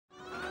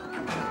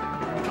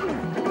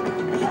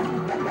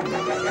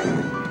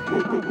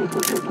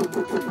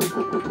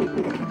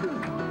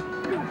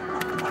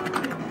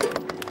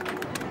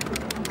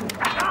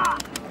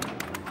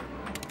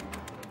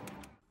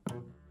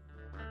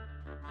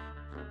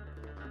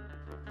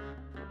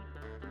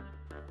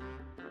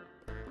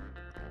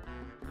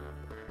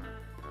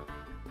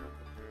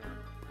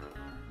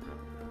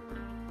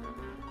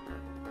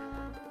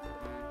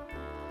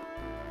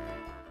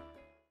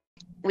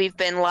We've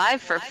been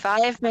live for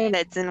 5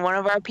 minutes and one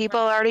of our people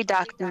already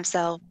doxed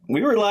himself.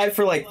 We were live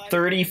for like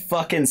 30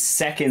 fucking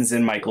seconds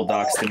and Michael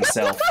doxed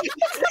himself.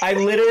 I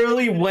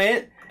literally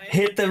went,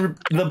 hit the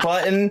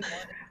button,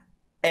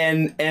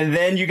 and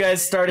then you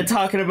guys started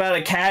talking about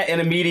a cat,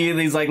 and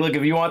immediately he's like, look,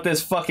 if you want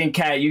this fucking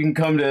cat, you can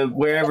come to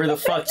wherever the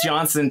fuck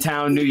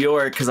Johnsontown, New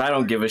York, because I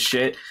don't give a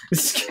shit.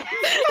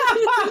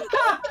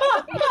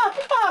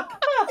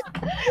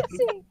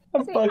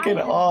 I'm fucking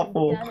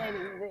awful.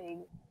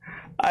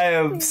 I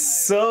am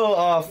so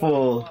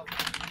awful.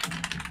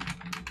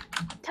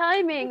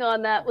 Timing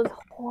on that was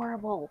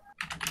horrible.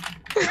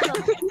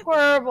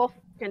 Horrible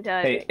fucking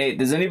timing. Hey,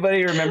 does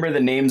anybody remember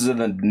the names of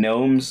the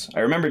gnomes?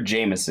 I remember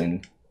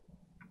Jameson.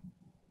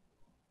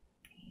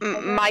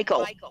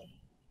 Michael.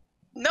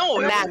 No,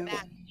 Matt.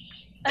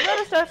 I thought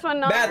it starts with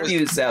numbers.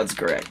 Matthew sounds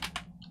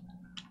correct.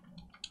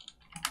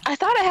 I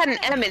thought I had an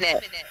M in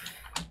it.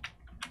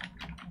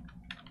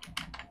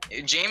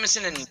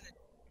 Jameson and...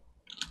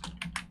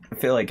 I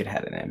feel like it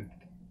had an M.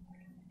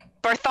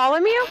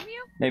 Bartholomew?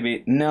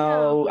 Maybe.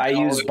 No, I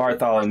use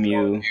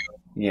Bartholomew.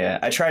 Yeah,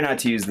 I try not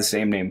to use the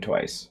same name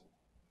twice.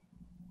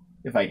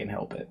 If I can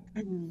help it.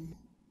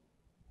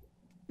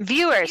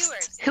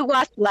 Viewers, who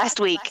watched last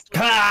week?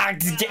 Yeah,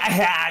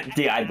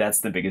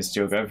 that's the biggest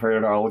joke I've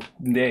heard all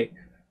day.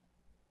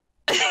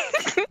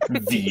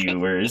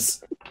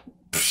 Viewers.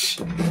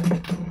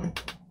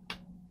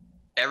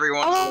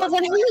 everyone... Oh,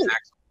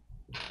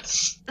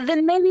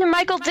 then maybe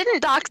Michael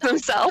didn't dox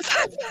himself.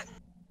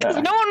 No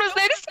one was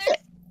there to see it.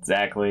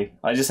 Exactly.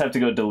 I just have to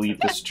go delete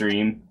the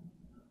stream.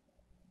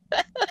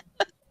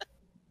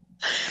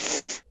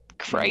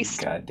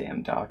 Christ.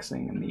 Goddamn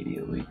doxing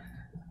immediately.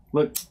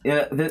 Look,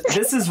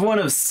 this is one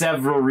of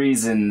several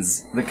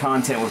reasons the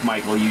content with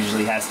Michael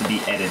usually has to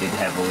be edited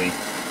heavily.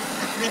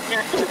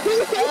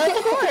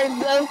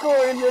 Of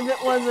course, if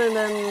it wasn't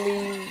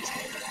unleashed.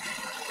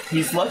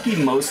 He's lucky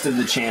most of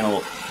the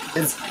channel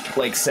is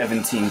like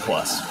 17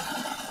 plus.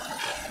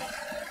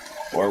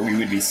 Or we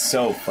would be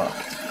so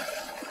fucked.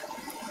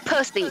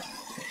 Pussy.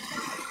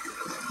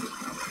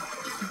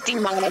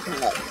 Demonic.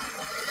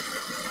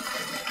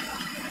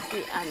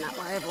 Yeah, I'm not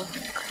liable.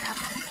 Crap.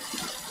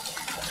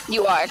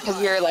 You are,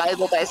 because you're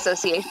liable by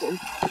association.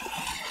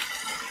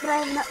 But I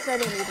have not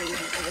said anything.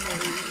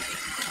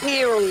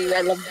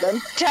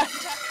 Irrelevant.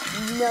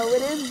 No,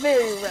 it is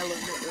very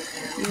relevant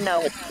right now.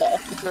 No, it's not.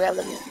 It's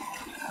relevant.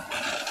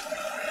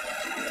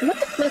 What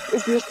the fuck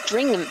is your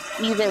stream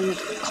even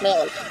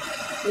called?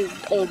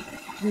 A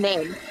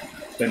name?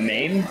 The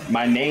name?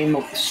 My name?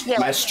 Yeah.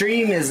 My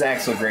stream is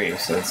Axel Grave,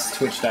 so it's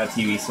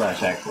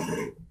twitch.tv/Axel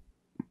Grave.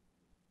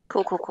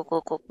 Cool.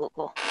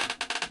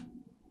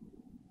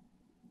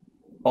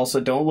 Also,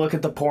 don't look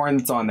at the porn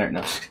that's on there.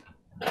 No.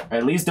 Or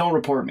at least don't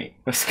report me.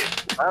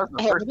 How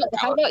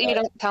about you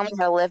don't tell me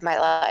how to live my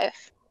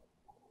life?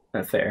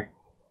 Not fair.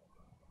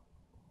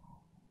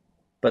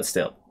 But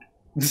still.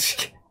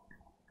 Still.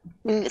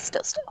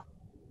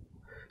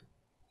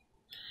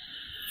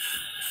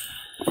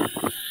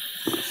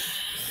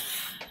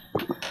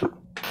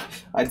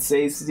 I'd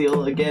say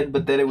seal again,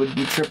 but then it would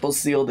be triple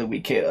sealed and we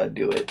can't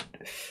undo it.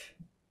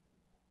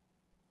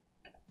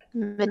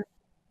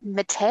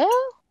 Mateo?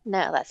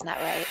 No, that's not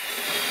right.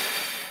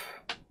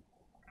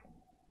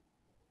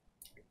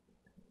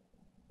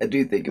 I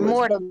do think it was...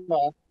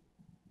 Mortimer.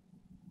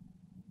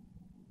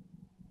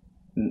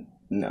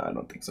 No, I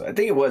don't think so. I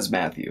think it was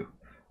Matthew.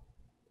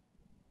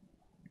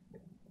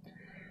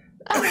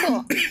 Oh,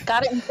 cool.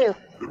 Got it in 2.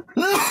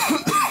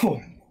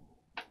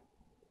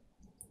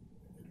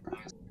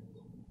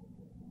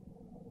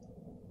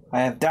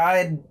 I have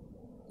died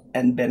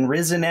and been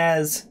risen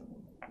as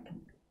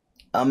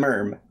a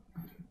merm.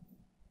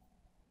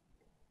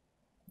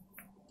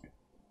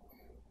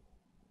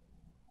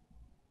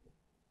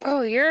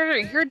 Oh,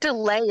 your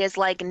delay is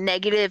like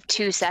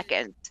 -2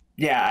 seconds.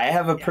 Yeah, I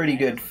have a pretty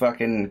good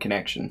fucking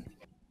connection.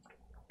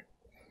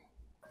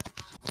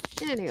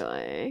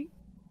 Anyway.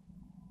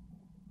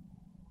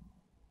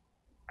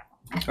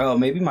 Oh,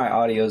 maybe my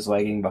audio's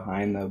lagging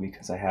behind though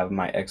because I have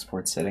my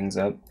export settings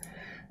up.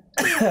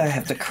 I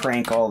have to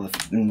crank all the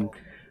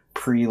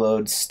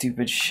preload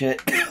stupid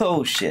shit.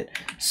 Oh shit.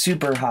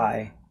 Super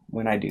high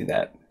when I do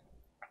that.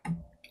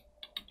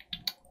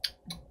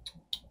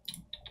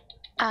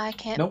 I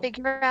can't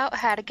figure out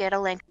how to get a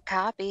link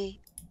copy.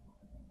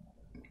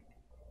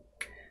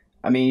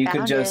 I mean, you could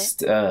Found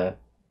just, I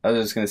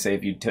was just gonna say,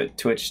 if you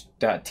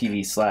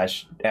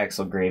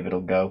twitch.tv/AxelGrave, it'll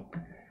go.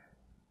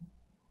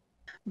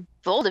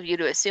 Bold of you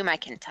to assume I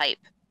can type.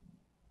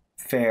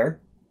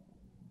 Fair.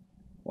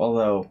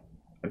 Although,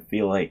 I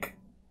feel like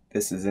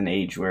this is an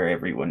age where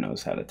everyone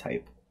knows how to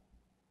type.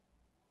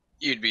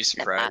 You'd be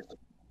surprised.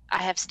 I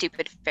have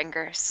stupid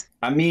fingers.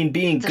 I mean,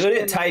 being good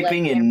at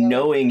typing and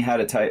knowing how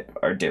to type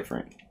are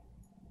different.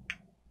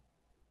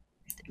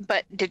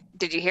 But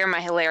did you hear my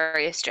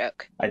hilarious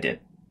joke? I did.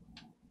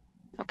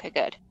 Okay,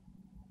 good.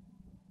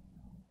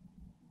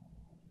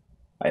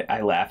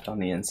 I laughed on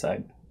the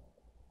inside.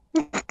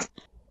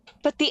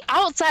 But the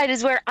outside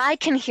is where I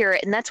can hear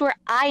it, and that's where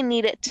I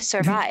need it to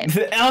survive.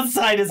 The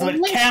outside is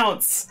what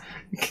counts!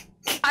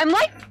 I'm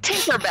like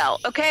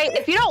Tinkerbell, okay?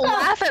 If you don't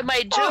laugh at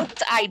my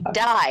jokes, I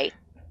die.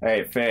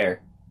 Alright,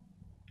 fair.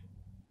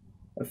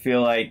 I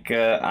feel like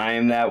I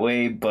am that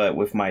way, but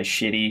with my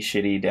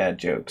shitty dad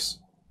jokes.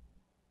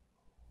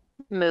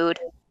 Mood.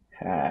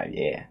 Ah,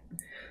 yeah.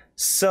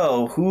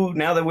 So,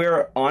 now that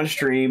we're on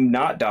stream,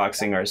 not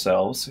doxing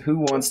ourselves, who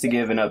wants to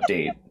give an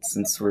update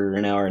since we're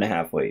an hour and a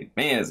half late?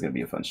 Man, it's gonna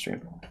be a fun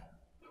stream.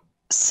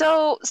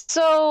 So,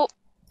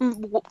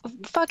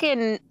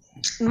 fucking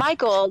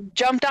Michael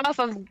jumped off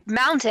a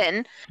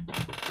mountain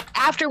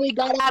after we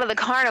got out of the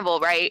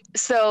carnival, right?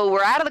 So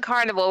we're out of the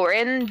carnival, we're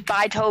in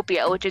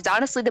Bytopia, which is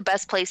honestly the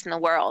best place in the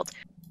world.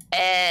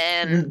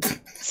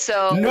 And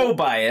so... No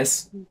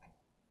bias.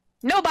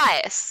 No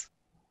bias.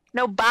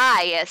 No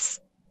bias.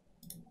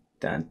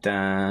 Dun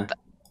dun.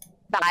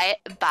 Buy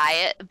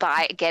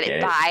it, get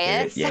it,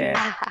 bias.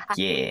 Yeah.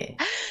 Yeah.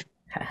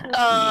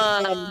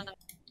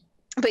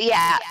 But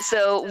yeah,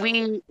 so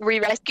we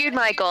rescued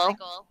Michael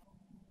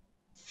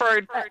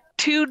for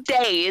 2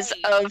 days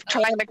of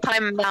trying to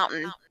climb a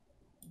mountain.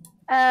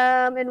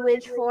 In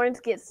which Florence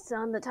gets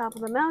on the top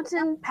of the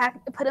mountain,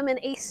 put him in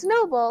a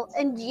snowball,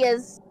 and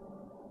just,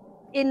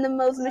 in the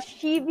most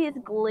mischievous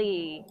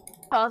glee,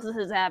 tosses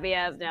his happy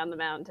ass down the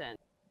mountain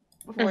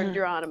before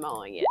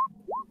Geronimoing it.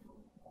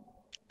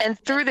 And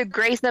through the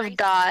grace of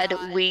God,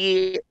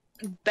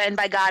 and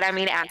by God I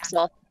mean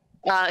Axel,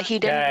 he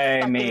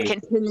didn't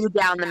continue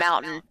down the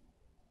mountain.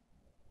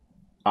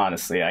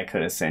 Honestly, I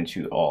could have sent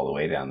you all the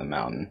way down the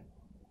mountain.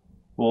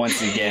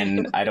 Once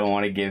again, I don't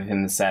want to give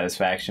him the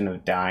satisfaction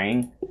of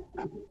dying.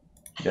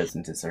 He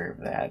doesn't deserve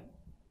that.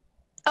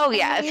 Oh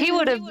yeah, if he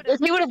would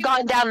have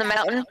gone down the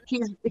mountain,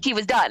 he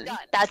was done.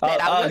 That's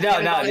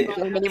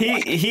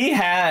it. He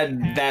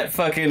had that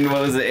fucking,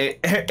 what was it,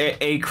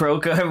 a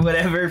Croca or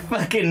whatever,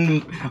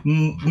 fucking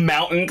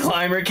mountain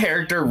climber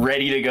character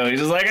ready to go. He's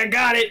just like, I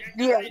got it.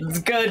 Yeah, it's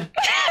good.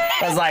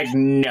 I was like,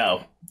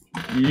 no,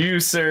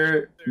 you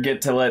sir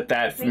get to let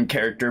that from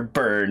character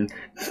burn.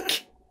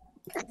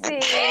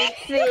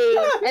 See,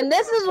 and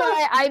this is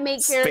why I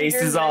make characters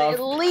spaces off.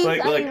 At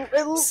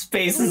least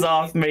spaces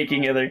off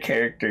making other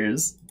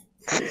characters.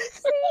 See, and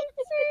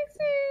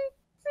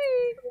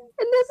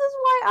this is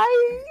why at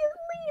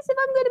least if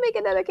I'm going to make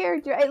another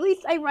character, at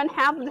least I run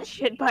half of the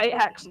shit by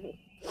Axel.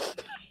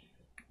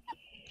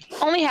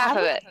 Only half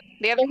of it.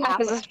 The other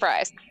half is a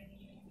surprise.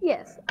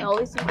 Yes,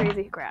 always some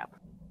crazy crap.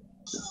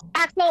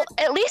 Axel,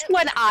 at least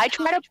when I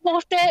try to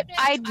pull shit,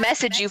 I'd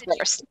message you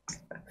first.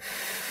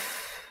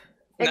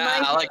 Nah,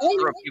 I like to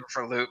throw people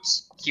for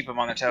loops. Keep them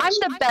on their toes. I'm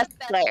the best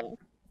player.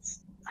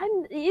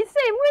 You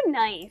say we're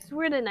nice.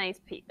 We're the nice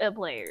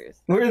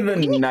players. We're the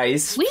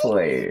nice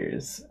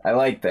players. I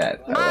like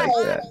that. I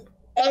like that.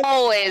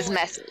 Always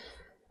messy.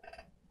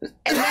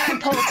 And then I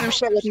pulled some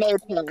shit with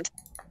Mage Hand.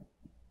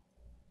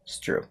 It's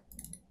true.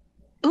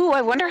 Ooh,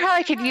 I wonder how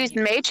I could use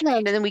Mage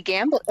Hand and then we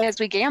gamble as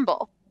we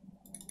gamble.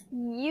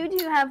 You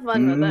two have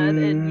fun with that,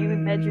 and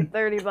you bet your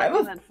 30 bucks. I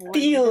have a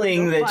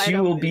feeling that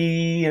you will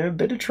be in a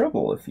bit of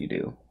trouble if you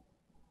do.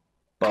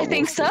 But I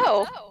think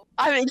so.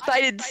 I'm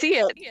excited to see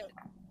it.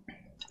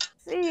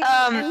 See,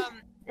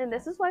 and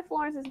this is why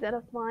Florence is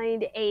gonna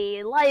find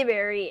a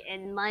library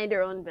and mind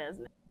her own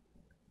business.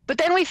 But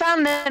then we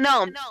found the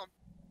gnome.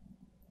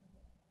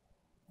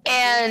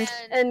 And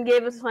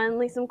gave us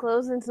finally some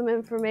clothes and some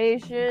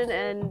information,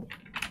 and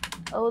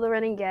the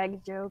running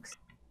gag jokes.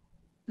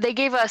 They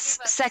gave us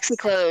sexy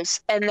clothes,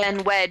 and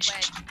then Wedge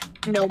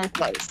gnome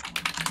clothes.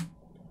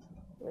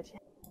 Which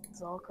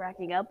is all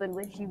cracking up, in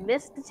which you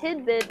missed the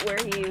tidbit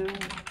where you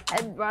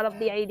had brought up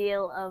the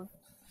idea of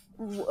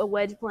a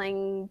Wedge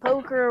playing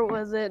poker,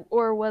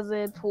 or was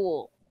it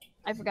pool?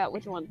 I forgot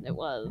which one it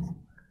was.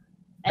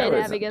 And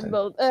having us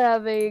both,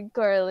 having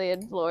Carly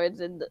and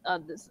Florence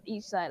on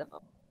each side of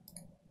them.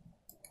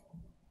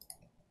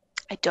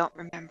 I don't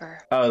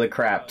remember. Oh, the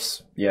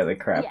craps. Yeah, the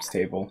craps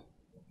table.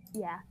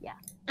 Yeah. Yes.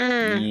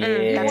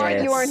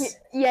 You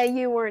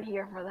weren't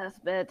here for this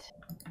bit.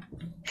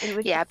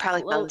 Yeah, I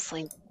probably fell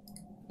asleep.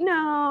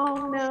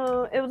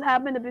 No, it was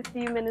happened a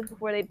few minutes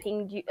before they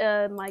pinged you.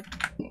 Mike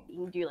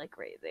pinged you like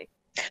crazy.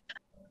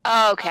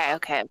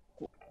 Okay.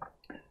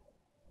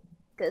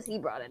 Because he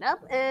brought it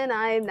up, and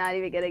I'm not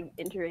even gonna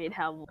iterate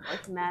how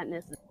much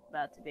madness is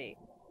about to be.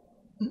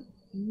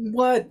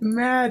 What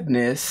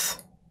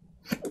madness?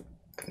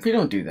 We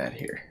don't do that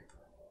here.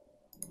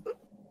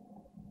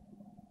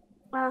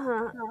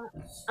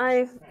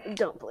 I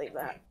don't believe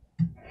that.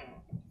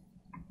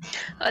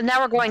 Now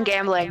we're going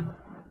gambling.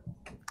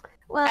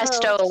 Well, As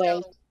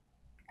stowaways.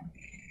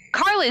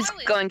 Carly's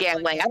going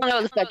gambling. I don't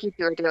know what the fuck you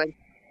two are doing.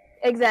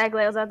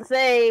 Exactly, I was about to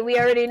say, we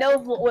already know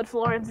what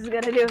Florence is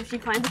gonna do if she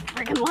finds a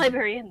freaking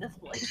library in this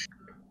place.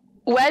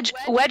 Wedge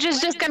is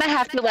just gonna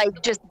have to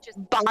like just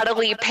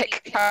bodily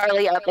pick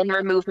Carly up and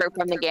remove her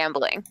from the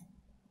gambling.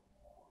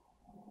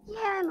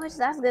 Yeah, in which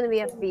that's gonna be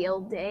a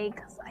field day,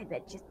 because I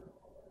bet you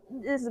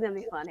this is gonna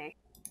be funny.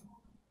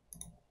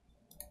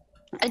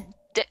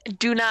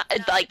 Do not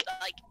like.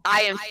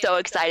 I am so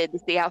excited to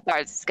see how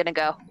far this is gonna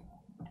go.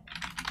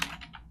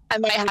 I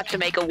might have to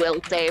make a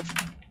will save.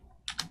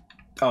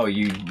 Oh,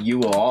 you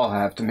will all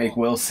have to make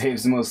will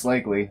saves most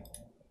likely.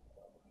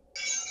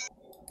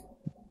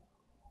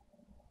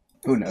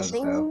 Who knows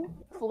though?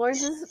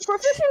 Florence is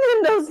proficient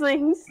in those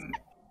things.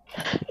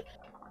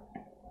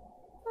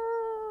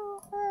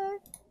 Oh,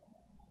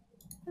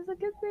 it's a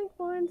good thing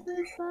Florence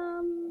is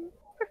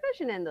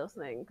proficient in those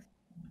things.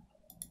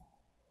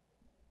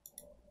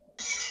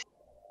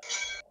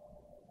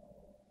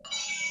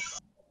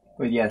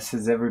 But yes,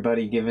 has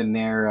everybody given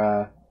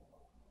their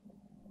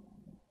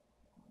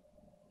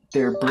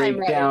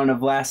breakdown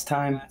of last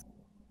time?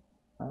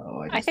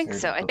 Oh, I think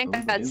so. I think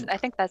that's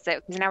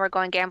it. Because now we're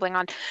going gambling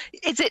on.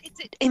 Is it?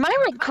 Am I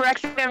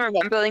correct in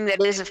remembering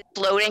that it is a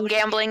floating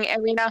gambling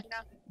arena?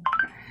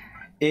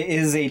 It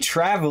is a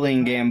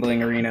traveling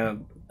gambling arena.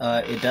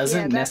 It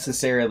doesn't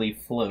necessarily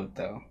float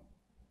though.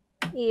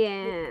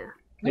 Yeah.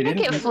 I think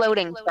it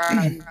floating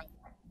from.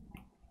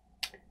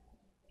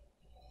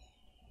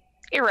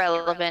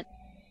 Irrelevant.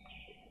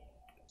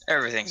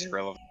 Everything's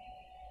irrelevant.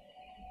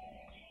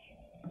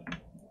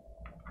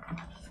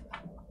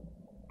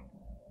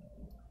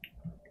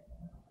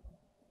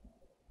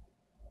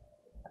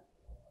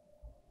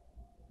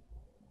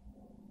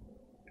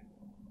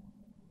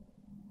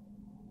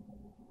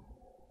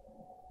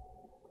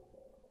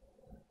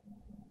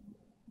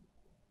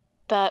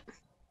 But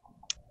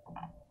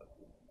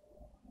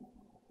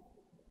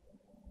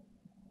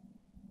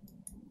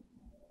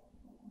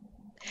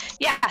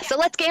yeah, so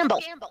let's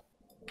gamble.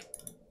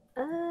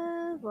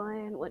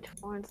 Brian, which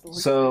Florence?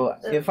 So,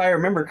 if I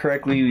remember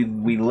correctly,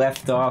 we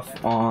left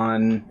off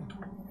on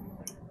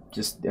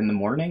just in the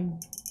morning.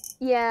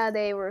 Yeah,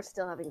 they were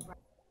still having.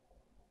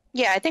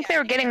 Yeah, I think they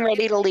were getting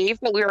ready to leave,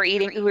 but we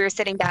were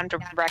sitting down to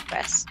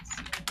breakfast.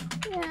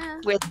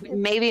 Yeah. With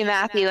maybe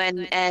Mathew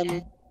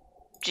and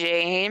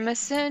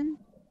Jameson.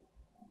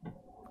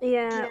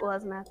 Yeah, it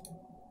was Mathew.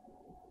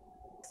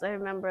 I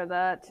remember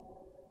that.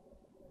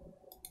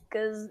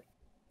 Because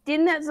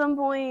didn't at some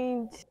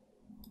point.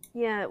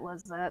 Yeah, it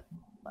was that.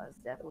 It was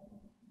definitely.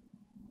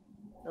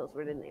 Those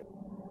were the names.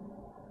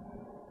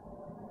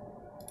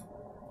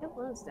 It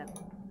was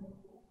definitely.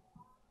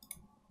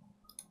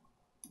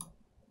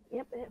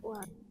 Yep, it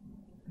was.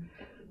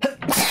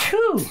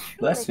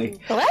 Bless me.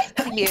 Bless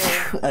you.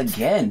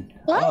 Again.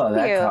 Bless Oh,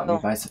 that you. caught me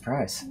by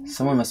surprise.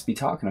 Someone must be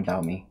talking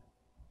about me.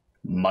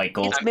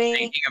 Michael. I'm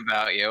thinking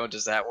about you.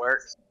 Does that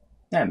work?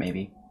 Yeah,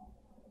 maybe.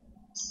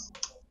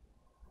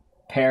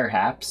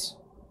 Perhaps.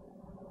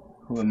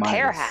 Who am I?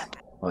 Perhaps.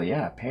 Well,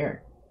 yeah,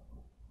 pear.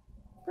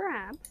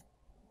 Perhaps.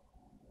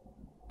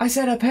 I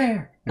said a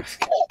pear.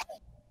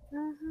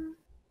 Uh-huh.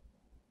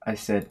 I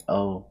said,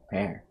 oh,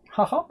 pear.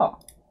 Ha ha. Oh,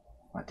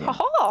 damn. Ha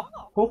ha.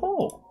 Ho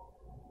ho.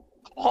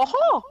 Ha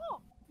ha.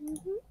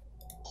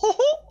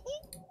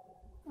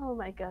 Oh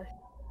my gosh.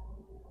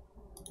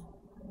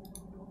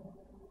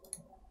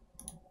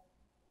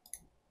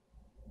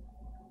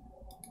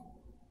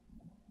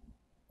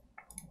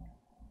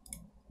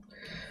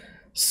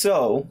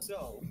 So,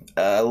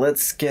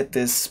 let's get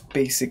this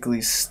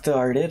basically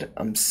started.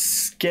 I'm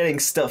getting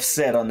stuff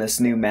set on this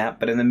new map,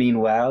 but in the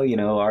meanwhile, you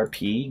know,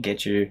 RP,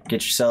 get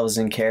yourselves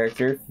in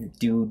character,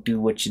 do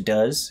what you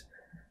does.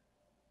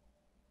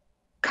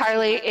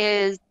 Carly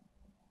is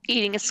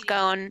eating a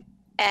scone,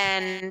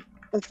 and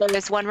if there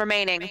is one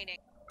remaining,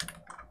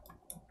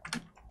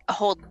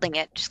 holding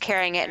it, just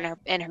carrying it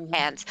in her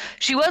hands.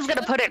 She was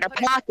gonna put it in her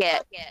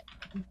pocket,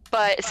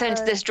 but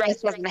since this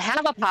dress doesn't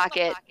have a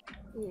pocket,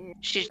 Yeah.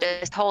 she's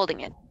just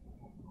holding it.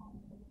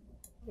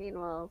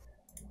 Meanwhile,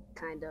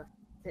 kind of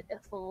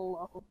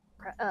full,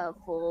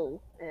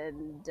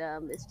 and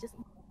it's just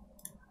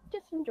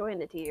enjoying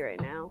the tea right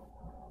now.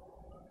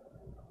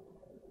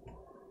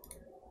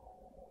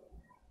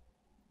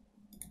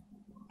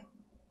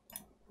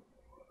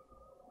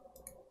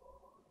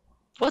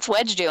 What's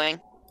Wedge doing?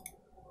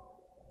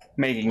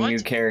 Making What new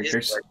is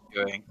characters. Wedge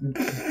doing?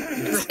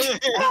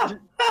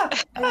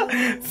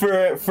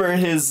 for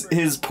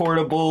his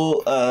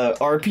portable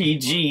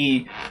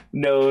RPG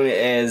known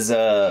as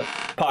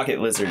pocket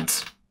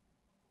lizards.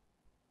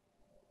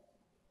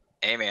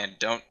 Hey man,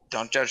 don't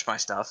judge my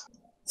stuff.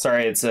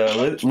 Sorry, it's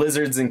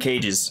lizards in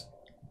cages.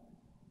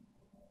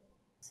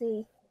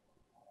 See.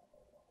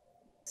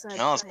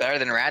 No, it's better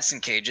than rats in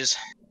cages.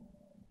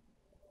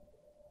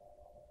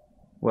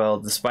 Well,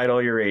 despite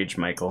all your rage,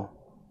 Michael,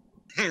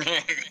 Yeah,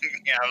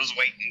 I was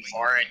waiting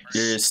for it.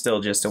 you're still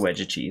just a wedge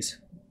of cheese.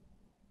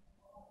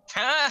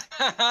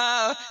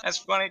 That's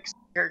funny, 'cause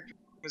your character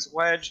was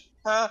Wedge.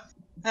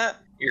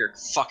 You're a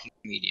fucking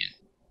comedian.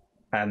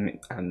 I'm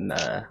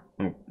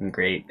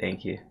great,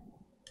 thank you.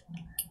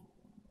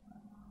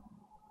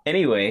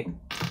 Anyway,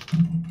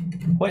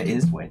 what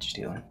is Wedge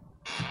doing?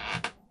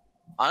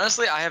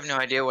 Honestly, I have no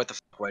idea what the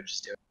fuck Wedge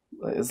is doing.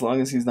 As long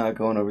as he's not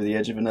going over the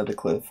edge of another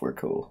cliff, we're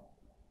cool.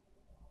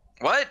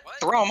 What?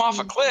 Throw him off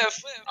a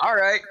cliff?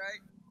 Alright.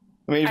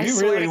 I mean, if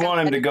you really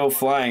want him to go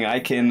flying, I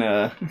can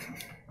help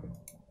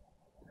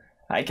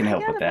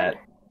with that.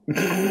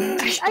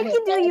 I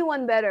can do you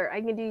one better.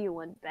 I can do you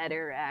one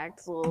better,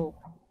 Axel.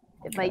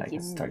 If I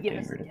can start give a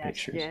getting rid of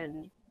pictures.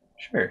 suggestion.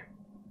 Sure.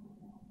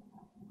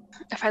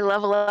 If I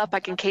level up, I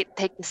can take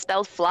the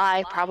stealth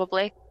fly,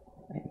 probably.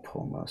 I can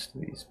pull most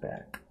of these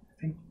back.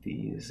 I think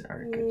these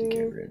are good to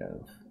get rid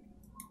of.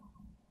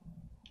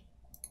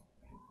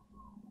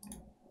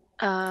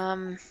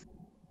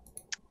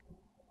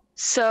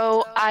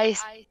 So I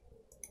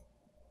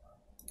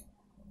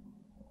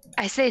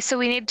say, so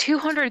we need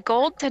 200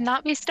 gold to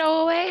not be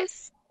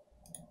stowaways?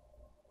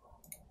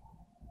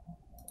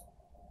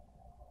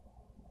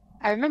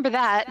 I remember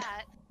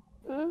that.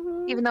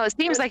 Even though it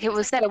seems like it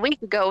was said a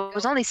week ago, it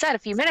was only said a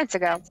few minutes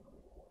ago.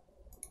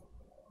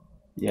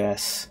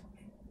 Yes.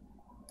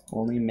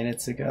 Only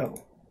minutes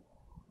ago.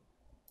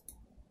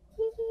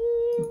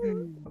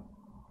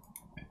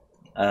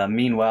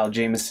 Meanwhile,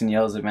 Jameson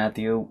yells at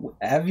Matthew,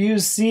 "Have you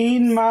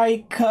seen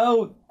my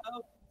coat?"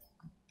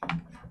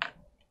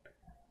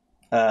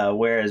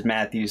 Whereas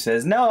Matthew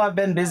says, "No, I've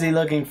been busy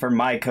looking for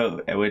my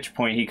coat," at which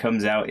point he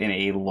comes out in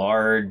a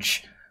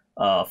large,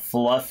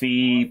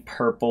 fluffy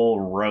purple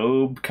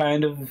robe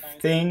kind of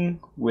thing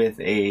with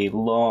a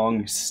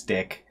long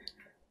stick,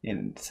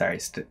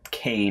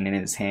 cane in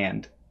his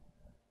hand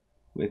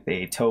with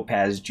a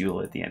topaz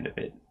jewel at the end of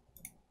it.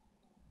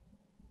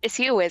 Is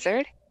he a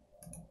wizard?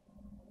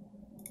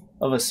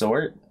 Of a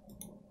sort.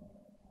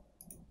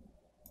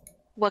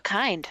 What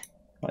kind?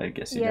 Well, I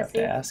guess you'd have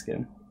to ask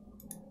him.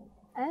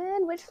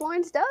 And which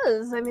Florence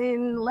does. I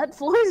mean, let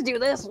Florence do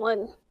this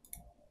one.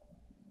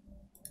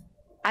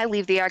 I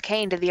leave the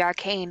arcane to the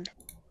arcane.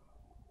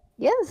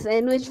 Yes,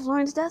 and which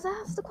Florence does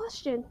ask the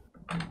question.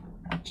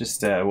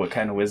 Just, what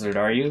kind of wizard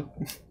are you?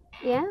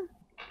 Yeah?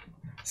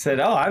 Said,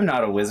 "Oh, I'm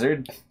not a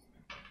wizard."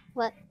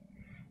 What?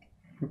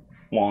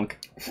 Wonk.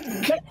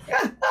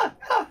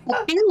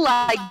 I feel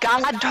like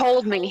God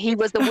told me he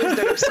was the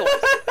Wizard of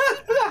Sorts.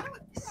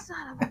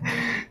 Son of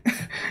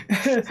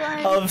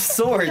a... Of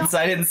sorts.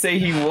 I didn't say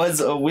he was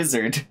a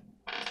wizard.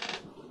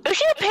 Is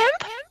he a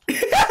pimp?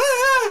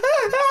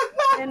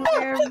 And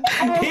we're...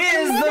 He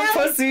is the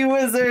pussy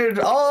wizard.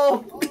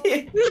 Oh.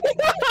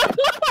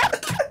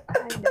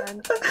 I'm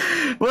done.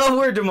 Well,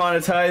 we're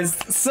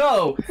demonetized.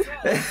 So.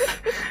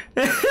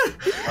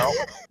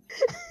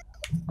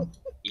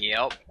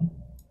 Yep.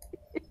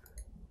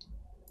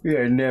 We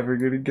are never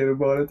gonna get a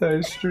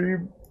monetized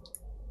stream.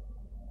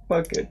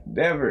 Fucking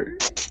never.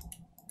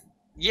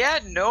 Yeah,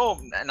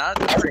 no, not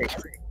great.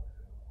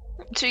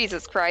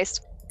 Jesus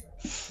Christ.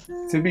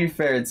 To be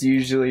fair, it's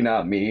usually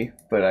not me,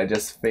 but I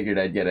just figured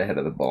I'd get ahead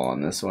of the ball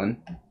on this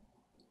one.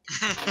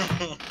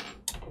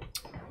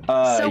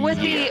 So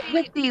with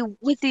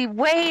the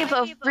wave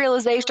of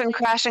realization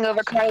crashing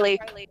over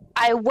Carly,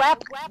 I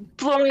whap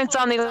Florence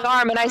on the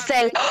arm and I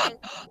say,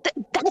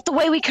 "That's the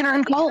way we can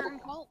earn gold."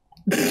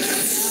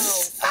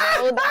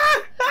 No,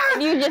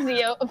 and you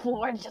just,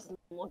 Florence just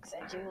looks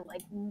at you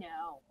like,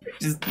 no.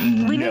 Just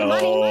We need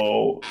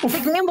money. It's a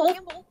gamble.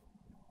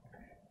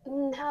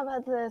 How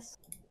about this?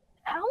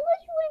 How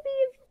much would it be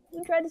if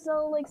you tried to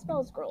sell, like,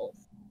 spell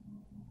scrolls?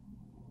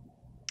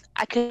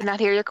 I could not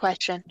hear your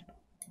question.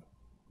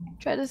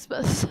 Try to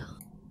spell...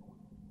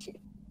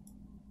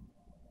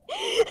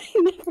 I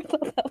never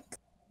thought that was...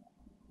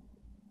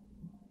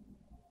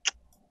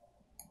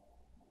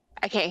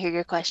 I can't hear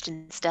your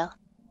question still.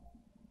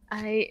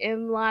 I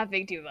am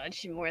laughing too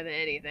much, more than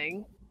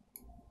anything.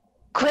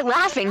 Quit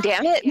laughing,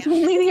 damn it!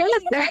 Leave the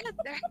answer.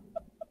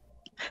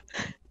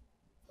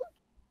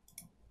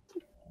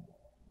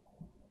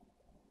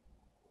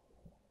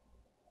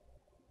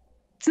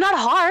 It's not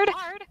hard.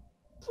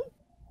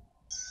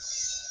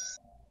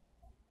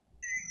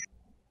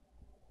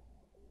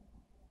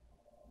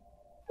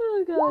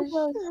 Oh gosh,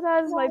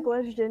 that's my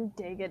question.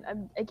 Dang it,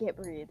 I can't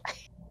breathe.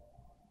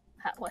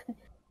 That one.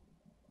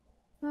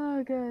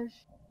 Oh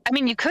gosh. I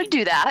mean, you could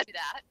do that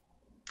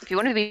if you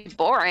want to be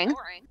boring.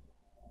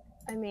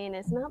 I mean,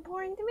 it's not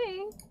boring to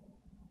me.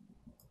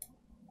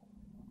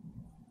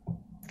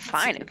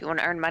 Fine, if you want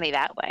to earn money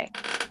that way.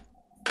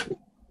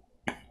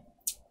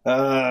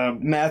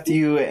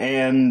 Matthew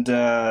and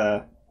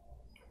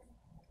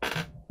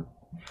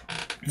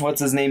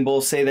what's his name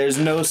both say there's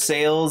no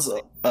sales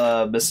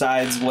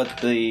besides what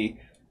the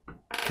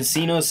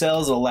casino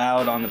sells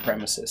allowed on the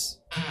premises.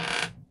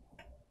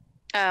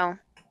 Oh.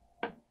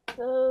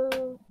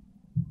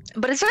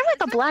 But is there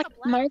like a black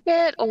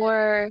market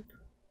or?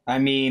 I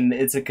mean,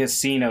 it's a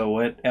casino.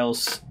 What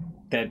else?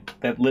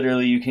 That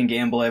literally you can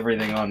gamble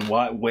everything on.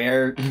 What?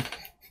 Where?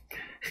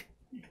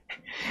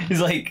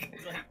 He's like,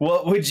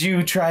 what would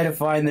you try to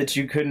find that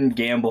you couldn't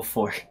gamble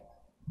for?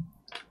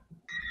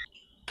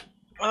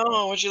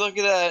 Oh, would you look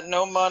at that?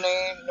 No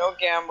money, no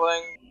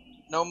gambling,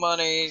 no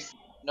money,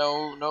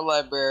 no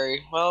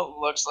library. Well,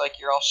 looks like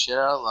you're all shit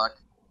out of luck.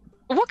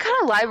 What kind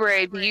of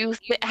library do you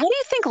how do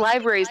you think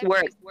libraries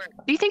work?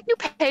 Do you think you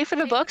pay for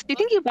the books? Do you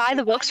think you buy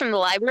the books from the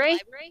library?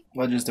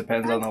 Well, it just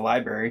depends on the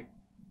library.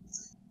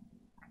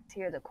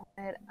 Hear the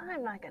quiet.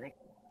 I'm not gonna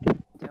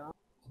do it.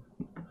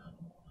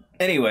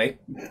 Anyway.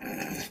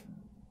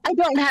 I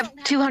don't have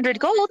 200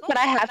 gold, but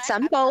I have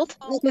some gold.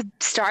 I could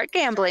start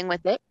gambling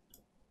with it.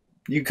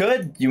 You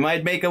could. You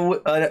might make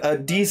a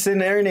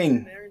decent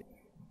earning.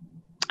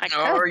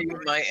 Or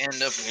you might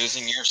end up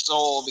losing your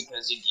soul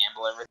because you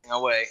gamble everything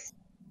away.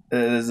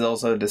 This is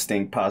also a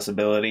distinct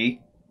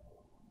possibility.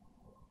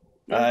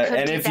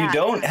 And if you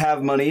don't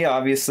have money,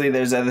 obviously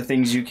there's other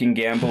things you can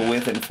gamble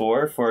with and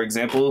for. For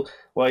example,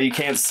 while you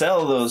can't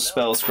sell those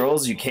spell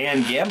scrolls, you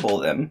can gamble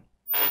them.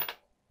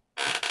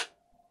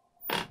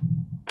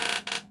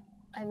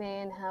 I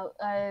mean, how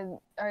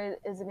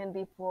is it going to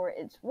be for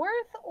its worth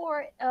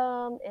or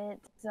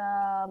it's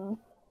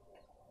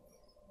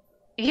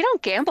You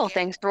don't gamble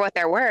things for what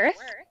they're worth.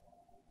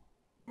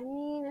 I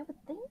mean, I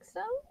would think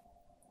so.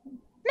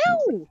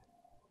 No.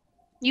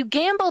 You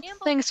gamble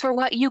things for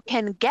what you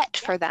can get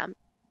for them.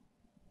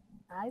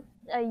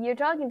 You're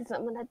talking to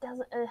someone that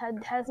doesn't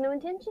has no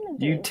intention of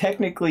doing. You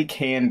technically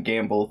can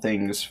gamble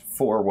things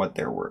for what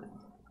they're worth,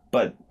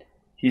 but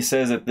he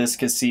says at this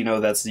casino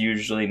that's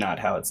usually not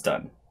how it's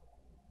done.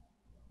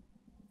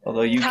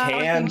 Although you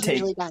can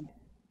take.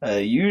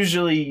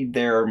 Usually,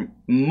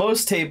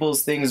 most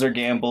tables things are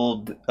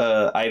gambled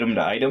item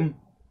to item,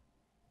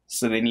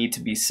 so they need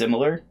to be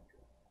similar.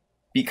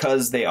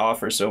 Because they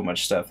offer so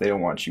much stuff, they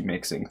don't want you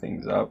mixing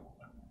things up.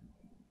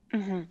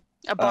 Mm-hmm.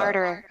 A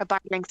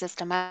bartering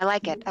system. I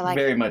like it. I like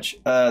very it. much.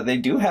 They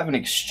do have an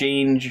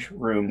exchange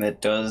room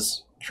that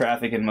does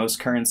traffic in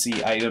most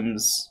currency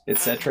items,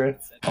 etc.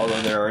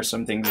 Although there are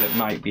some things that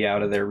might be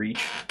out of their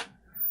reach.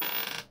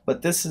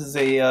 But this is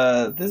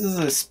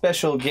a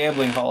special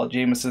gambling hall.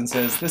 Jameson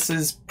says this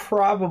is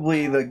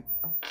probably the.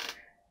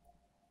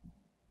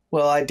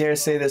 Well, I dare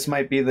say this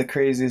might be the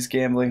craziest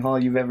gambling hall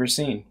you've ever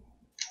seen.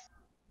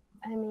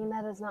 I mean,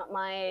 that is not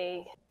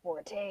my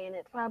forte, and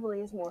it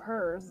probably is more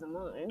hers than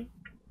mine.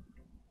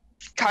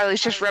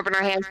 Carly's just rubbing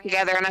her hands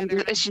together,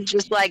 and she's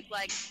just like,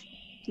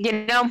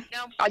 you know,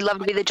 I'd love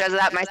to be the judge of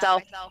that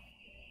myself.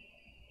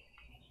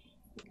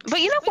 But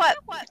you know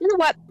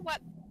what?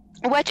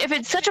 Wedge, if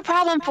it's such a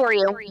problem for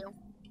you,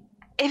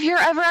 if you're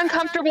ever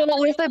uncomfortable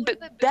with a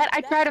bet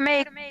I try to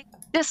make,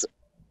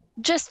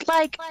 just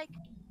like,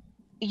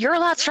 you're a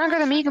lot stronger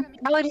than me, you can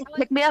probably just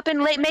pick me up and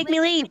make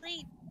me leave.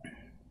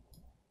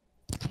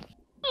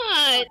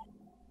 What?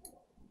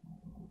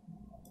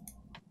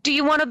 Do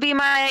you want to be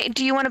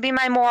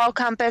my moral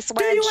compass, Wedge?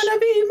 Do you want to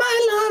be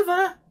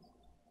my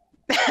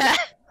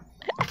lover?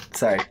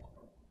 Sorry.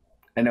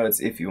 I know it's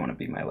if you want to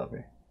be my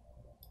lover.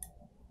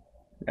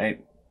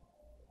 Right?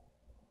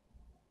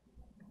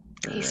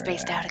 He's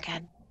spaced out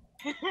again.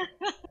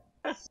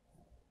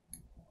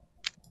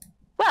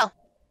 Well,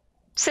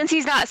 since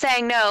he's not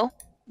saying no,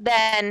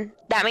 then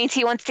that means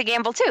he wants to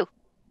gamble too.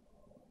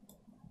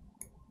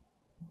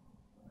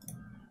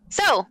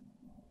 So,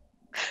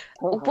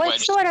 what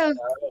sort of...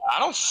 I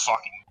don't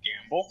fucking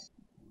gamble.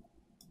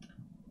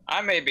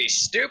 I may be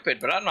stupid,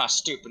 but I'm not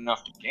stupid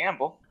enough to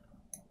gamble.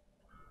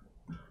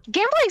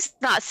 Gambling's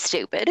not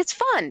stupid. It's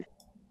fun.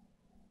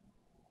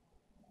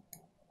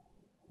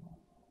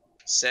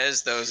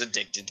 Says those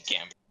addicted to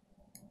gambling.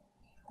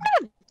 I'm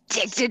not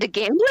addicted to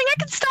gambling. I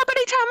can stop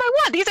anytime I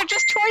want. These are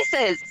just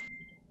choices.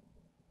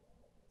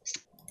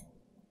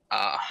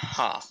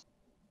 Uh-huh.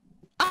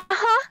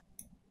 Uh-huh.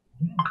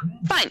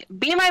 Fine.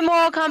 Be my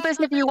moral compass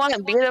if you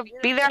want. Be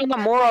there on the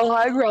moral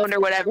high ground or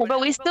whatever. But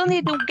we still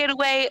need to get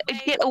away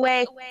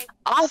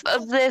off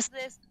of this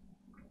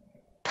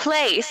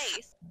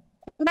place.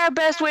 And our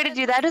best way to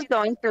do that is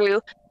going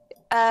through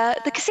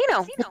the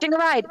casino, hitching a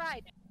ride.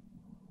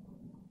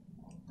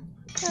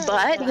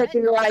 But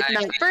hitching a ride's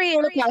not free.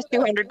 It'll cost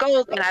 200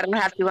 gold, and I don't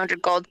have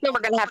 200 gold, so we're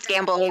gonna have to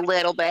gamble a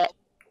little bit.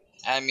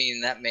 I mean,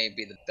 that may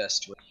be the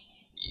best way.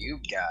 You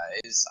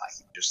guys, I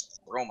can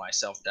just throw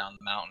myself down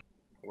the mountain.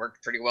 It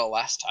worked pretty well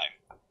last time.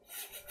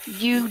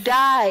 You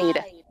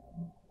died.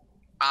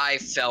 I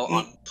fell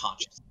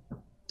unconscious.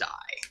 Die.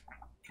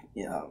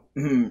 Yeah.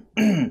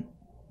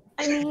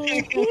 I mean,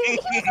 he's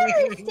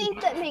in a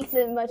state that makes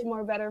it much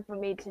more better for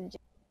me to just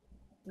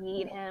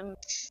eat him.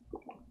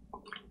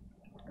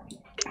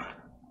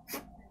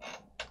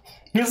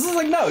 This is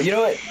like, no, you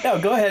know what? No,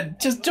 go ahead.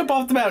 Just jump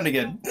off the mountain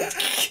again.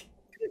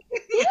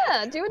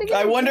 Yeah, do it again.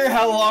 I wonder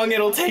how long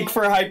it'll take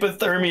for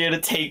hypothermia to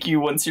take you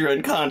once you're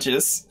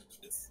unconscious.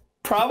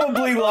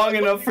 Probably long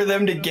enough for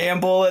them to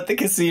gamble at the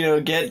casino,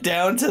 get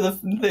down to the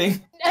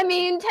thing. I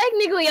mean,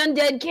 technically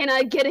undead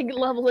cannot get a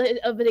level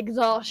of an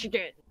exhaustion.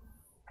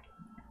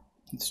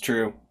 It's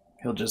true.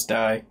 He'll just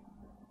die.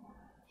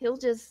 He'll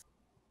just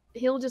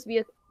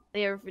be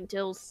there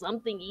until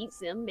something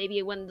eats him.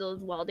 Maybe one of those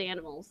wild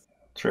animals.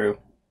 True.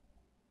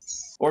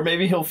 Or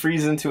maybe he'll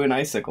freeze into an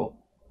icicle.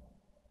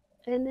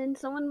 And then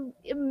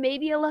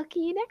maybe a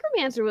lucky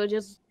necromancer will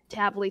just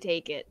happily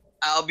take it.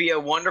 I'll be a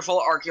wonderful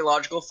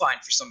archaeological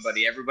find for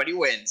somebody. Everybody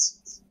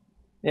wins.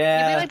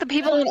 Yeah. You'd be like the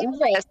people in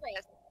Everest.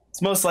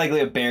 It's most likely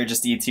a bear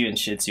just eats you and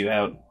shits you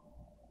out.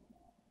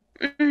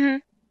 Mm-hmm.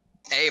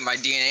 Hey, my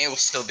DNA will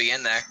still be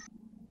in there.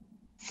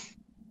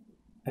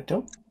 I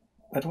don't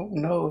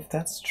know if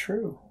that's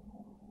true.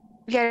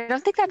 Yeah, I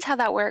don't think that's how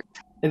that worked.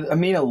 I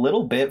mean, a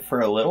little bit for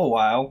a little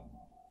while.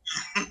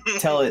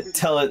 Tell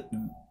it,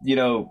 you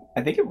know,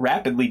 I think it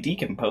rapidly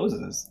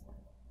decomposes.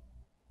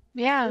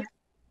 Yeah.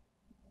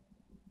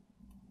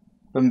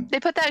 They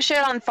put that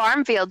shit on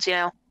farm fields, you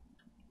know.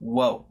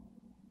 Whoa.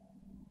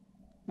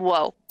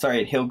 Whoa.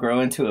 Sorry, he'll grow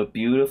into a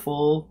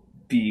beautiful,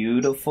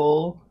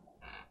 beautiful,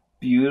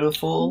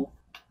 beautiful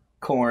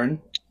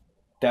corn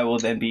that will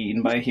then be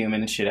eaten by a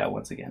human and shit out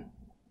once again.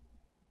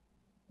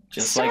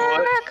 Just like...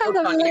 Joke's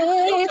on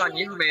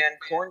you, man.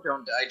 Corn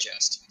don't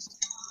digest.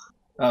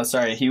 Oh,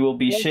 sorry, he will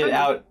be shit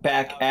out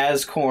back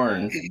as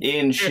corn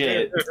in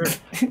shit.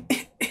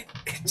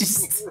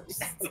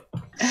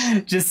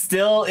 just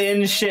still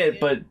in shit,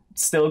 but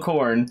still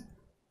corn.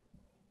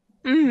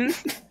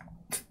 Mm-hmm.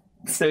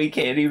 So he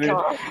can't even,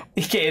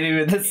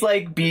 that's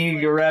like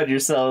being around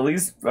yourself. At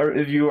least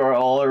if you are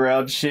all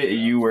around shit and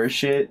you were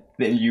shit,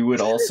 then you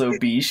would also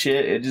be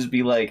shit and just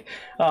be like,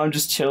 oh, I'm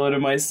just chilling to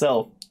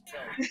myself.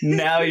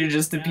 Now you're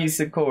just a piece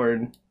of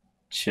corn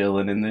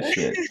chilling in the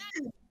shit.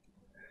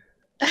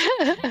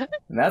 And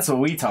that's what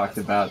we talked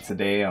about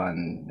today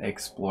on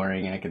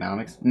exploring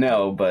economics.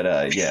 No,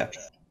 but yeah.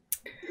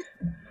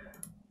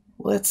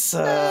 Let's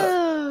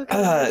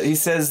he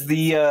says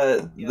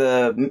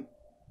the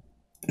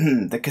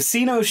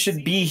casino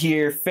should be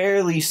here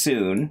fairly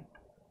soon.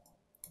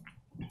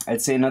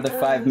 I'd say another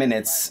 5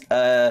 minutes.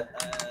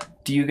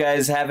 Do you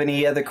guys have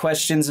any other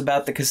questions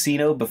about the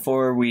casino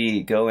before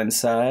we go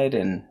inside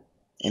and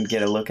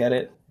get a look at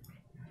it?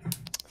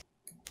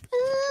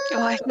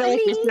 Oh, I feel like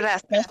we should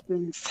ask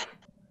questions.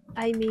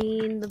 I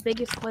mean, the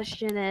biggest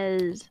question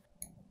is...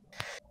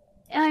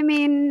 I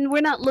mean,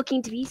 we're not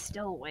looking to be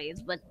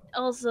stowaways, but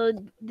also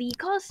the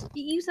cost...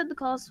 You said the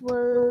cost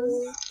was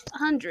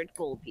 100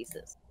 gold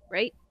pieces,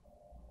 right?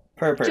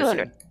 Per person.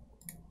 200.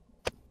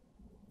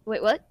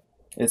 Wait, what?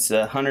 It's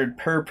 100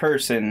 per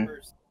person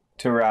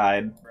to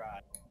ride,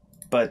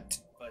 but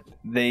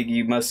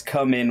you must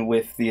come in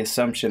with the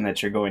assumption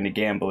that you're going to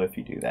gamble if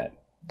you do that.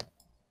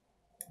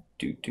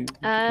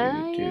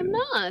 I am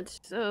not,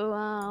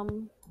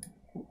 so,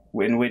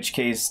 In which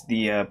case,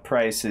 the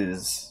price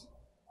is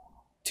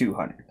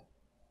 200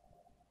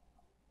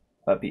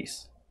 a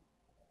piece.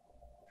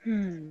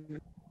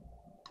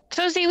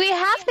 So see, we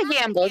have to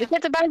gamble to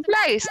get the best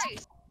price.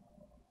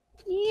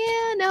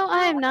 yeah, no,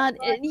 I'm not.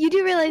 You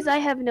do realize I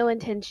have no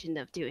intention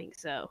of doing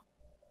so.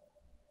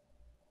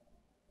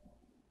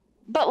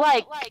 But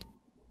like,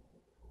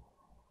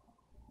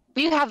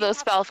 you have those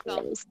spell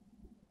skills.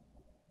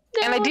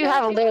 And I do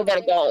have a little bit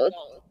of gold.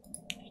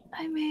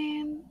 I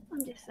mean,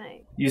 I'm just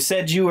saying. You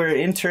said you were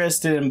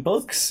interested in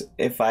books,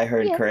 if I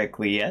heard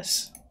correctly,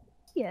 yes?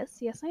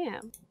 Yes, I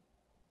am.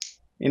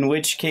 In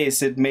which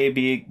case, it may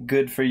be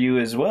good for you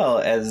as well,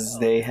 as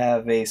they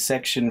have a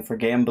section for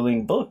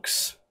gambling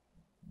books.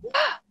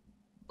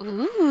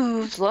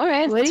 Ooh,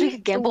 Florence, What do we you,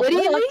 could gamble what do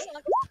you books.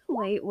 mean?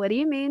 Wait, what do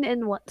you mean?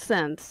 In what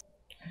sense?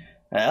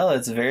 Well,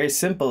 it's very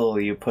simple.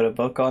 You put a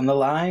book on the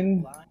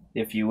line.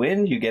 If you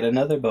win, you get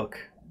another book.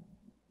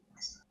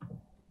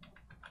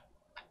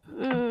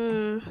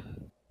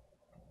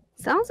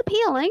 Sounds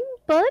appealing,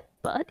 but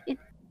it...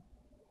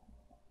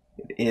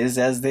 It is,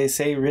 as they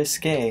say,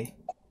 risque.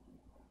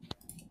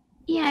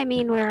 Yeah, I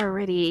mean, we're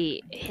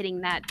already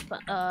hitting that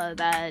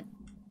that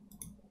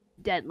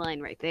deadline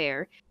right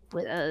there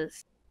with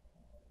us.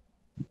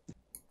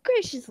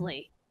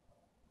 Graciously.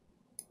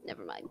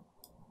 Never mind.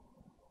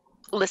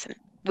 Listen,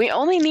 we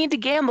only need to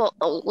gamble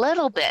a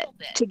little bit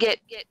to get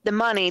the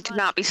money to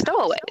not be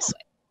stowaways.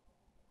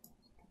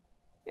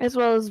 As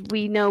well as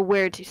we know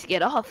where to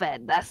get off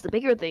at. That's the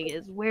bigger thing,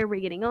 is where we're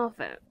getting off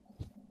at.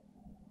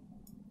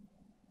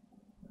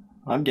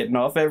 I'm getting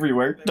off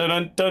everywhere. Dun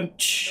dun dun.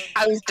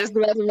 I was just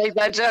about to make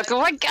that joke. Oh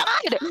my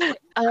god!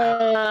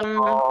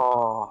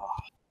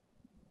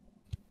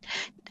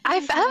 I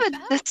have a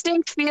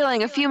distinct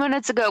feeling a few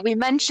minutes ago we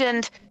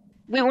mentioned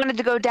we wanted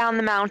to go down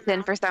the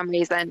mountain for some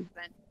reason.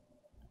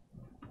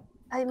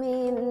 I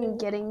mean,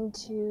 getting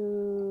to,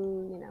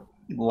 you know...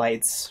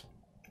 Lights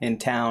in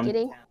town.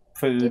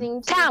 Food.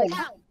 Getting to Town!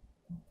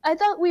 I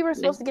thought we were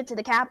supposed to get to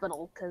the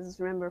capital, because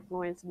remember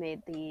Florence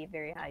made the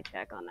very high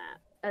check on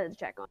that.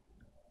 Check on.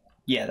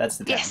 Yeah, that's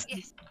the town. Yes.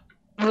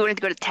 We wanted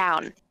to go to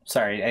town.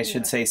 Sorry, I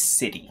should say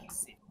city.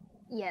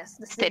 Yes,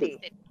 the city.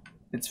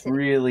 It's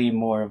really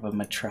more of a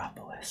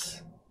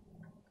metropolis.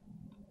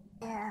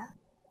 Yeah,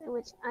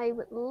 which I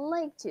would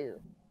like to.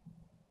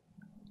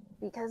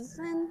 Because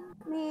then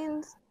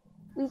means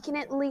we can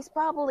at least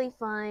probably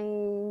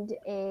find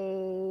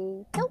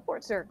a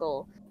teleport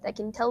circle that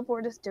can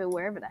teleport us to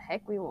wherever the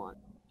heck we want.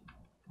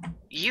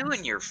 You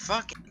and your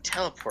fucking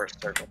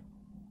teleport circle.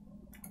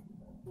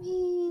 I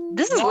mean,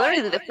 This is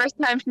literally the first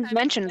time she's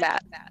mentioned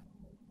that.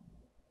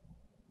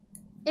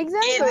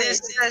 exactly. In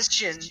this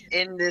session,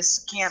 in this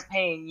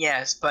campaign,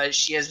 yes, but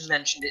she has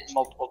mentioned it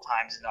multiple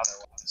times in other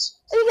ones.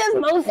 Because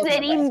most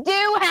cities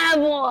do have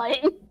one.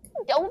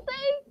 don't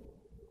they?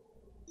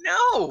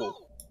 No.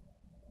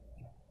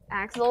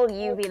 Axel,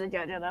 you be the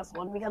judge of this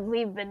one because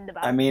we've been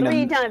about I mean,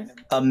 3 times.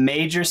 a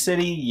major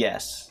city,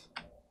 yes.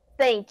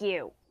 Thank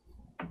you.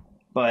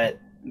 But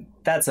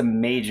that's a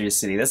major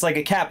city. That's like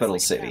a capital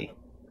city.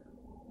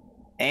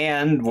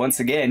 And, once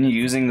again,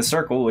 using the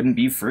circle wouldn't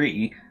be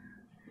free.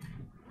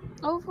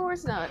 Oh, of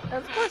course not.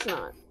 Of course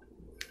not.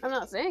 I'm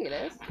not saying it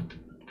is.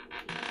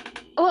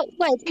 Well,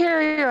 wait, here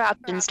are your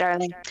options,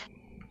 darling.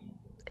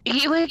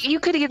 You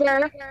could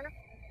either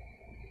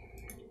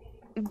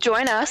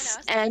join us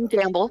and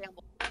gamble,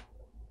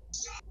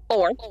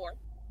 or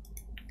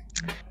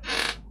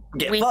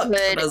Get we fucked.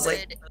 could, I was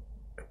like,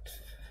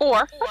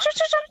 or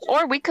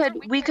we could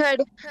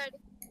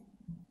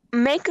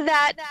make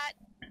that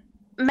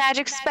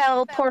magic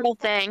spell portal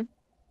thing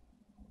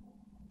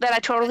that I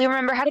totally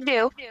remember how to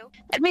do,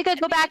 and we could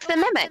go back to the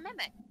mimic.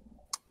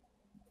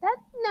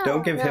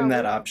 don't give him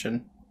that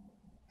option.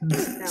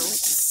 No.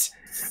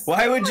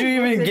 Why would you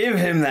even give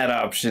him that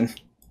option?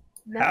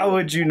 No. How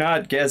would you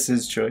not guess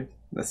his choice?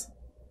 Because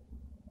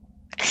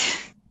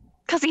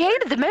he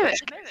hated the mimic.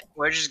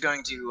 Wedge is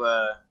going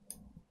to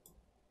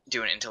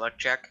do an intellect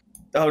check.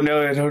 Oh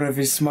no, I don't know if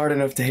he's smart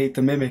enough to hate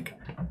the mimic.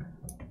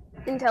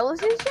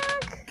 Intelligence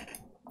check?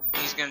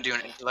 He's going to do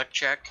an intellect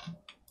check.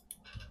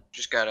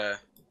 Just gotta...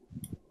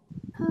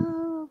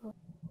 Oh.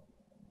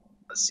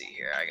 Let's see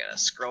here. I gotta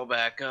scroll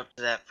back up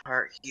to that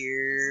part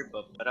here.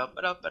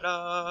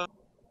 Ba-ba-da-ba-da-ba-da.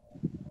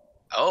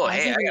 Oh,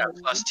 hey, I got a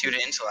 +2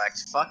 to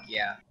intellect. Fuck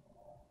yeah.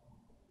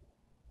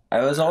 I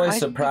was always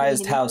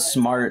surprised how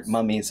smart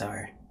mummies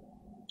are.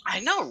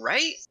 I know,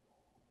 right?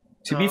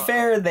 To be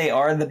fair, they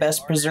are the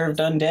best preserved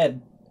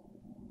undead.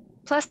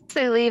 Plus,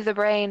 they leave the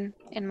brain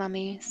in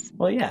mummies.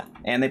 Well, yeah,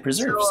 and they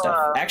preserve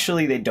stuff.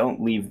 Actually, they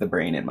don't leave the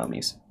brain in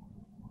mummies.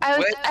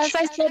 As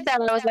I said that,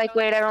 I was like,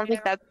 wait, I don't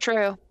think that's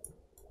true.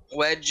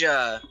 Wedge,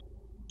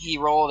 he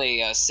rolled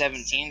a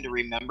 17 to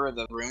remember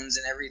the runes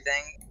and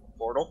everything.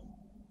 Portal.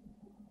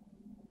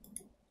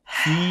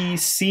 He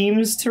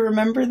seems to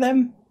remember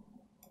them,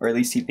 or at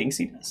least he thinks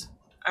he does.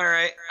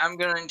 Alright, I'm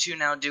going to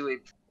now do a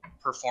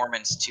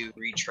performance to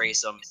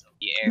retrace them in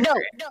the air.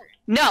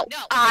 No,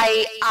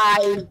 I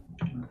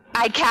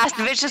cast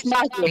vicious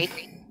mockery.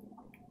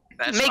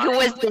 That's Make fine. a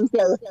wisdom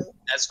save.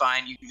 That's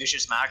fine. You can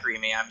vicious mockery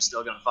me. I'm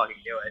still gonna fucking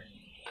do it.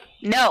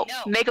 No,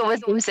 make a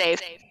wisdom save.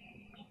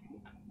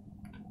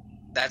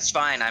 That's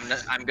fine. I'm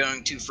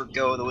going to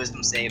forgo the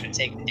wisdom save and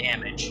take the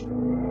damage.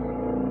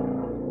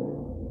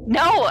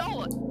 No,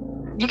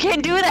 you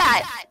can't do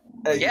that.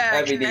 Yeah,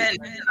 I can. I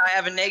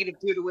have a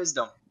 -2 to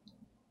wisdom.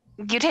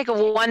 You take a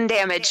 1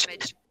 damage.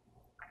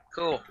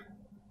 Cool.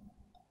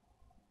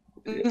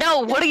 No,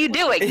 what are you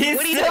doing? He's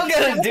What are you still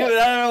doing? gonna do it.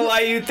 I don't know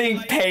why you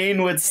think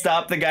pain would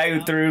stop the guy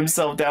who threw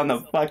himself down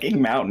the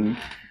fucking mountain.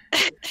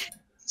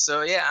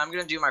 So yeah, I'm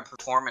gonna do my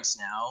performance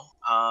now.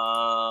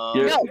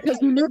 No,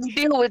 because you need to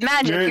deal with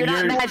magic. You're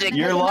not magic.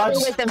 You're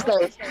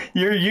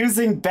You're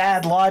using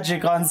bad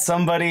logic on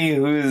somebody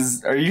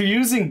who's... Are you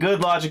using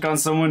good logic on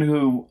someone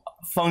who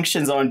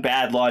functions on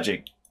bad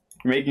logic?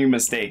 You're making a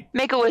mistake.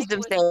 Make a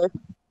wisdom save.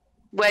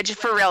 Wedge,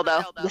 for real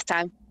though, this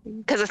time.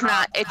 Because it's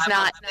not.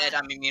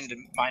 I'm immune to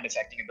mind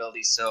affecting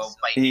abilities, so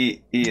bite.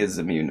 He is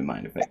immune to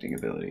mind affecting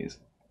abilities.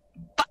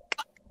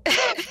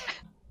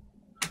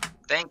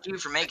 Thank you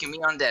for making me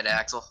undead,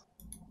 Axel.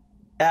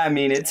 I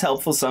mean, it's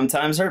helpful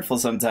sometimes, hurtful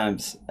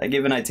sometimes. I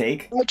give and I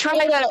take. I try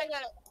to.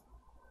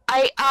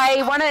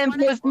 I want to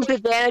impose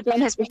disadvantage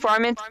on his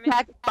performance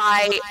check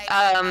by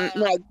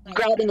like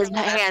grabbing his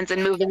hands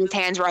and moving his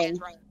hands right.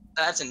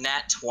 That's a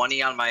nat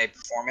 20 on my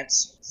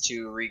performance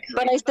to recreate.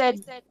 But I said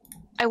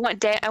I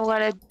want to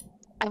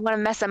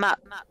mess him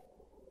up.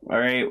 All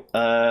right.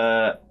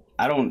 I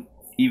don't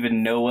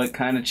even know what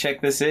kind of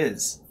check this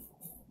is.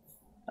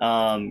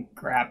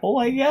 Grapple,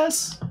 I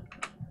guess.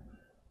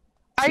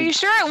 Are you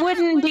sure it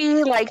wouldn't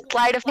be like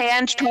sleight of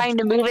hand trying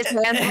to move his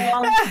hands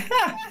along?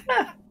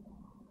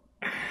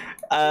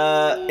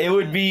 It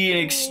would be an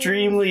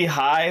extremely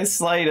high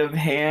sleight of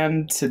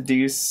hand to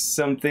do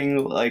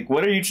something like.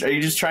 What are you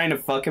just trying to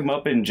fuck him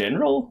up in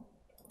general?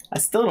 I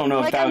still don't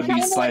know if that would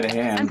be sleight of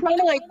hand. I'm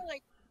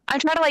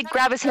trying to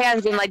grab his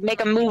hands and make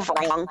him move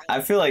wrong.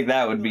 I feel like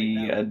that would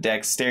be a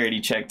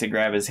dexterity check to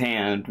grab his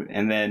hand,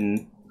 and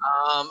then.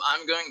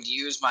 I'm going to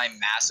use my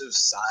massive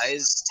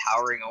size,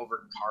 towering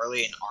over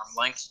Carly in arm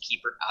length, to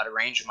keep her out of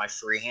range of my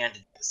free hand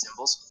and the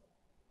symbols.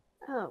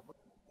 Oh.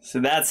 So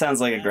that sounds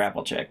like a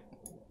grapple check.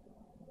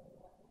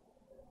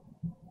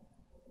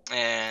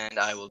 And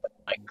I will do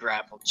my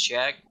grapple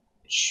check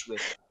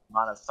with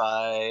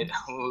modified.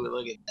 Ooh,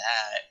 look at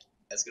that.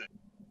 That's gonna be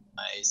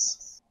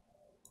nice.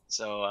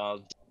 So I'll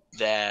do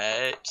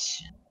that.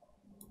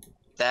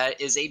 That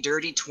is a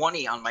dirty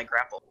 20 on my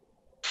grapple.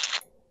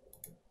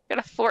 Got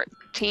a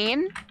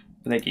 14.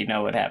 I think you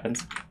know what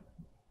happens.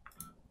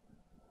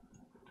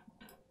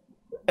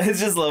 I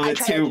just love it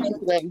too.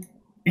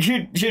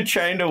 You're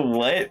trying to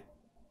what?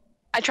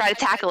 I try to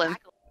tackle him.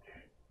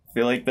 I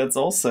feel like that's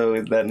also,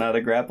 is that not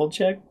a grapple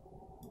check?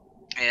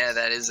 Yeah,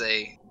 that is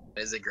a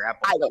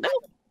grapple. I don't know.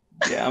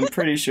 Yeah, I'm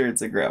pretty sure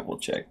it's a grapple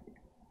check.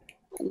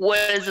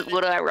 What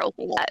do I roll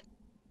for that?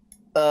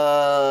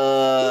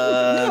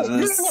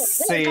 The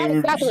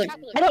same.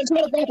 I don't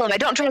try to grapple him. I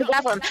don't try to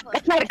grapple him. I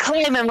try to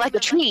climb him like a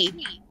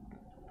tree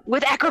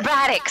with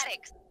acrobatics.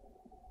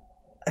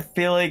 I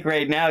feel like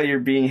right now you're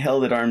being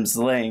held at arm's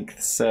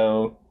length,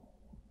 so.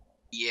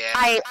 Yeah.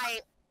 I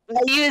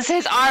use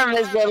his arm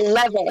as the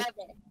lever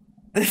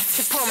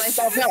to pull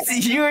myself up.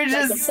 You were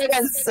just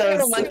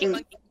so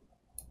monkey.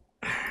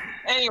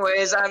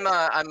 Anyways, I'm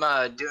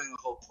doing the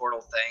whole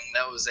portal thing.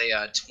 That was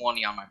a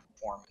 20 on my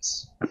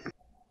performance.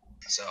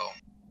 So.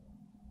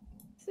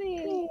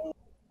 See.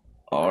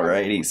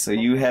 Alrighty, so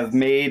you have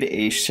made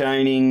a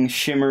shining,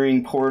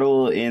 shimmering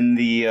portal in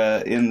the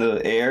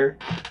air.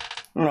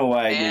 I don't know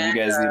why I gave you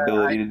guys the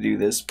ability to do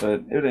this,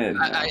 but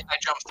I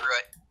jumped through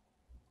it.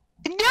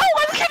 No,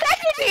 I'm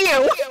connected to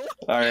you.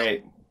 All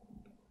right.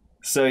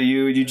 So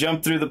you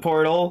jump through the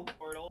portal.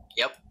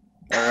 Yep.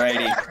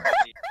 Alrighty.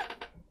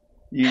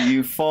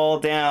 you fall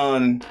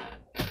down,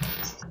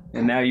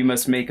 and now you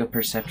must make a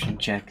perception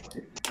check.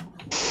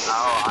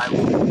 Oh, I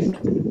will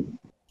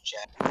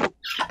check.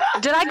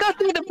 Did I go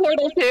through the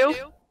portal too?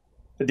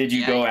 Did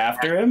you go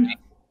after him?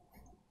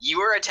 You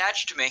were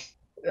attached to me.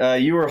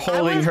 You were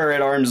holding her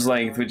at arm's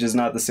length, which is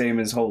not the same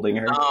as holding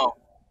her. Oh.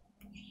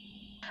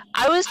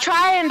 I was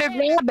trying to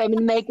grab him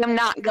and make him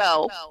not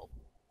go.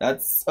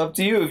 That's up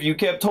to you. If you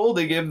kept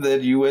holding him,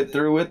 then you went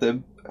through with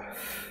him.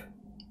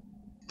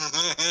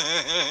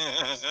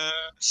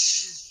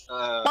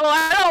 Oh,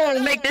 I don't want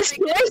to make this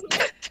choice.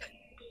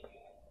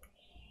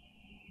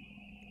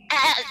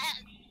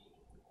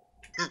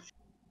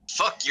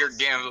 Fuck your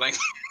gambling.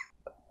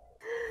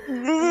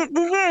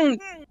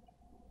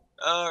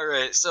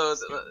 Alright, so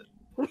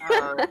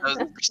that was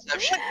a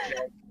perception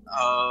check.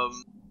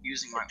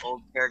 Using my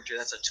old character,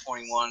 that's a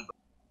 21.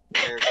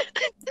 But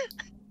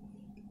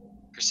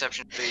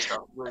perception based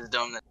off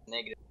wisdom, that's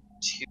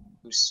 -2.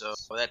 So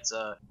that's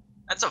a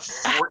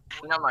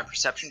 14 on my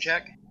perception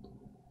check.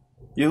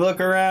 You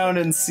look around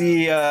and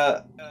see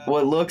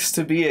what looks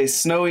to be a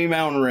snowy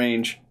mountain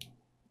range.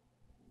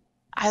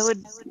 I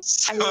would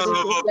just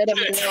let him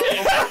go.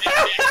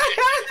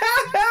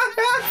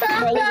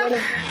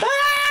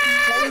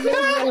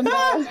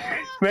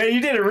 Man,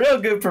 you did a real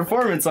good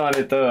performance on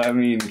it, though. I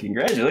mean,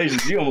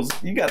 congratulations.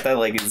 You got that,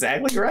 like,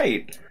 exactly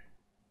right.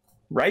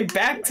 Right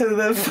back to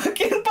the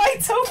fucking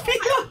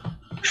Bytopia.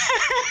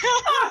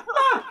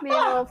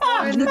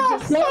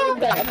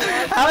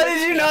 How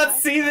did you not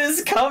see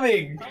this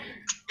coming?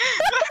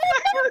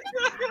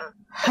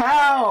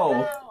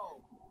 How?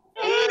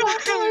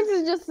 Florence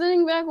is just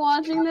sitting back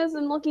watching this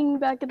and looking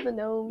back at the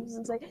gnomes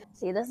and say,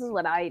 see, this is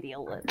what I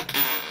deal with.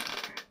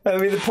 I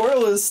mean, the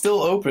portal is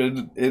still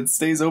open. It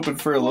stays open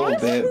for a little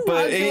bit,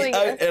 but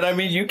I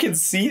mean, you can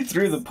see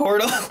through the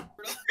portal.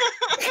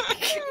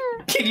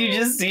 Can you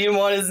just see him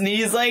on his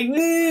knees, like, no?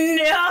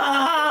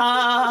 Yeah.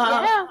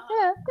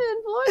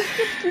 And Florence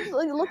just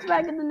looks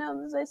back at the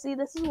gnomes and says, see,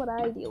 this is what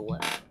I deal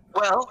with.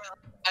 Well,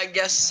 I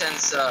guess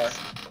since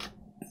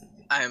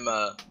I'm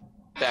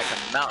back on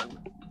the mountain,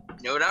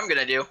 you know what I'm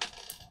gonna do?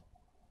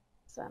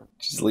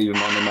 Just leave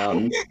him on the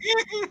mountain.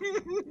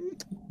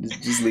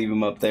 just leave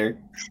him up there.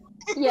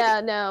 Yeah,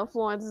 no,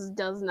 Florence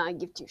does not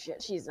give two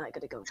shit. She's not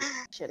gonna go do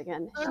shit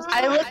again.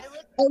 I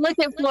look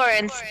at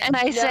Florence and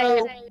I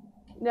say,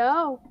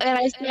 no. And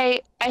I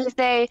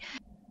say,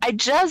 I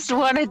just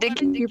wanted to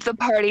keep the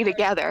party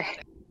together.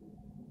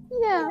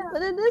 Yeah,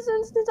 but in this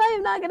instance, I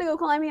am not gonna go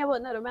climbing up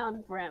another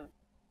mountain for him.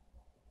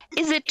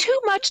 Is it too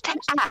much to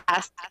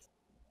ask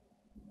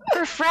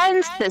for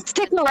friends to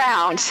stick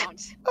around?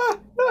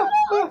 No,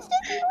 I'm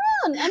sticking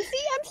around. I'm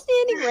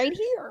standing right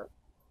here.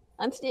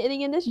 I'm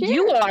standing in this chair.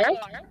 You are.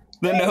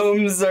 The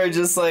gnomes are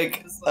just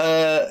like,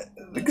 the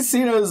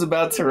casino is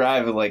about to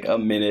arrive in like a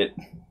minute.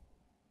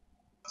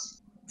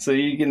 So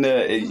you can,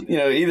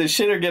 either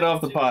shit or get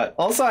off the pot.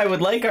 Also, I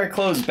would like our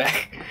clothes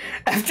back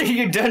after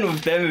you're done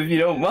with them, if you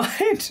don't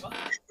mind.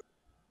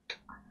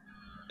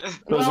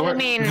 Those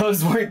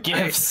weren't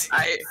gifts.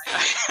 I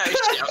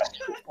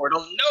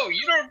portal. No,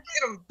 you don't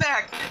get them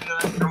back.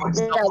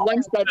 Yeah,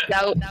 one steps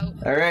out.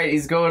 All right,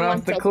 he's going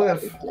off the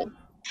cliff.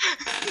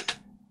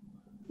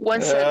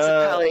 One steps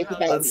probably.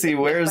 Let's see,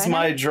 where's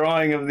my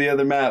drawing of the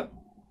other map?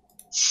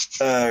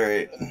 All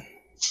right.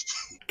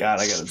 God,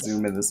 I gotta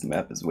zoom in. This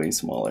map is way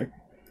smaller.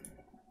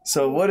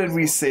 So what did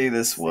we say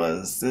this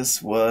was?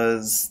 This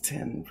was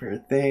 10 per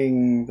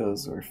thing.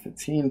 Those were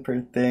 15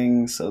 per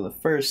thing. So the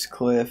first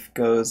cliff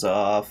goes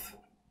off.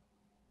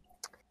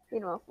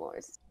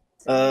 Floors.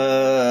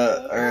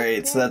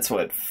 Alright, so that's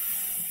what?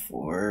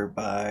 4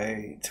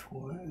 by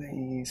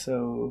 20,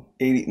 so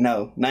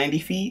 90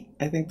 feet,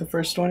 I think the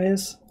first one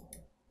is.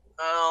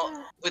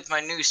 Well, with my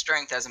new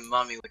strength as a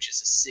mummy, which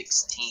is a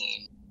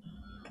 16.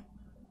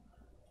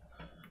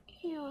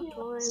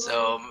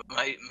 So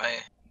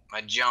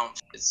my jump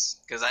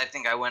is, because I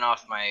think I went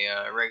off my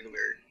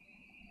regular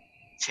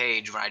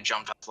page when I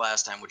jumped off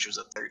last time, which was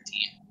a 13.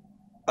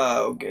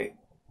 Okay.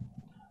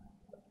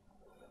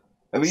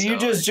 I mean, you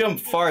just jump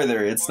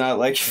farther. It's not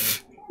like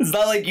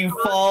you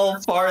fall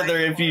farther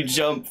if you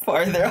jump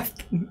farther up.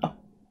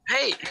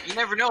 Hey, you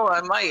never know.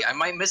 I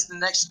might miss the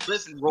next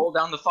cliff and roll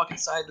down the fucking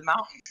side of the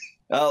mountain.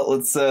 Oh,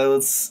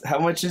 let's. How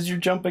much is your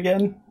jump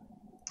again?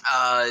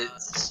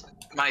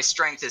 My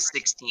strength is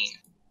 16.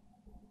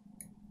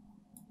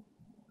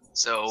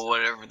 So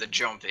whatever the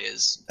jump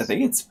is. I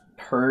think it's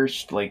per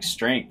like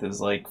strength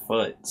is like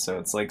foot, so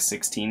it's like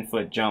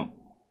 16-foot jump.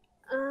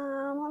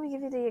 Let me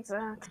give you the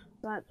exact.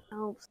 That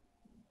helps.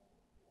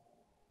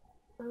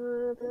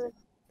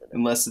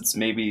 Unless it's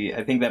maybe,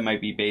 I think that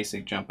might be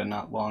basic jump and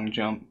not long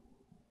jump.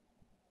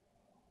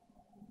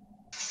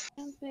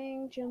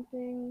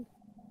 Jumping.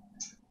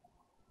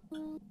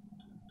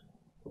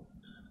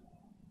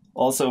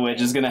 Also,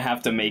 Wedge is gonna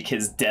have to make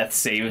his death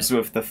saves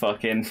with the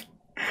fucking,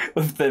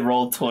 with the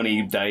roll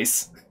 20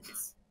 dice.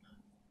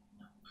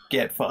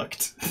 Get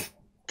fucked.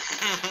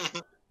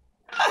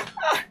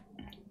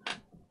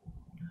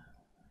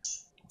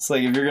 It's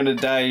like if you're gonna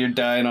die, you're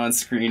dying on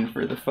screen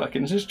for the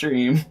fucking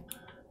stream.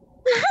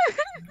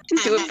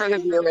 Do it for the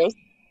viewers.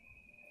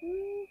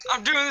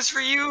 I'm doing this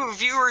for you,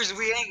 viewers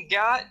we ain't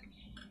got.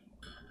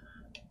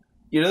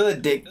 You know the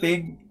dick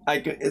thing? I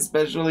could,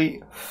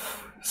 especially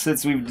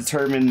since we've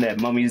determined that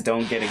mummies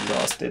don't get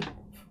exhausted.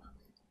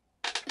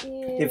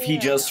 Yeah. If he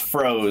just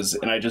froze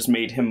and I just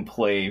made him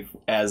play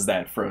as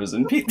that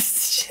frozen piece of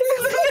shit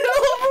in the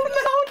middle of a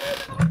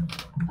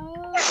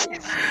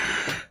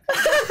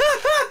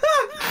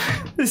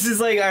mountain. This is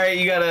like, alright,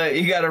 you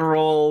gotta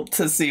roll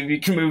to see if you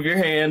can move your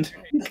hand.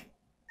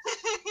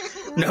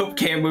 Nope,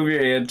 can't move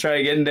your hand. Try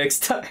again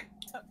next time.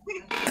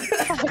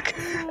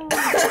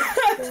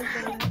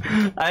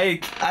 I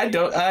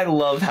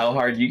love how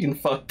hard you can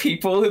fuck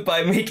people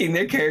by making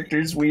their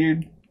characters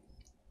weird.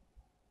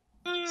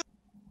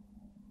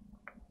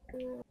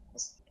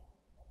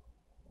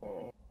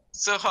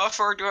 So how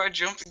far do I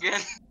jump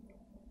again?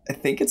 I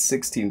think it's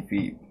 16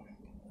 feet.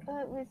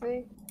 Let me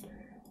see.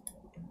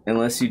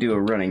 Unless you do a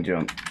running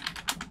jump.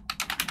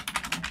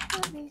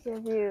 Let me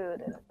give you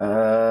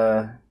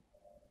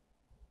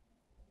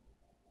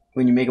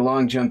When you make a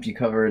long jump, you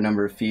cover a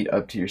number of feet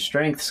up to your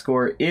strength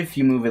score if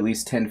you move at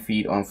least 10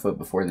 feet on foot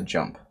before the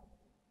jump.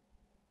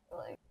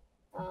 like,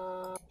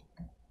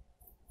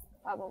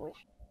 probably.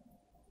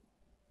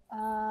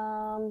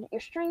 Your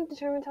strength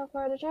determines how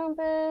far the jump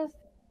is.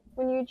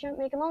 When you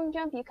make a long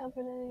jump, you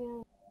cover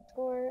the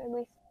score at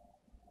least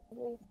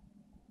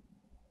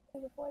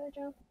before the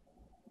jump.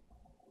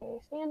 When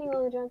you're standing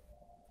on the jump,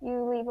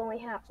 you leave only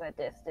half that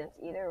distance.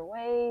 Either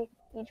way,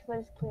 each foot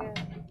is clear.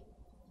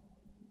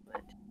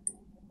 But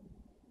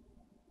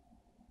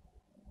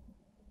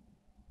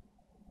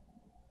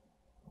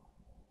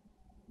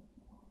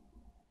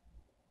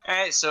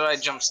Alright, so I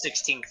jumped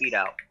 16 feet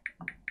out.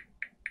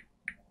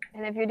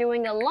 and if you're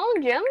doing a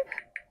long jump,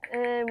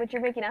 which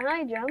you're making a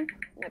high jump,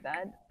 my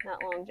bad,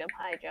 not long jump,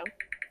 high jump,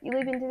 you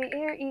leap into the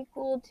air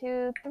equal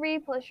to 3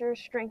 plus your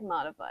strength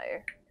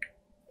modifier.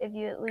 If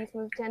you at least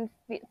move 10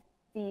 feet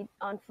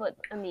on foot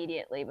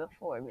immediately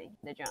before making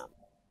the jump.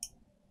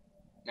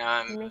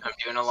 Now I'm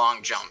doing a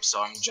long jump,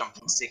 so I'm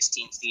jumping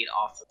 16 feet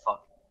off the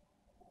fuck.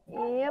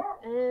 Yep,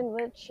 and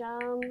which,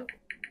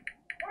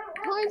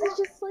 Florence is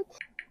just like,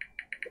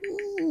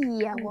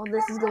 yeah, while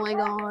this is going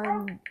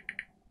on,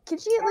 can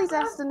she at least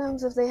ask the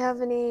gnomes if they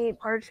have any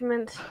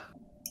parchment?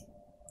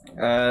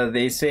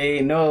 They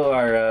say no,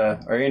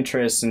 our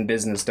interests in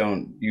business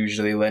don't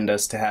usually lend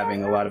us to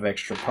having a lot of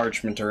extra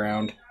parchment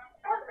around.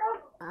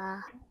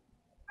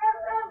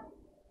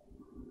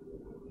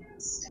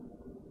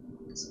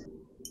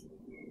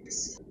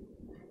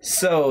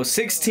 So,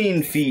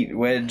 16 feet,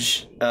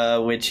 Wedge,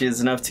 which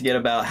is enough to get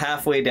about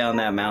halfway down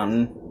that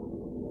mountain.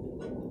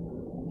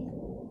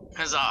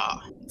 Huzzah!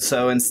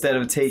 So instead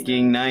of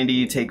taking 90,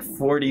 you take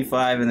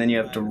 45, and then you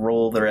have to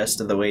roll the rest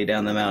of the way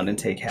down the mountain and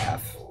take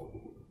half.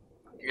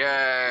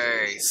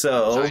 Yay!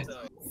 So,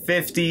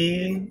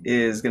 50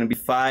 is going to be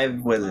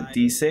 5, was it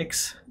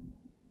D6?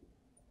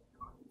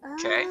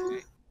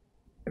 Okay.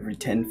 Every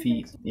 10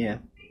 feet, yeah.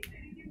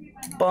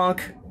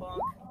 Bonk!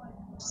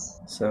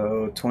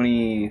 So,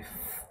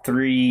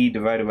 23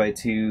 divided by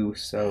 2,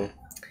 so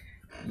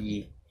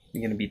you're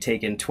going to be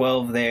taking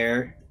 12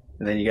 there,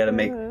 and then you got to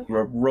make a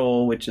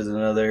roll, which is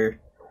another,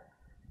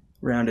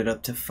 rounded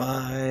up to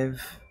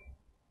 5.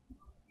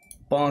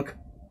 Bonk!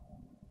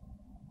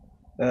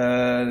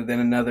 Then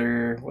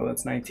another, well,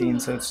 that's 19,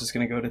 so it's just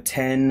going to go to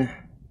 10.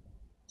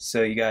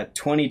 So you got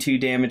 22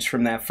 damage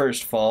from that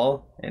first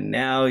fall, and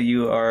now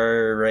you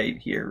are right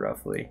here,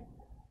 roughly.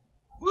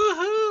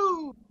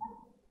 Woohoo!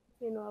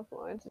 Meanwhile,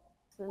 Florence is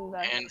in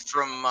back. And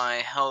from my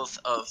health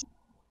of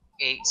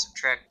 8,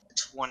 subtract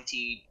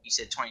 20, you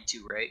said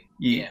 22, right?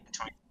 Yeah.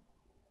 20.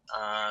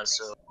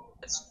 So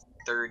that's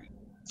 30,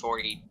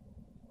 40,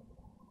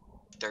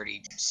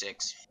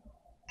 36.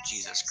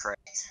 Jesus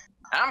Christ.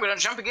 And I'm gonna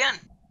jump again!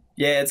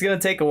 Yeah, it's gonna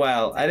take a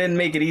while. I didn't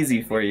make it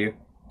easy for you.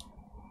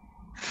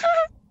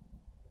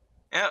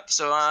 Yep,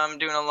 so I'm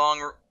doing a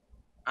long,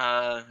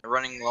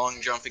 running long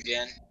jump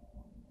again.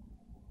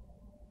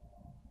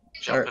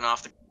 Jumping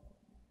off the...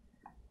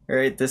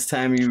 Alright, this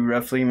time you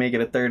roughly make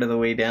it a third of the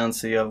way down,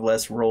 so you have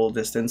less roll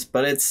distance,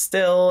 but it's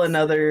still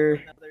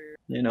another,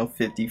 you know,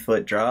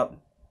 50-foot drop.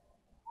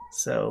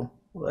 So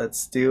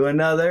let's do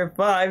another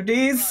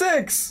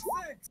 5d6.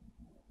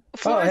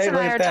 Florence and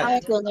I are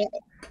talking.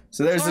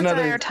 So there's Florence and I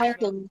another are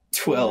talking.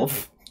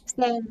 12.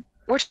 So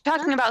we're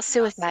talking about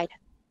suicide.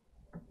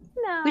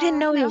 No. We didn't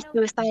know he was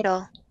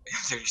suicidal.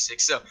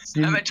 36. So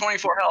I'm at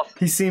 24 health.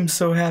 He seems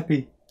so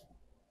happy.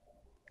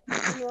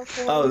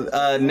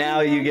 Oh, now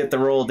you get the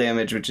roll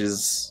damage, which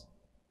is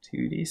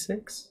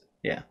 2d6?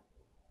 Yeah.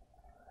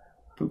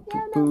 Boop,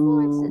 boop,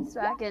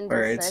 boop.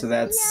 Alright, so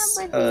that's,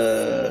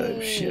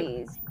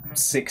 shit.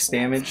 6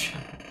 damage.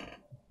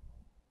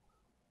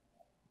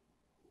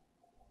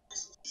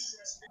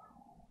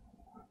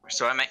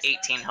 So I'm at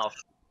 18 health.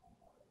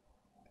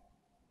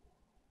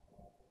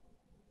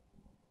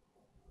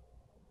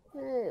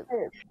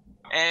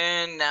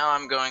 And now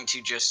I'm going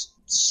to just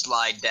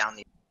slide down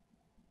the...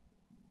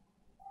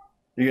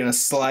 You're gonna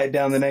slide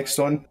down the next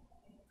one?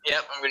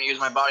 Yep, I'm gonna use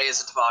my body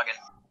as a toboggan.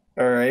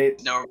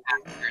 Alright. No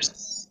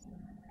passengers.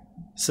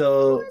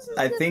 So,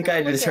 I think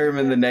I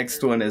determined the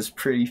next one is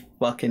pretty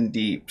fucking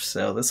deep,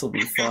 so this will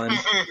be fun.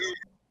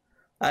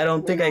 I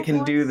don't think I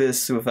can do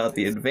this without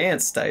the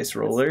advanced dice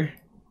roller.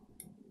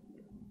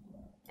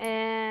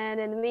 And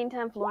in the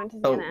meantime, Florence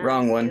is Oh, gonna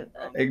wrong ask one. you,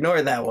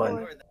 Ignore that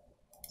one.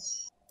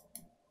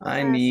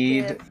 I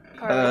need,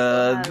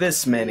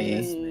 this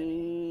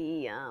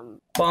many.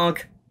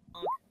 Bonk.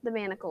 The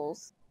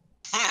manacles.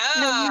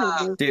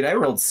 Dude, I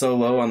rolled so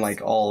low on,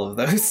 like, all of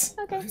those.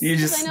 Okay. You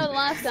just, I know the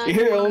last time.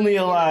 you're only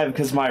alive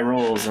because my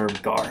rolls are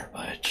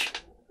garbage.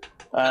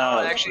 No,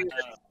 actually,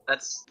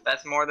 that's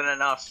more than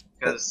enough,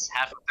 because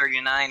half of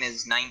 39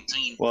 is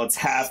 19. Well, it's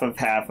half of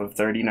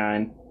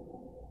 39.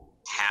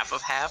 Half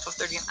of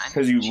 39?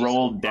 Because you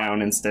rolled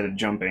down instead of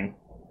jumping.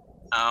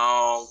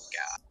 Oh,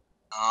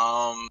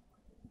 God.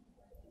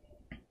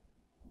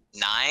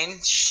 9?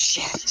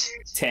 Shit.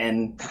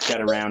 10.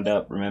 Gotta round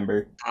up,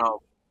 remember?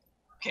 Oh.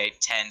 Okay,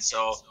 10,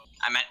 so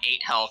I'm at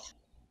 8 health.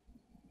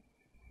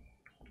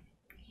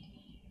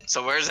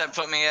 So where does that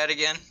put me at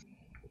again?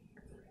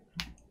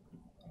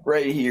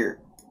 Right here.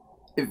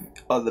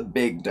 On the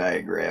big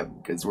diagram,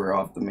 because we're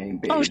off the main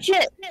page. Oh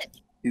shit!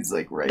 He's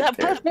like right That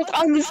there. puts us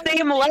on the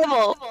same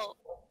level.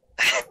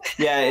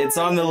 Yeah, it's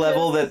on the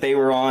level that they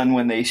were on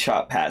when they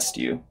shot past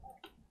you.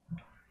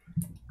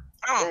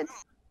 Oh.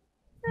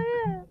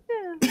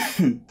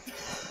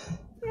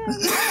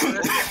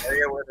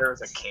 Area where there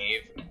was a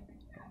cave.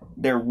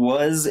 There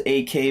was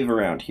a cave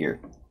around here.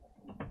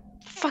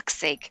 Fuck's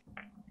sake.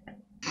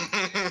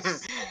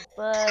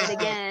 But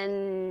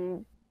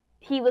again,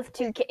 he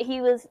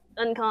was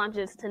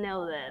unconscious to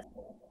know this.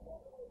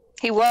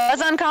 He was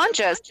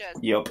unconscious.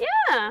 Yep.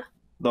 Yeah.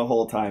 The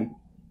whole time.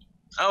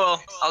 Oh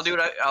well,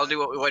 I'll do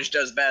what Wedge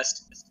does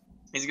best.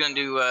 He's gonna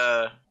do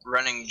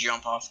running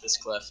jump off this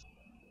cliff.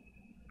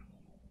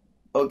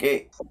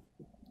 Okay.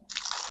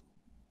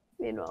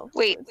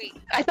 Wait,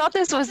 I thought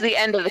this was the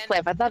end of the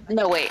cliff. I thought,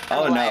 no, wait.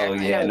 Oh I'm a no,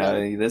 liar. yeah,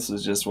 no, this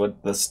was just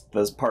what this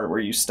part where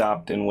you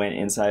stopped and went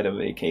inside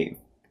of a cave.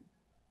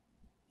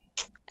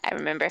 I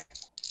remember.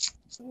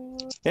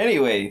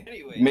 Anyway,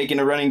 making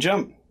a running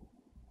jump.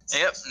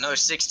 Yep, another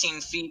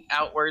 16 feet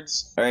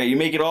outwards. Alright, you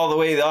make it all the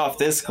way off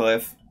this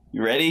cliff.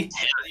 You ready?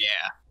 Hell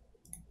yeah.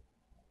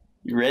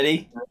 You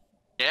ready?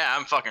 Yeah,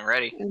 I'm fucking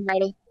ready. I'm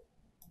ready.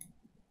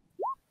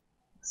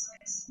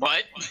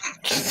 What?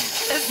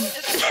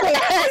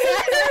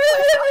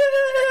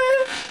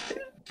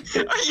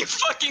 Are you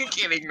fucking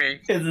kidding me?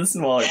 It's a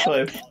smaller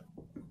cliff.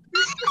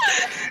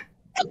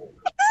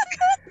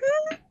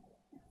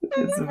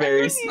 It's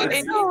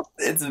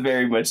a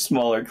very much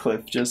smaller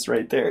cliff just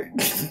right there.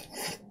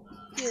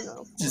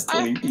 Just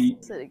 20 feet.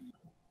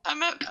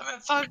 I'm at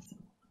 5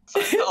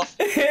 health.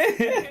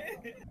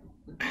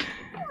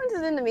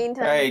 In the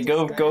meantime. Alright,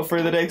 go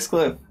for the next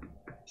cliff.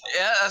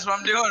 Yeah, that's what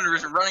I'm doing.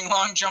 Just running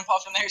long, jump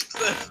off the next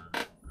cliff.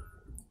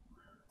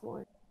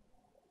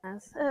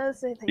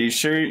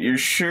 You're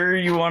sure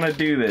you want to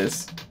do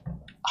this?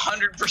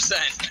 100%.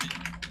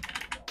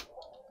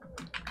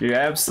 You're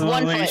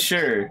absolutely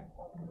sure.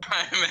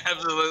 I'm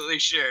absolutely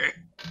sure.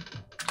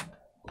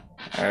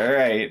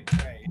 Alright.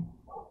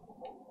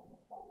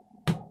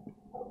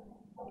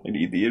 I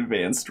need the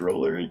advanced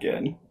roller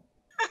again.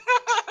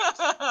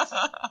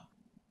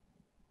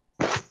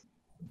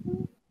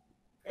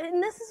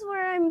 And this is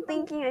where I'm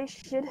thinking I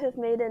should have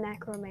made a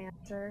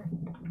necromancer.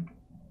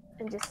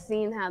 And just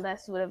seen how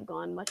this would have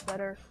gone much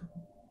better.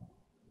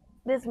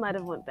 This might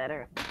have went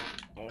better.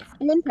 Okay.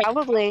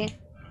 Probably.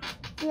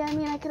 Yeah, I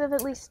mean, I could have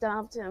at least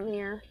stopped him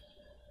here.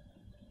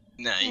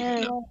 No, you Yeah.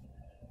 know.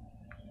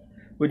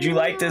 Would you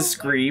like to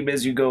scream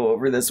as you go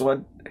over this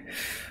one?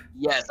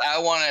 Yes, I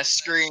want to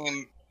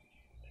scream.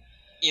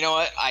 You know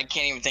what? I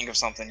can't even think of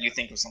something. You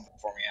think of something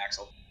for me,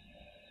 Axel.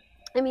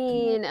 I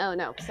mean, oh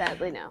no,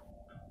 sadly no.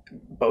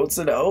 Boats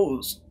and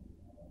hoes.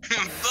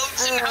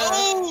 Boats and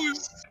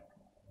hoes!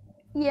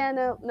 Yeah,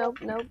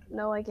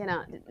 no, I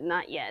cannot.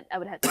 Not yet. I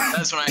would have to.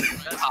 That's when I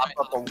pop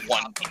up a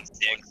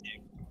 1d6.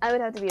 I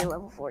would have to be a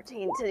level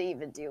 14 to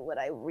even do what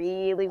I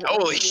really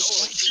want Holy to do.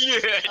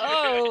 shit!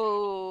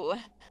 Oh.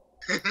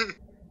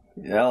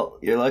 Well,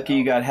 you're lucky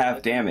you got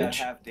half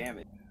damage.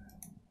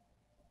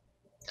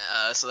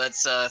 So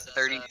that's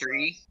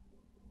 33.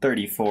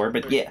 34,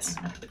 but yes.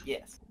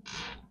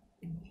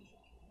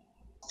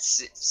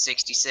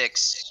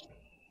 66.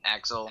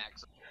 Axel.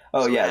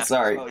 Oh So yeah, half-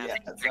 sorry.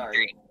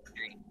 33.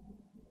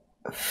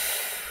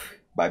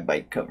 My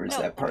bike covers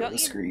No, that part of don't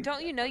the you screen.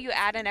 don't you know you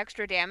add an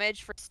extra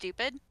damage for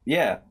stupid?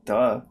 Yeah,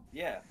 duh.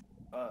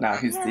 Nah,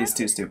 he's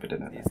too stupid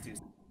in it.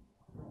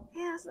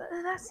 Yeah,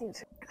 that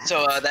seems.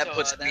 So that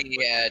puts me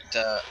at.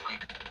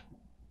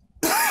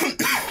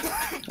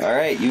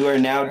 Alright, you are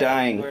now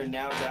dying.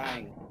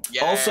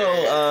 Yeah.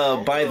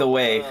 Also, by the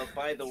way,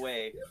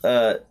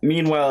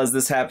 meanwhile as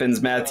this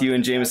happens, Mathew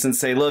and Jameson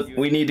say, look,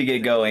 we need to get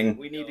going.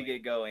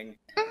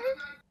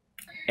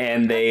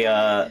 And they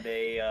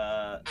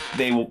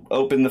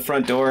open the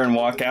front door and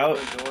walk out.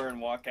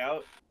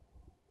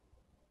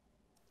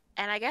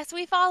 And I guess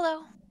we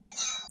follow.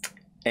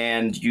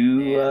 And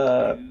you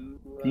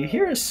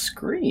hear a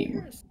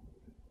scream.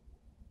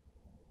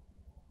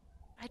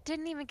 I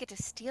didn't even get to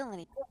steal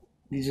any.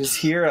 You just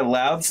hear a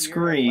loud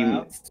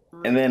scream,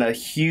 and then a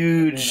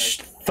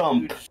huge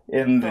thump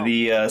in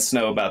the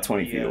snow about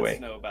 20 feet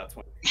away.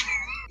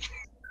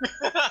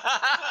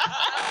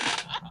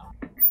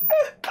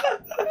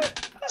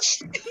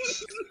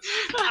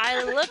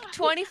 I look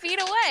 20 feet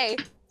away.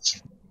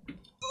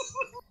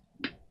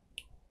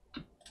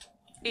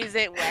 Is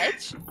it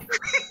Wedge?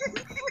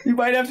 You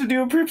might have to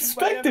do a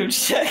perspective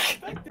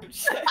check. A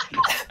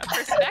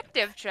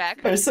perspective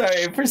check. Or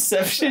sorry, a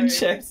perception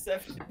check.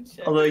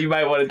 Although you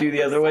might want to do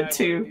the other one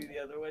too.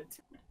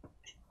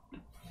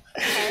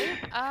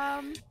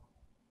 Okay.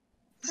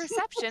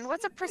 Perception.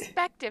 What's a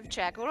perspective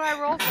check? What do I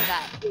roll for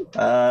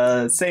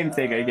that? Same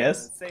thing, I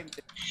guess.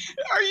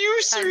 Are you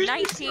A serious?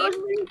 19.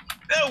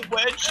 That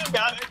Wedge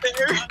got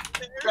there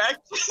back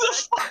to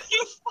the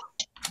fucking.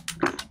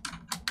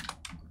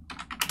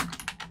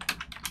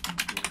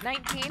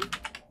 19.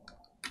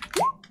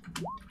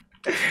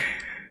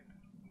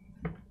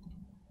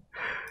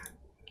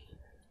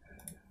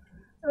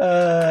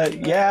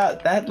 Yeah,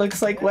 that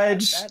looks like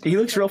Wedge. He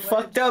looks real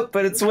fucked up,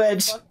 but it's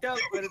Wedge.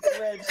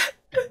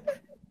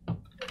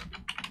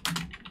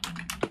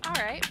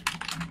 Alright.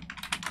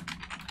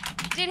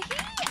 Did he...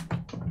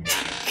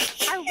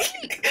 Are we...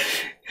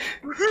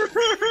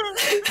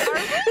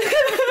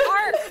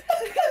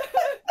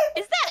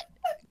 Is that...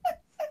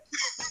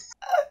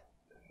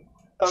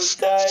 I'm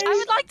dying. I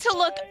would like to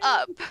look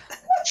up.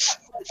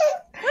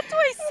 What do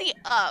I see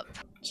up?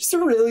 Just a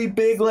really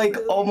big, like,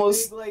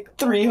 almost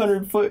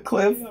 300-foot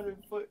cliff. You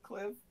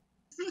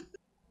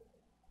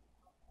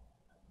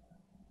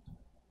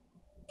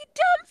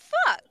dumb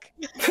fuck.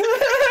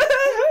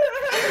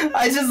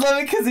 I just love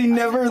it because he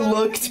never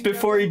looked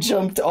before he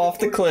jumped off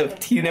the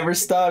cliff. He never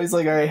stopped. He's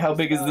like, alright, how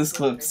big is this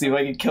cliff? See if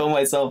I can kill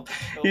myself.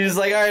 He's just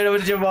like, alright, I'm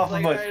gonna jump off a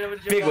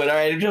big one.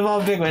 Alright, jump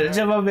off a big one.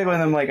 Jump off a big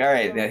one. I'm like,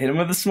 alright, hit him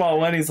with the small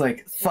one. He's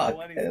like, fuck.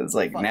 And it's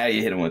like, now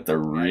you hit him with the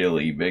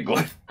really big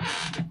one.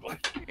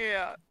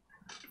 Yeah.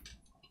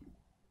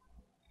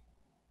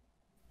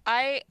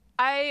 I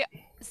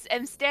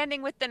am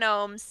standing with the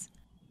gnomes,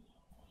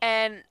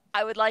 and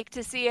I would like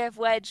to see if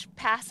Wedge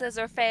passes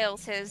or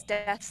fails his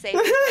death saving.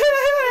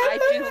 I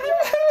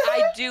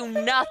do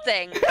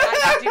nothing.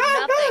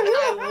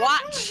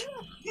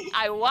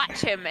 I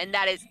watch him, and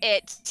that is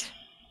it.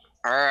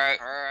 Alright.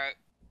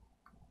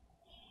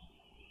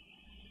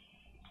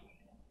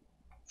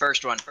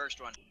 First one.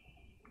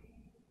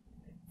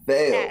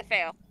 Fail.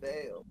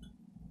 Fail.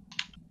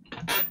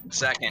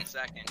 Second.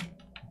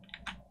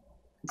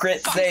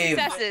 Crit save.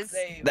 Successes.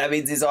 That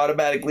means he's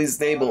automatically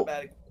stable.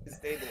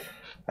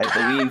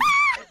 I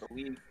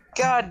believe.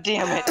 God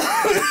damn it.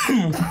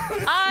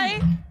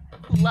 I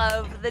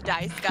love the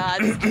dice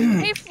gods.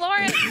 Hey,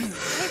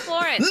 Florence.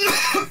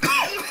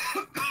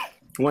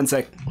 One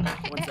sec.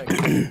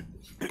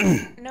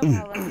 No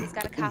problem. He's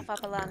got a cough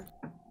up a lung.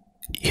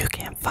 You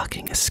can't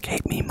fucking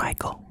escape me,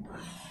 Michael.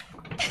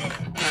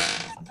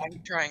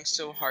 I'm trying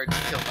so hard to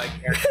kill my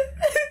character.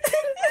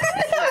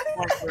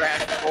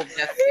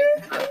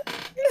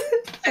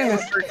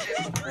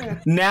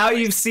 Now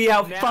you see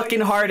how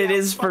fucking hard it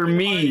is for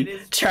me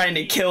trying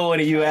to kill one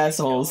of you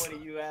assholes. Hey,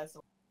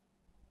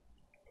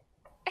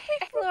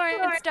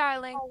 Florence,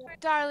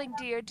 darling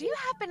dear, do you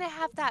happen to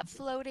have that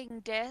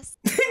floating disc?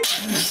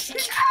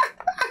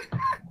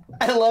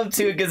 I love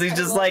too because he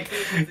just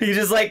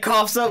like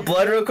coughs up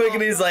blood real quick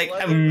and he's like,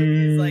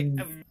 I'm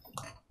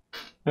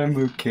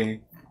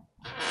okay.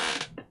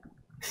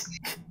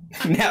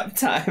 Nap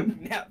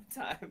time.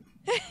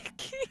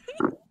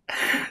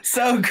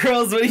 So,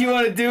 girls, what do you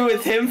want to do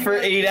with him for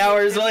 8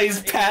 hours while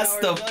he's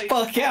passed the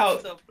fuck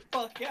out?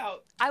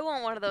 I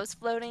want one of those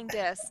floating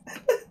discs.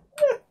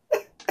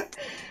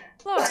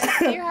 Florence,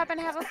 do you happen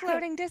to have a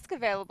floating disc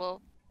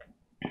available?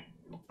 And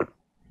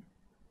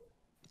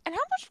how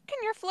much can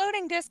your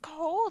floating disc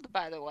hold,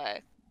 by the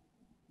way?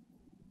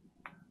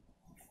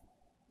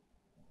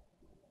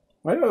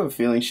 I have a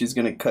feeling she's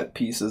gonna cut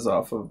pieces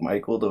off of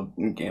Michael to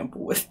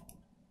gamble with.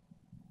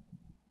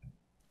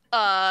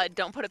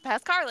 Don't put it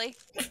past Carly.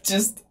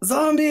 Just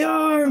zombie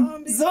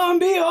arm!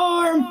 Zombie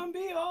arm!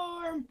 Zombie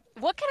arm!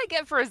 What can I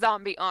get for a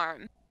zombie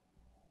arm?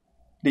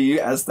 Do you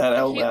ask that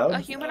out A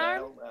loud? human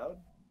arm?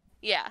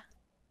 Yeah.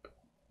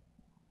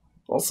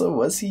 Also,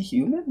 was he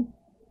human?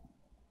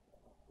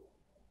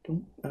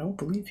 I don't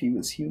believe he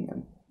was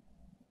human.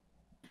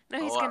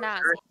 No, he's Ganassi.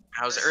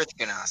 How's Earth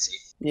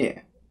Ganassi? Yeah.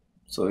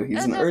 So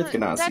he's an Earth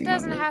Ganassi. That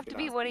doesn't have to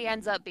be what he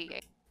ends up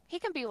being. He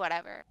can be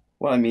whatever.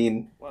 Well, I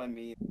mean,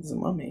 he's a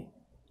mummy.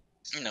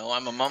 No,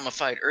 I'm a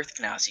mummified Earth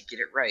Ganassi. Get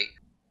it right.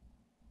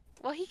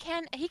 Well, he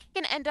can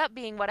end up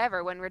being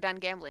whatever when we're done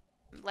gambling.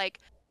 Like,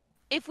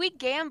 if we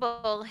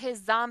gamble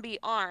his zombie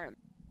arm,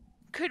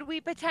 could we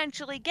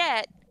potentially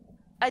get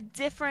a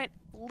different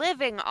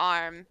living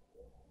arm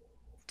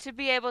to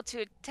be able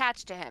to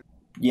attach to him?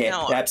 Yeah,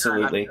 No,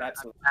 absolutely. I'm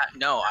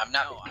not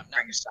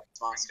Frankenstein's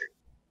monster.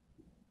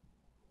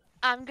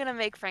 I'm gonna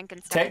make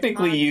Frankenstein.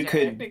 Technically, you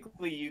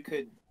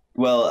could.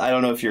 Well, I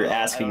don't know if you're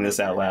asking this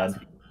out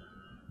loud.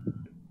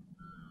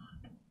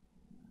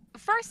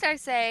 First I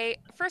say,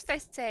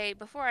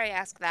 before I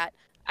ask that,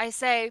 I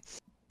say,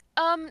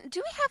 do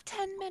we have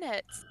 10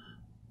 minutes?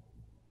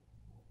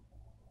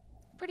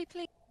 Pretty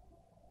please.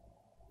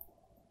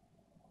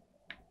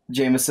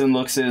 Jameson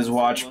looks at his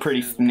watch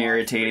pretty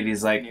irritated.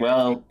 He's like,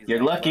 well,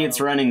 you're lucky it's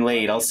running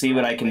late. I'll see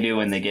what I can do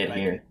when they get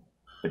here.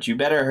 But you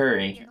better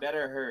hurry.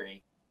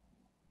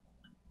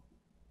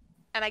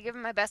 And I give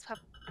him my best pup.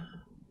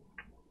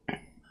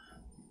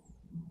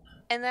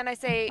 And then I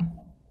say,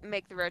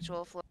 make the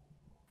ritual flow.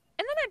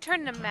 And then I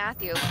turn to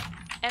Mathew,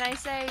 and I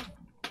say,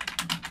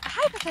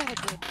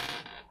 hypothetically,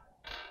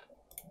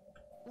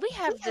 we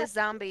have this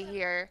zombie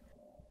here,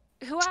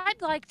 who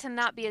I'd like to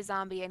not be a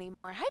zombie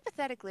anymore.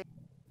 Hypothetically,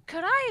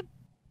 could I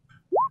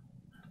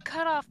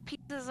cut off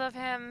pieces of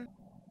him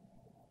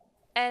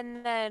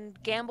and then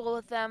gamble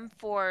with them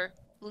for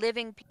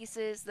living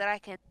pieces that I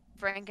can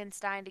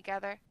Frankenstein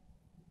together?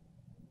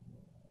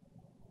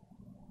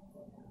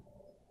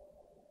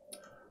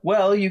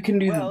 Well, you can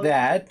do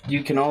that.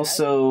 You can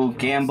also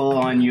gamble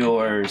on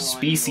your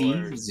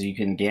species. You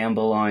can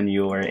gamble on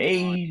your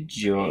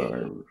age,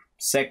 your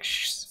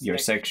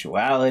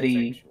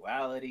sexuality.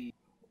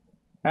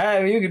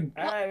 I'm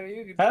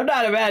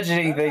not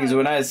imagining things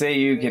when I say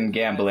you can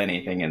gamble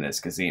anything in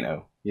this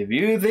casino. If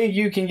you think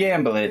you can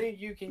gamble it,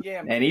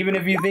 and even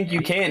if you think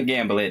you can't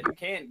gamble it,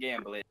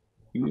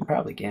 you would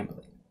probably gamble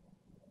it.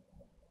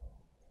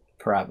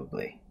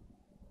 Probably.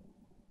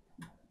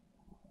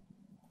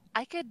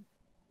 I could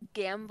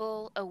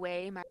gamble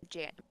away my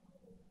jam.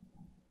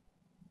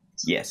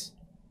 Yes.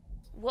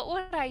 What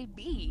would I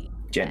be?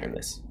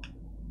 Genderless.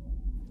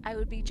 I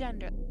would be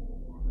gender.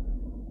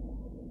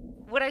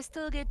 Would I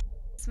still get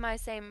my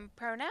same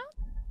pronoun?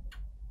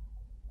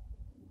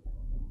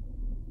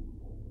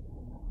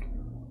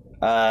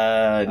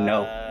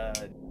 No.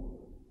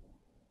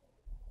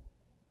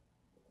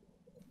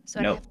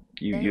 So No.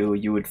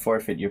 You would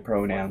forfeit your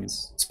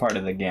pronouns. It's part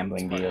of the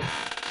gambling deal.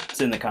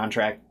 It's in the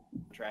contract.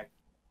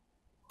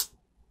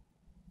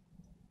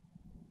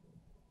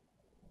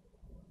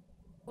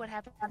 What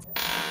happens?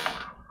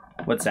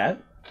 What's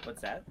that?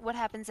 What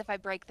happens if I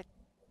break the...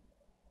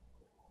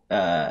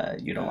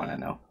 You don't want to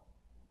know.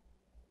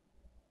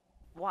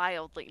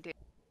 Wildly, dude.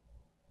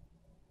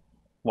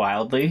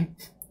 Wildly?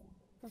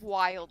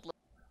 Wildly.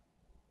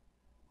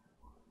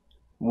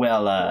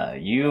 Well,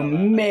 you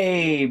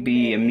may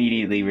be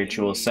immediately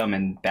ritual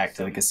summoned back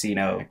to the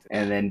casino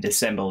and then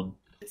dissembled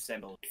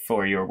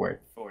for your worth.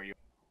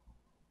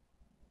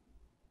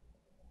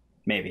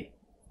 Maybe.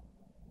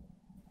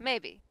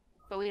 Maybe,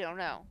 but we don't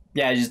know.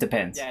 Yeah, it just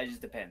depends.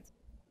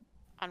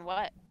 On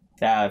what?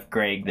 If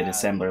Greg, the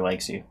dissembler,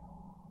 likes you.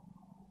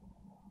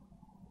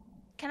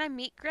 Can I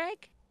meet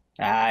Greg?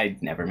 I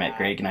never met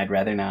Greg, and I'd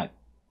rather not.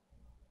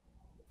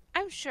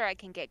 I'm sure I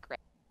can get Greg.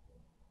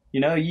 You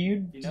know,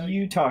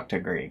 you talk to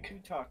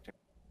Greg. I'm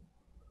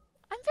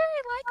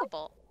very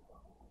likable.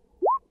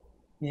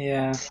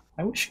 Yeah,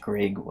 I wish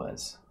Greg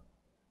was.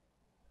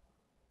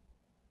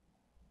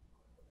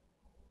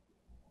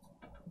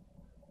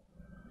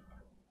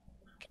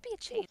 Could be a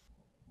change.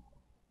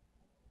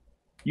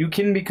 You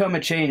can become a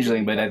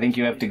changeling, but I think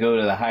you have to go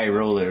to the high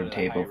roller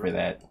table for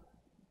that.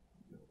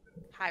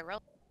 High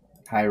roll.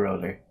 High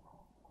roller.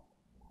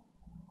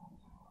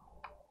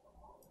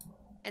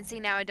 And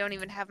see, now I don't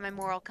even have my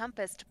moral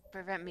compass to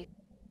prevent me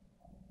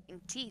from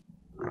teeth.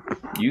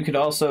 You could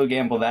also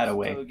gamble that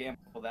away.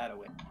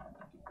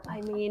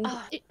 I mean,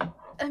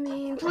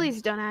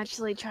 please don't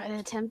actually try to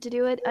attempt to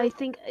do it. I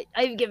think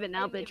I've given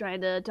up at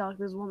trying to talk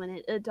this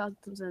woman, talk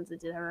some sense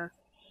into her.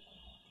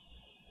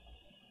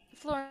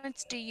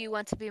 Florence, do you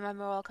want to be my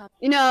moral compass?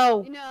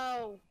 No.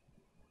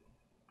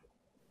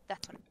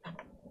 That's what.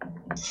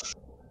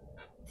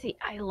 See,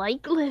 I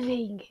like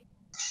living.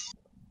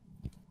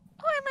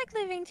 Oh, I like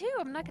living too.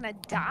 I'm not gonna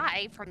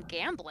die from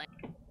gambling.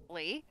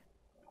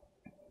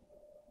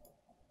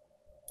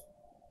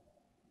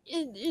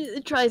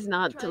 It tries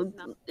not to.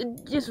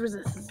 It just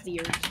resists the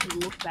urge to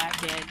look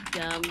back at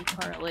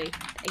Carly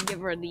and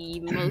give her the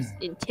most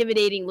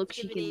intimidating look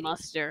she can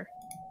muster.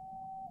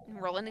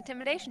 Roll an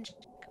intimidation check.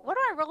 What do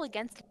I roll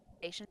against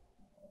intimidation?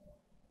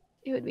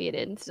 It would be an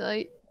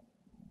insight.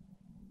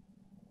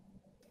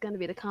 It's gonna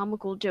be the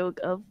comical joke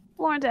of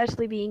Florence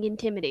actually being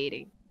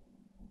intimidating.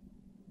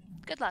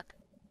 Good luck.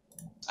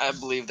 I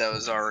believe that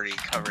was already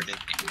covered in.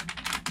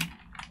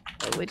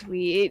 Which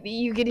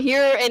you could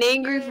hear an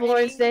angry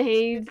Florence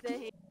saying,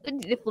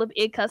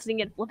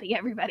 cussing and flipping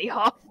everybody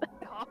off.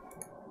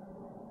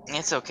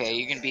 It's okay.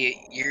 You can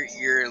be.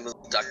 You're a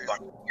little duck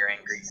bunny. You're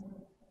angry.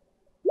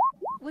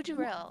 Would you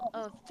roll?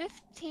 Oh,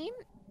 15?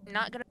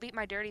 Not gonna beat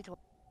my dirty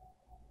 20.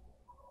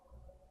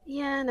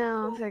 Yeah,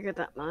 no, I figured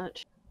that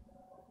much.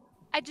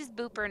 I just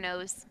boop her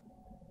nose.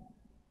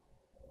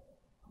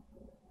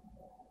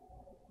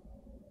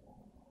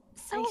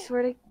 So, I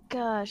swear to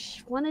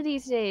gosh, one of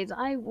these days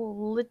I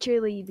will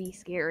literally be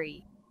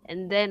scary.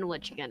 And then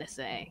what you gonna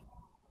say?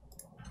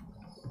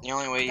 The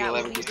only way That you'll would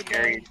ever be be the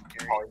scary day.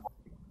 is probably.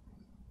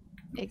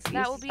 Excuse?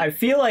 that will be. I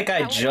feel like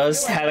I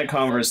just had a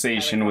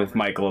conversation with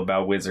Michael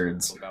about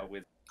wizards.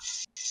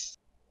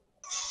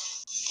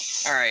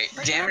 Alright,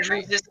 damage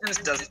resistance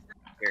doesn't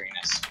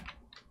scariness.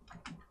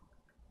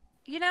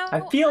 You know,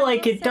 I feel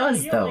like will it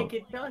does, say- though.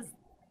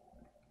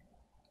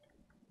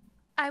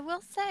 I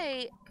will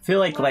say, I feel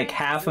like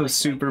half of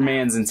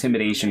Superman's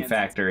intimidation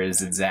factor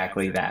is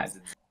exactly that.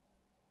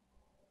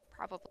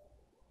 probably.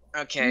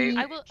 Okay,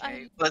 I will.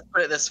 let's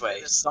put it this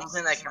way.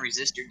 Something that can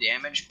resist your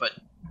damage but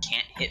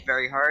can't hit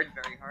very hard,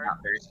 not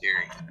very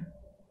scary.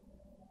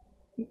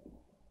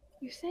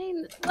 You're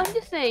saying, I'm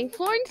just saying,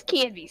 Florence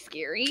can be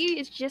scary.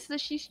 It's just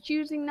that she's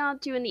choosing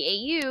not to in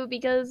the AU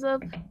because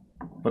of.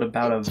 What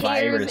about a Tears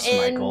virus,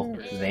 and- Michael?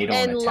 They don't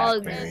and attack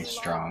lugs. very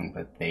strong,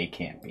 but they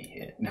can't be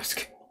hit. No, just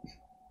kidding.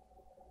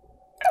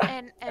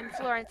 And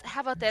Florence,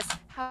 how about this?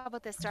 How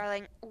about this,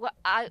 darling? What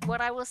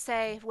I will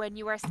say when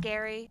you are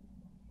scary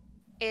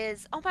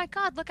is, oh my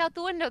God, look out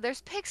the window.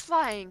 There's pigs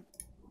flying.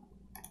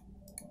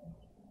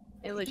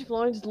 In which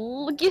Florence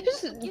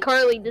gives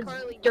Carly this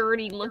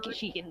dirty look as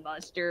she can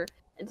buster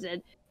and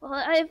said,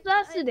 "Well, if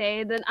that's the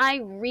day, then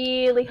I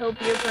really hope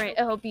I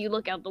hope you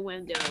look out the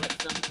window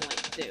at some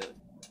point soon."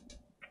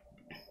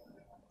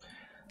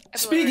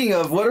 Speaking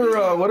of, what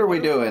are we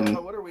doing?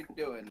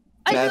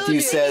 Matthew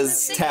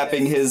says,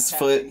 tapping his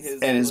foot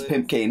and his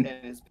pimp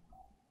cane.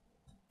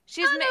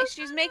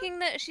 She's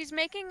making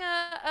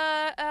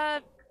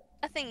a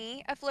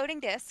thingy, a floating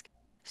disc,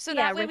 so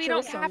Yeah, that way we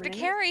ritual don't have to summoning.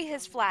 carry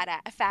his fat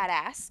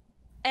ass.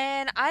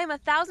 And I'm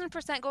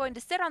 1,000% going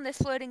to sit on this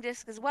floating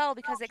disc as well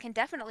because it can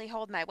definitely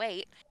hold my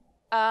weight.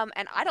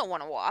 And I don't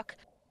want to walk.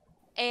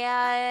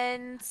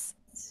 And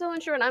So in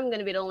short, I'm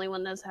gonna be the only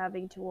one that's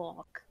having to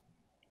walk.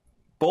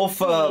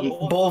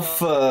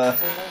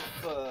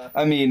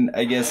 I mean,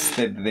 I guess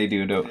they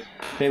do, don't.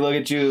 They look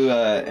at you,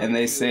 and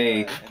they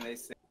say,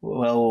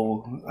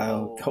 well, I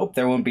hope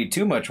there won't be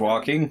too much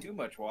walking.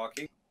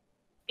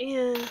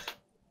 Yeah.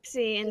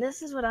 See, and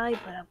this is what I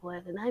put up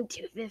with, and I'm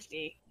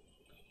 250.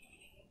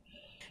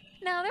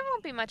 no, there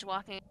won't be much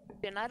walking.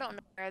 And I don't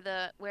know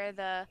where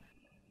the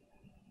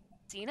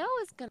casino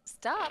is gonna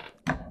stop.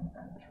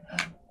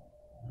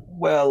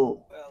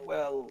 Well,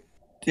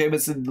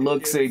 Jameson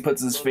looks and he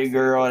puts his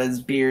finger on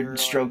his beard and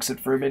strokes it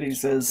for a minute. He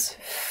says,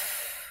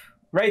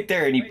 right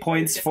there, and he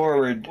points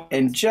forward,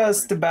 and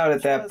just about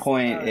at that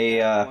point,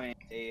 a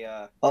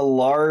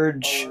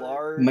large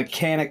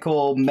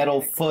mechanical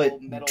metal foot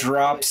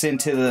drops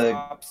into the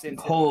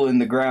hole in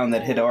the ground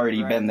that had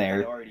already been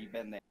there,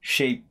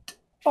 shaped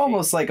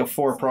almost like a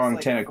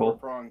four-pronged tentacle.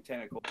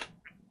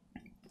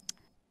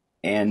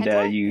 And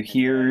you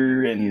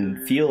hear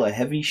and feel a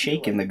heavy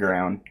shake in the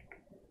ground.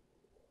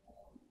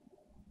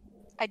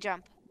 I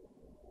jump.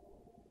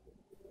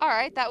 All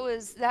right, that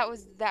was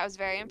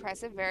very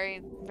impressive.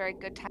 Very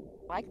good time.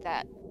 I like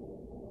that.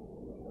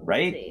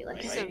 Right?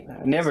 So,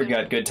 I never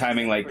got good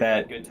timing like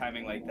that.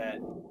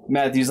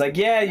 Matthew's like,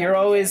 yeah, you're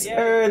always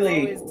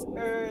early.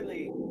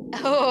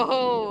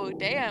 oh,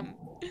 damn.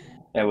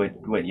 That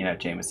would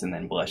Jameson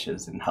then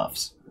blushes and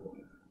huffs.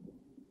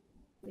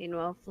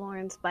 Meanwhile,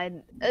 Florence, by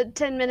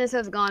 10 minutes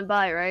has gone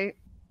by, right?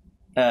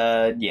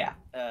 Yeah.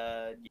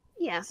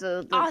 Yeah,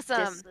 so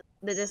Awesome.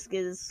 The disc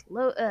is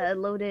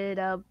loaded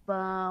up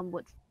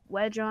with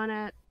Wedge on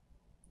it,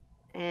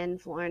 and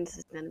Florence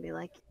is gonna be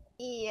like,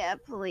 "Yeah,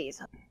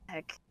 please,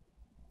 heck,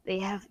 they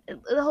have.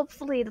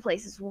 Hopefully, the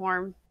place is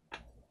warm."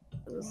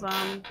 It was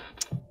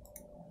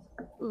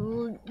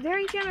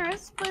very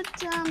generous, but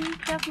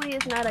definitely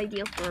is not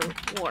ideal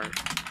for war.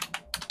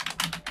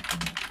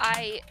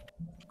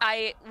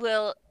 I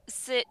will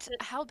sit.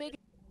 How big is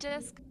the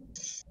disc?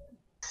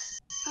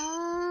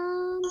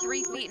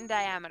 3 feet in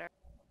diameter.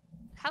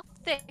 How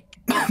thick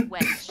is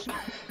Wedge?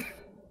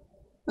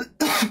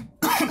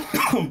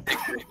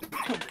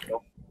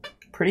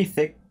 Pretty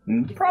thick.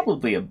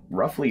 Probably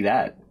roughly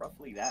that.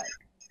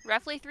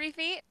 Roughly 3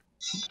 feet?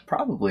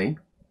 Probably.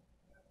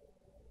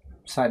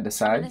 Side to I'm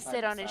side. gonna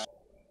sit on his.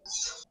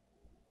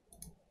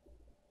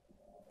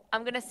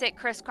 I'm gonna sit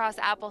crisscross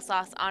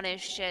applesauce on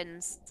his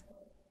shins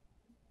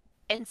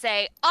and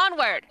say,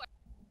 "Onward!"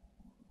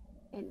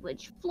 In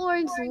which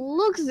Florence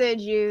looks at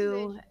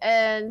you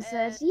and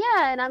says,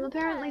 yeah, and I'm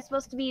apparently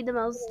supposed to be the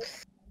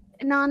most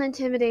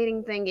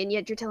non-intimidating thing, and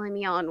yet you're telling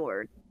me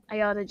onward.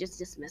 I ought to just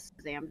dismiss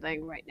the damn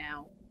thing right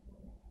now.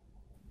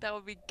 That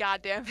would be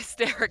goddamn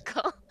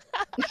hysterical.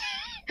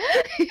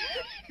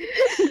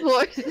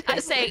 I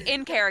say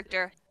in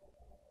character.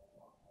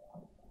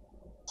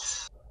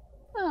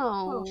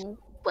 Oh,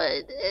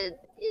 but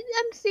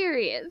I'm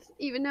serious.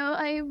 Even though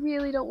I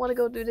really don't want to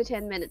go through the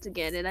 10 minutes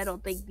again, and I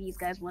don't think these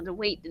guys want to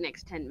wait the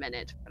next 10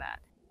 minutes for that.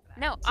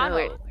 No, So,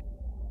 onward.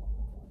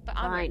 But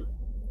onward. Fine.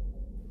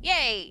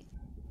 Yay!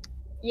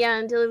 Yeah,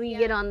 until we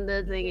get on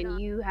the thing, and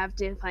you have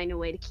to find a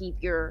way to keep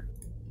your...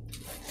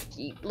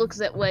 She looks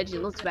at Wedge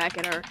and looks back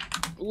at her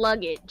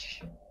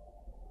luggage.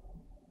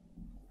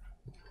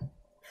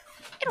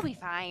 It'll be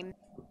fine.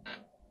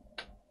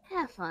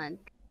 Have fun.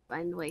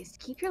 Find ways to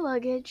keep your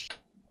luggage.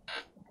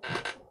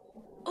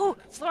 Oh,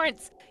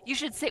 Florence, you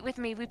should sit with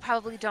me. We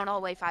probably don't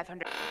all weigh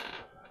 500.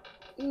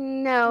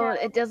 No,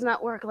 it does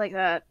not work like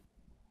that.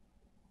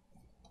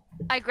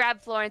 I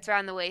grab Florence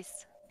around the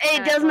waist.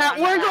 It does not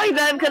work like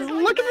that, because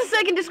look at the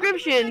second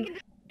description.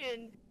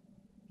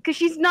 Because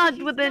she's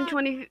not within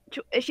 20...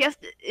 She has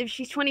to, if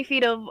she's 20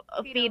 feet of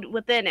feet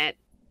within it.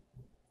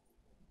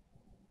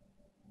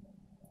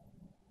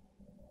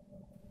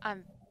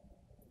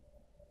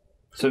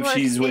 So if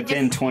she's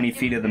within 20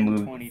 feet of the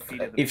move,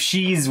 if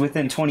she's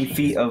within 20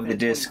 feet of the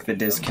disc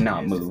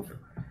cannot move.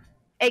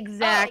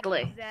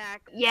 Exactly.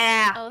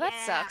 Yeah. Oh, that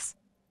sucks.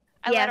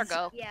 I let her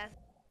go.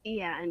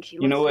 Yeah, and she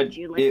looks You know what? at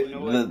you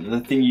like,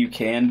 The thing you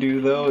can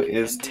do though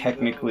is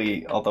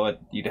technically, although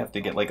you'd have to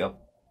get like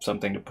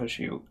something to push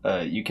you.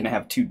 You can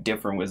have two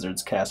different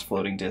wizards cast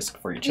floating disc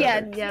for each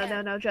other.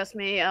 Yeah, no, trust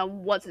me.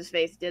 What's his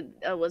face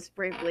was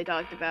briefly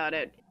talked about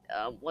it.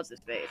 What's his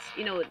face?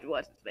 You know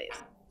what's his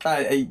face?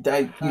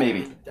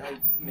 Maybe. I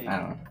don't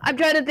know. I'm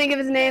trying to think of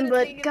his name,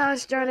 but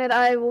gosh darn it,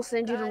 I will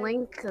send you the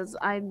link because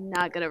I'm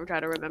not gonna try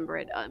to remember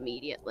it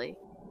immediately.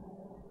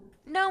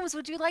 Gnomes,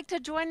 would you like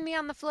to join me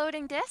on the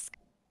floating disc?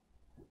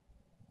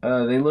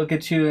 They look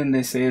at you and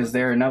they say, "Is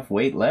there enough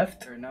weight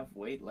left?"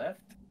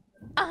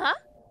 Uh-huh.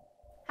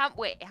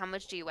 How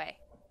much do you weigh?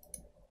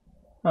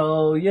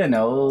 Oh, I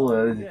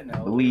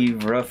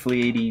believe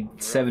roughly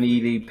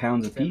 70 to 80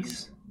 pounds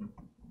apiece.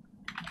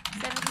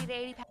 70 to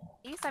 80 pounds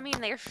apiece? I mean,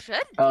 there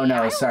should be. Oh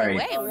no, I sorry,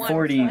 only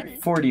weigh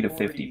 40 to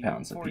 50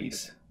 pounds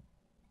apiece.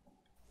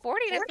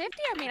 40 to 50?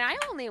 I mean, I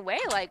only weigh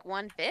like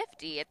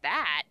 150 at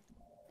that.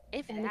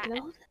 If And,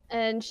 that.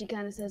 and she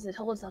kind of says it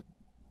holds up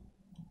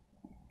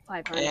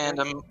 500.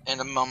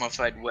 And a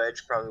mummified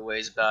wedge probably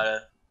weighs about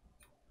a.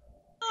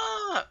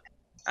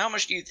 How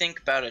much do you think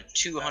about a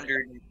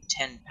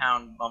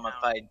 210-pound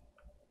mummified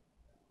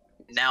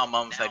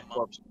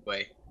corpse would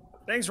weigh?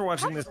 Thanks for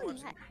watching this. Probably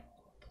less.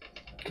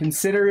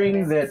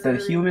 Considering that the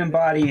human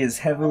body is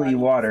heavily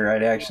water,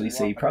 I'd actually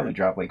say you probably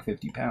drop like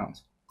 50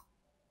 pounds.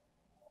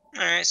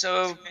 Alright,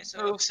 so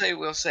we'll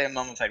say a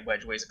mummified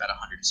wedge weighs about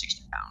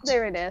 160 pounds.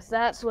 There it is.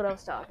 That's what I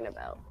was talking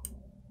about.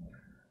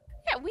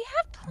 Yeah, we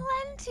have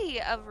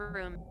plenty of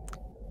room.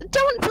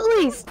 Don't,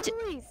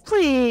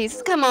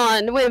 please, come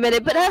on, wait a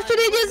minute, but after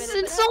they just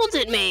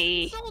insulted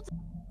me.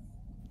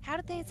 How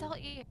did they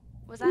insult you?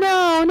 Was that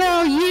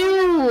No,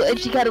 you. And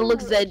she kind of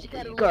looks at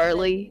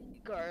Garly.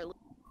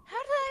 How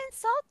did I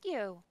insult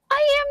you?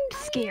 I am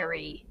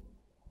scary.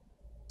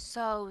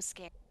 So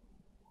scared.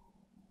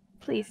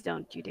 Please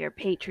don't you dare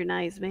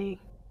patronize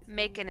me.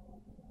 Make an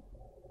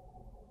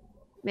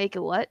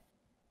what?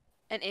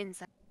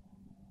 insight.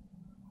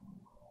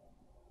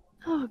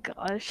 Oh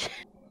gosh.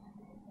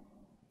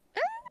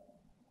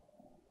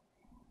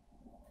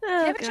 You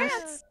Oh, have a gosh.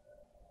 chance.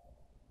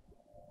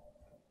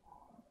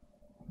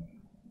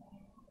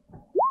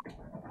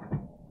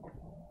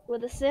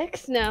 With a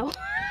 6? No.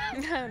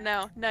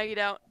 No, you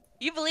don't.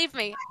 You believe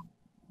me.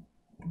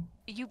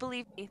 You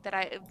believe me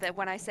that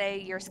when I say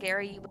you're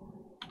scary, you...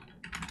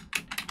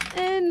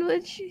 And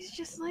when she's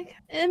just like,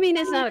 I mean,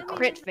 it's not a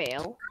crit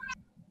fail.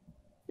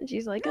 And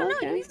she's like, No,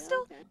 okay.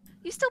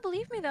 you still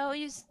believe me though.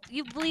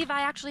 You believe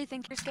I actually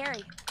think you're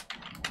scary.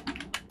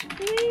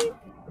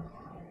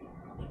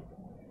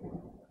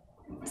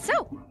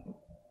 So,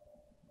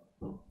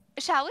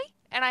 shall we?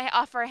 And I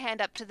offer a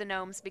hand up to the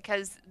gnomes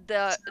because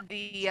the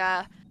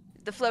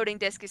floating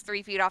disc is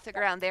 3 feet off the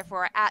ground,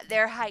 therefore at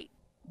their height.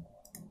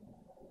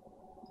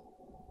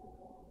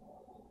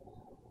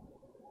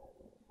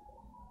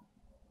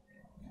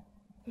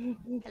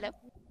 Hello?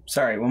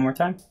 Sorry, one more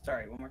time?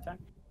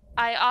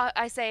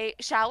 I say,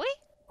 shall we?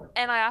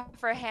 And I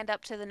offer a hand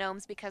up to the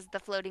gnomes because the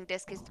floating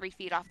disc is 3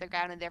 feet off the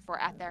ground and therefore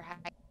at their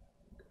height.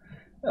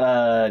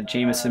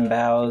 Jameson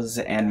bows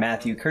and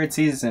Mathew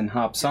curtsies and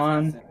hops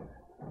on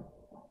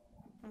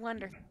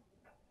Wonderful.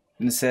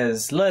 and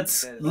says,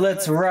 Let's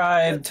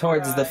ride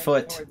towards the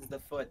foot.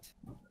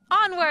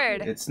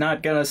 Onward! It's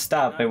not gonna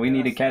stop, and we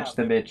need to catch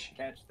the bitch.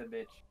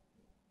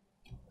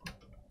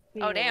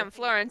 Oh damn,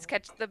 Florence,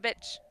 catch the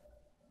bitch.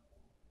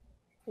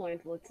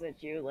 Florence looks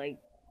at you like,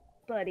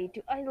 buddy,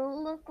 do I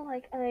look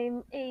like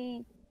I'm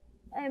a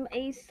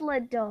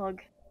sled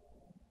dog?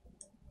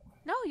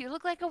 No, you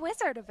look like a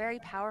wizard, a very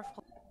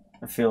powerful.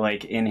 I feel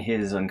like in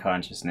his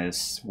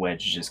unconsciousness,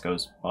 Wedge just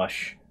goes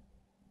mush.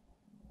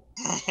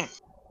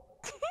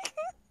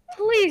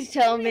 Please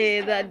tell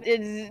me that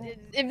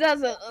if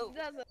that's a.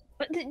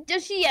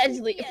 Does she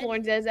actually,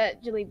 Florence does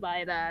actually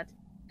buy that?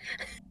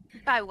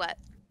 By what?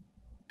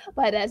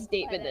 By that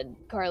statement that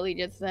Carly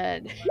just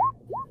said.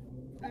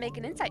 Make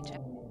an insight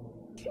check.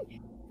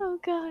 Oh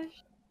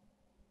gosh.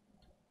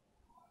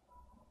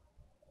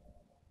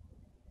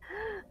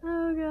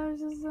 Oh gosh,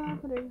 this is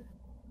happening.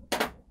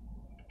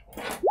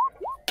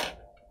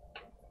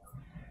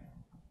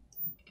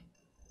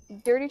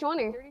 Dirty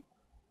 20.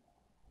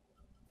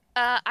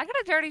 I got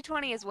a dirty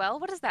 20 as well.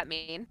 What does that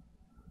mean?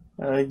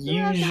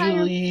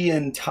 Usually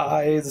in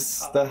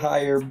ties, the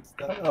higher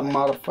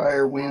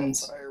modifier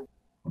wins.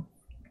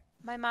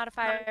 My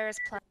modifier is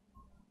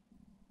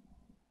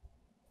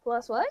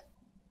Plus what?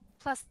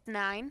 plus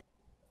 9.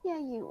 Yeah,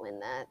 you win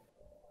that.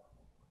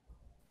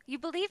 You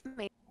believe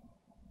me?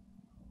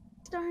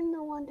 Starting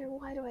to wonder,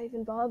 why do I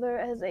even bother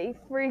as a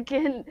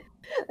freaking...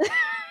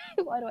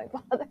 Why do I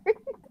bother?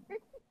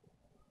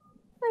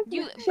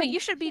 But you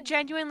should be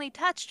genuinely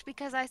touched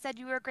because I said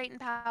you were great and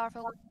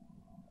powerful.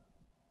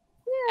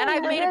 Yeah, And I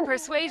made a then-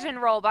 persuasion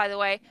roll, by the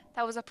way.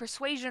 That was a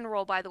persuasion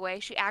roll, by the way.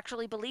 She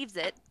actually believes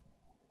it.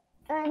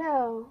 I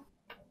know.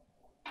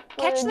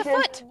 Catch the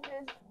foot!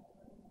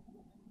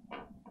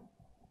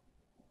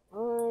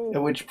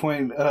 At which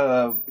point,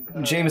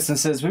 Jameson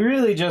says, we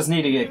really just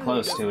need to get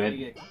close to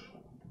it.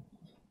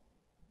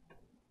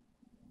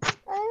 Which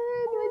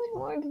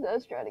Florence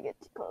does try to get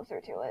closer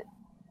to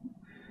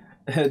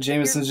it.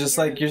 Jameson's just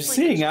like, your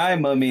seeing eye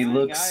mummy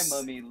looks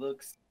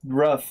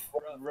rough.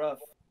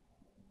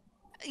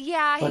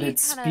 Yeah, But he it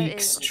kinda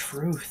speaks is.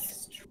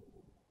 truth.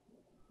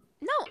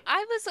 No,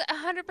 I was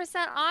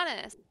 100%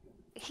 honest.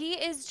 He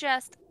is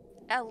just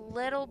a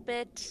little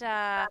bit,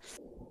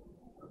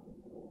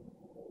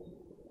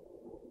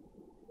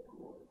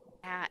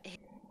 yeah,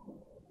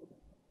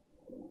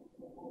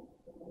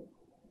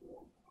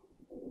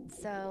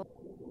 so...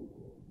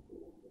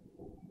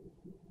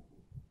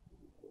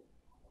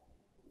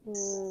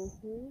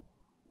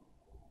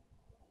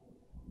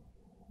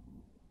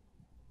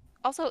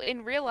 Also,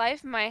 in real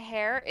life, my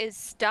hair is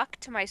stuck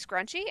to my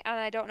scrunchie, and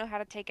I don't know how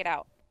to take it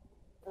out.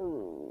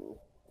 Ooh.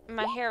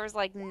 My hair is,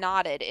 like,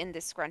 knotted in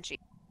this scrunchie.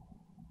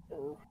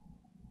 Ooh.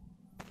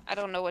 I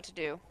don't know what to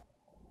do.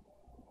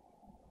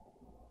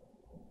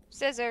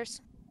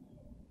 Scissors.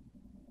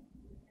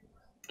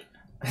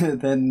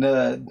 Then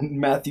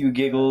Matthew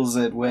giggles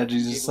at Wedge.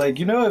 He's just like,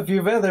 you know, if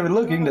you're ever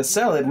looking to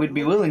sell it, we'd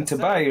be willing to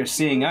buy your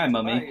seeing eye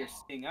mummy.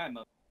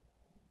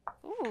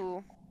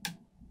 Ooh.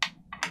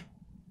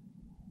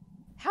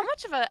 How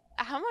much of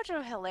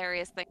a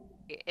hilarious thing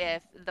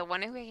if the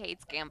one who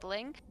hates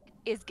gambling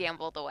is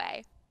gambled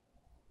away?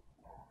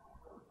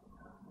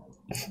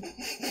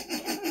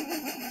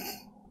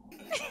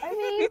 I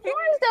mean,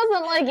 Florence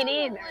doesn't like it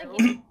either.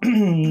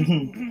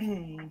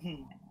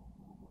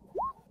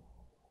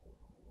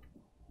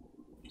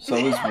 So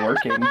is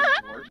working.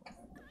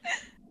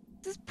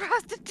 This is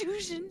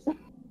prostitution.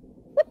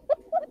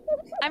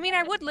 I mean,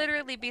 I would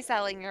literally be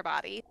selling your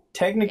body.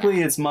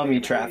 Technically, it's mummy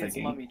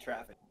trafficking.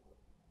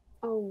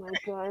 Oh my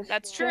gosh.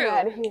 That's Get true.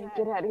 out of here.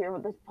 Get out of here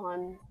with this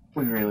pun.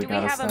 We really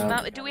gotta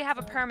stop. Do we have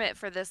a permit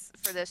for this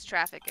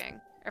trafficking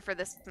or for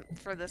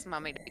this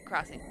mummy to be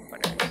crossing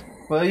borders?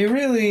 Well, you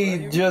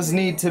really just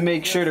need to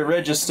make sure to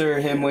register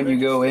him when you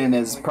go in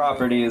as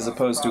property as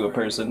opposed to a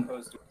person.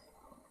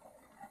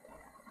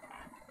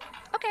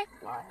 Okay.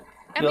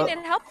 I mean,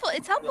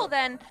 it's helpful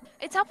then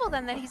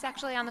that he's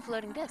actually on the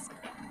floating disc.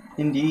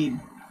 Indeed.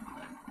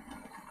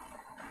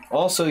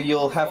 Also,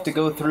 you'll have to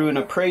go through an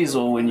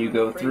appraisal when you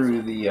go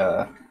through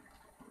the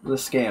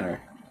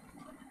scanner.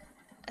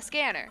 A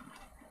scanner.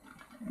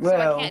 Well,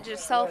 So I can't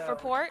just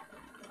self-report?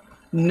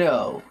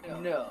 no.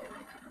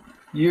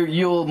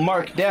 You'll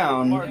mark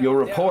down, you'll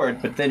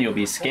report, but then you'll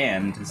be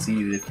scanned to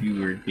see if you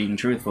were being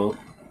truthful.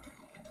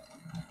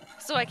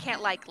 So I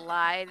can't, like,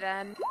 lie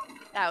then?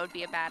 That would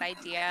be a bad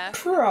idea.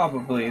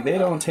 Probably. They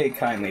don't take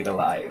kindly to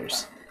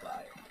liars.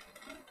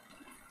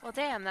 Well,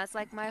 damn, that's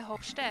like my whole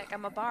shtick.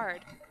 I'm a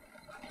bard.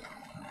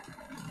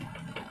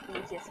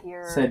 You just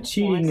hear Said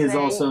cheating Florence is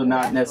also saying,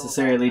 not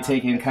necessarily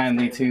taken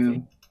kindly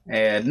to,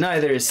 and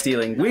neither is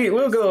stealing.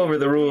 We'll go over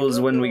the rules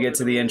when we get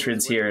to the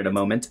entrance here in a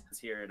moment.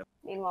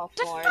 Meanwhile,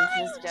 Florence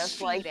is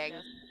just like, cheating.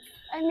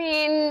 I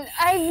mean,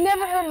 I've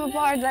never heard of a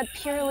bard that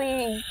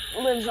purely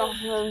lives off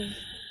of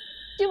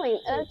doing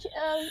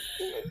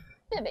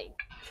fibbing.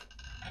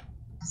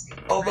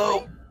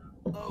 Although,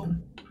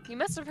 You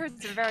must have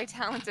heard some very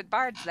talented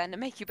bards then to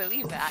make you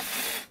believe that.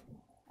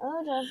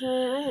 Oh, trust me,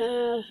 I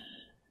have.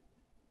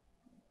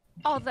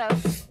 Although,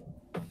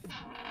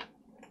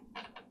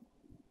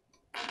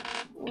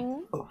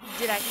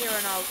 did I hear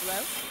an all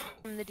low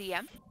from the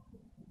DM?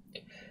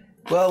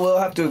 well, we'll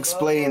have to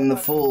explain the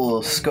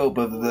full scope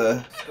of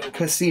the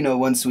casino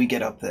once we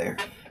get up there.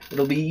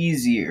 It'll be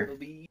easier.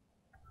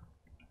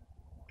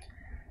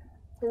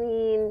 I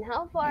mean,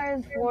 how far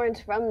is Florence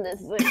from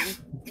this thing?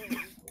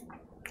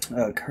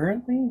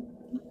 Currently?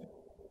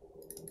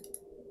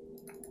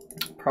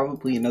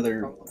 probably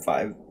another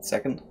 5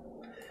 seconds.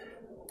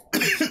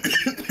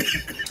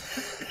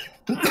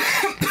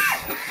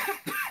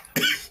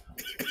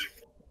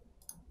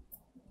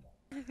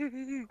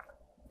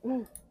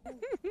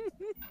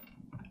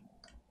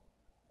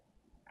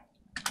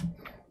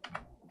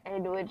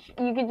 And which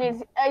you could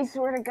just, I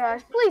swear to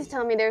gosh, please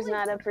tell me there's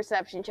not a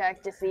perception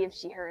check to see if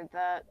she heard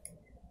that.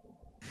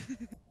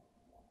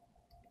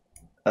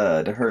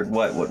 To heard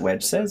what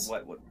Wedge says?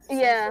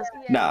 Yeah.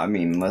 No, I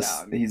mean,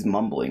 unless he's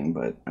mumbling,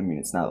 but I mean,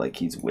 it's not like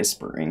he's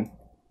whispering.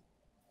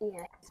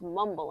 Yeah, he's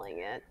mumbling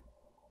it.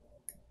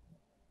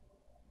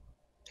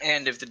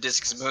 And if the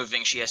disc is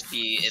moving, she has to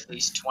be at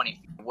least 20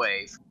 feet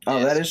away. Oh,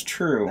 that is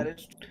true.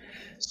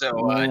 So,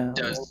 Wow.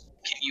 can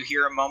you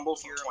hear a mumble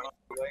from 20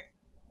 feet away?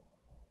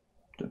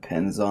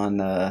 Depends on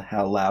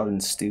how loud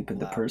and stupid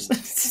the person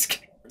is.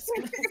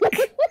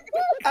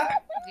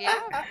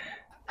 Yeah.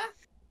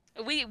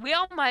 We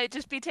all might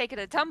just be taking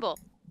a tumble.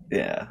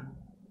 Yeah.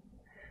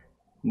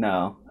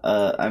 No.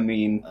 I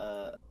mean,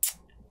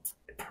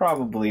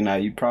 probably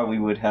not. You probably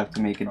would have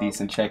to make a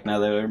decent check now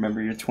that I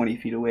remember you're 20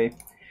 feet away.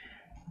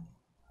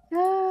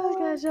 Oh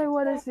gosh, I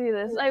want to see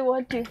this. I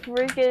want to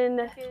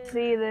freaking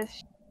see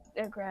this.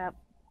 Oh crap.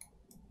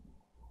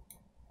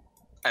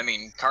 I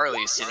mean, Carly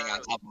is sitting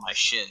on top of my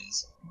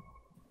shins.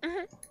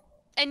 Mm-hmm.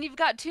 And you've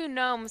got 2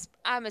 gnomes,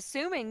 I'm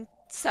assuming,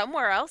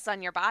 somewhere else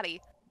on your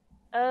body.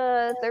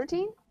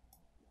 13?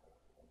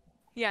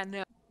 Yeah,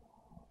 no.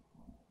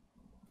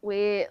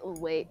 Wait,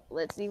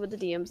 let's see what the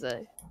DM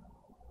say.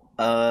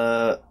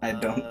 I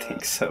don't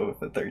think so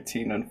with a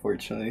 13,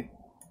 unfortunately.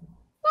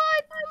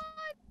 What?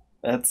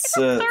 That's,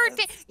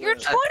 13. You're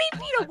 20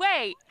 feet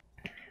away.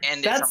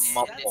 And it's a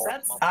mumble.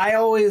 I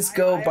always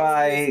go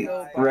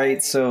by,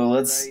 right, so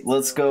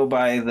let's go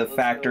by the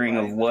factoring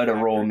of what a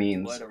roll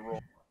means.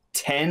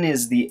 10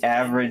 is the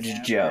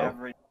average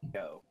Joe.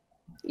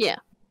 Yeah.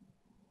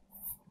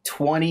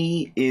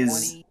 20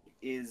 is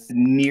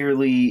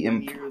nearly,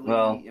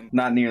 well,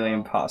 not nearly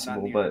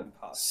impossible, but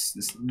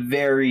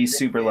very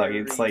super lucky.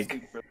 It's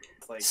like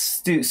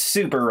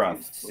super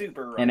rough.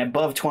 And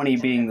above 20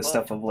 being the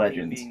stuff of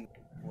legends.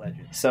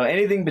 So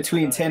anything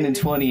between 10 and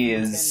 20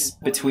 is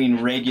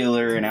between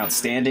regular and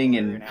outstanding,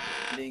 and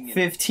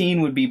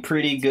 15 would be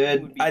pretty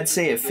good. I'd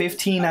say at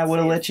 15 I would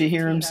have let you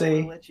hear him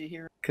say,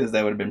 because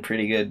that would have been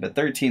pretty good, but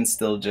 13's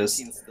still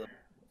just...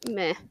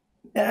 Meh.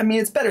 I mean,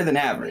 it's better than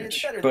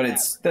average, but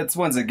that's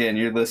once again,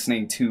 you're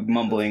listening to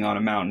mumbling on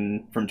a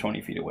mountain from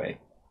 20 feet away.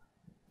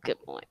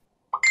 Good point.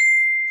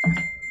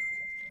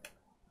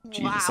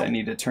 Jesus, Wow. I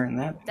need to turn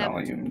that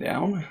volume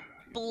down.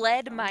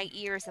 Bled my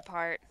ears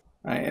apart.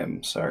 I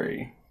am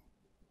sorry.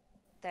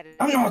 That is...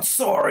 I'm not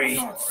sorry.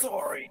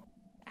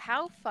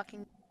 How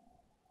fucking...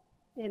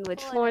 In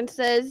which Florence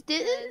says,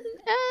 is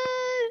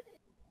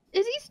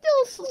he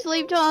still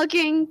sleep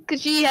talking?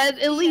 Because she has,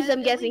 at least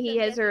I'm guessing he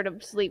has heard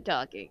him sleep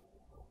talking.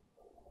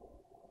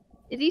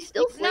 Is he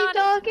still sleep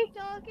talking?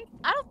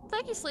 I don't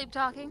think he's sleep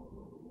talking.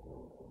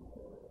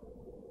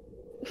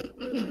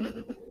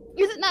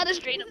 Is it not a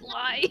straight up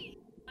lie?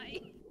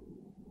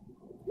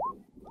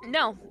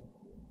 No.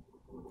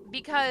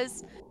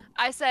 Because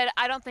I said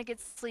I don't think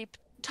it's sleep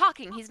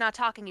talking. He's not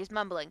talking, he's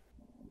mumbling.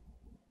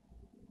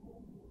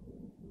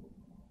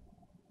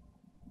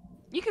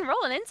 You can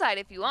roll an insight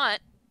if you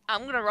want.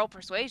 I'm gonna roll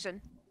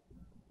persuasion.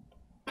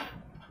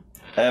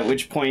 At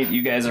which point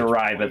you guys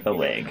arrive at the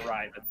leg.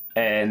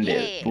 And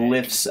it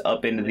lifts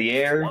up into the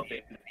air,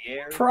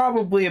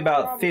 probably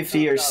about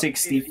 50 or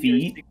 60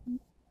 feet,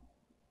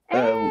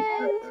 and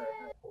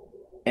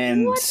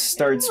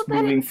starts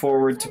moving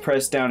forward to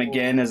press down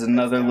again as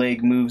another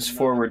leg moves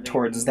forward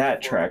towards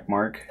that track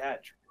mark.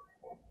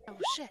 Oh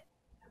shit.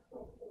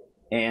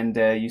 And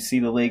you see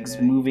the legs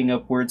moving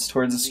upwards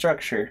towards the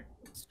structure.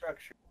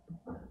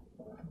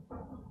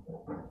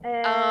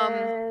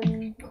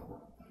 And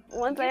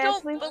once You I don't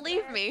actually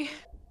believe me.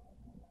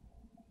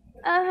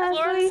 so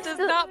Florence he's does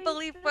still- not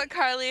believe what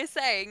Carly is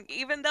saying,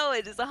 even though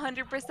it is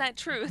 100%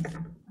 truth.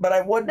 But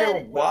I wonder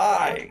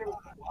why.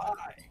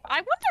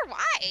 I wonder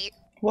why.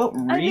 What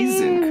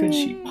reason could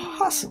she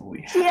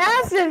possibly have? She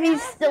asked if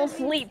he's still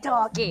sleep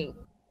talking,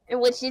 in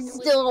which he's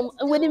still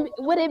would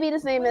it be the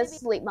same as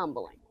sleep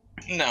mumbling?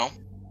 No.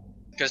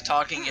 Because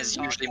talking is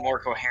usually more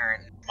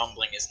coherent,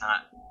 mumbling is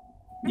not.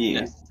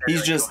 Yeah,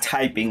 he's just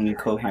coherent. typing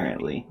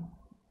coherently.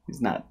 He's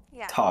not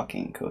Yeah.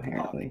 talking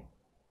coherently.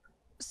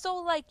 So,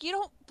 like, you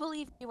don't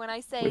believe me when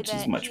I say Which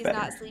is that much he's better.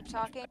 not sleep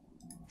talking?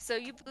 So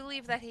you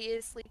believe that he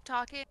is sleep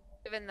talking,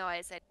 even though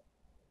I said...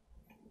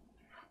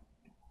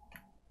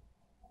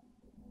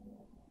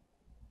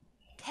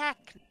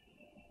 Tech.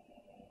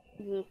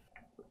 Mhm.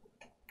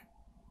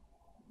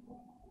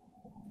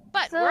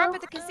 But we're up So-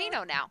 at the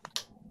casino now.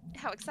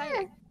 How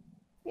exciting.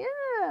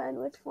 Yeah, in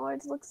which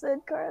Florence looks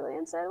at Carly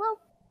and said, "Well,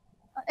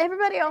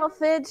 everybody off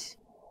Fidge.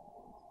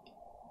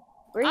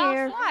 We're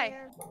here.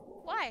 Why?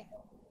 Why?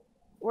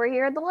 We're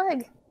here at the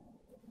leg."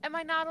 Am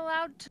I not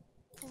allowed to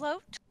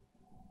float?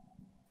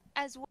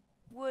 As one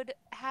would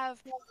have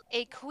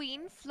a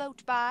queen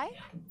float by?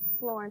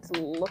 Florence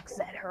looks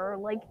at her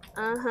like,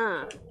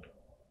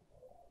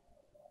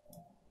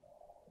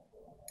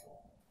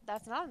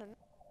 That's not enough.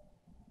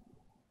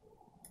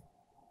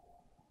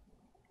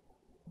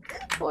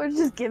 Or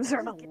just gives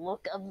her the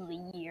look of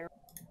the year.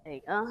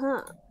 Like,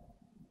 uh-huh.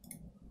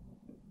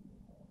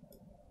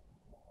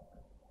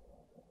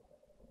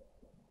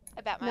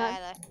 I bat my No.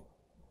 eyelash.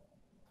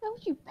 How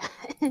would you bat?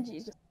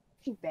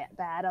 She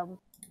bat him.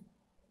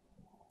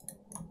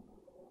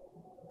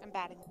 I'm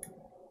batting.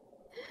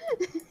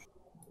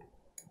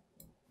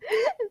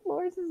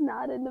 Florence is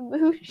not in the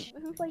mood. She's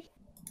like,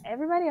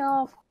 everybody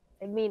off.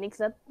 I mean,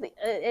 except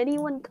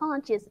anyone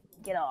conscious,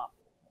 get off.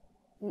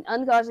 And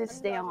unconscious,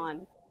 stay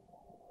on.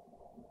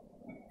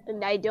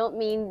 And I don't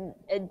mean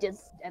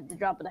just at the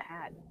drop of the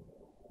hat.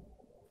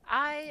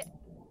 I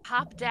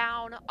hop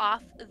down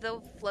off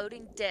the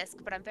floating disc,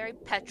 but I'm very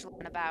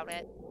petulant about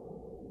it.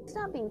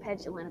 Stop being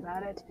petulant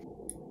about it.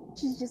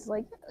 She's just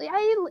like,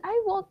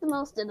 I walk the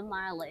most of the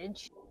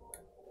mileage.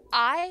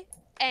 I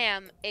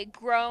am a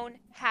grown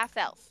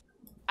half-elf.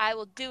 I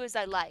will do as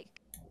I like.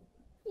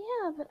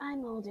 Yeah, but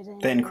I'm older than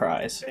Then you.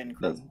 cries. And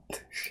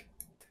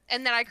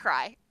then I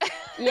cry.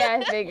 Yeah,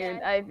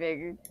 I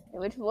figured.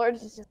 Which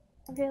Florence is just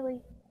really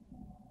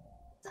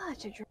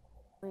such a drama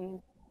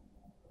queen.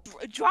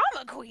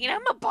 Drama queen?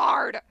 I'm a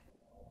bard!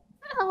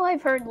 Oh,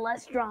 I've heard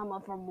less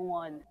drama from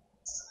one.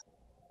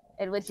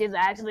 And which is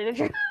actually the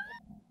truth.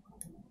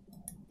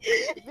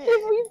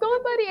 If we've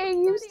gone by the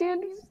AU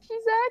standards,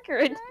 she's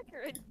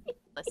accurate.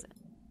 Listen.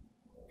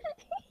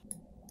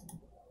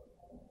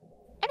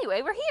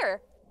 Anyway, we're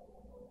here.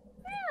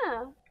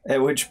 Yeah.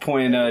 At which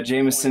point,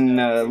 Jameson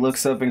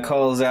looks up and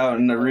calls out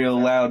in a real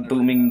loud,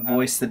 booming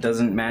voice that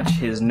doesn't match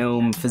his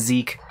gnome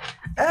physique.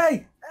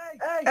 Hey!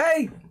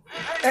 Hey!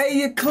 Hey,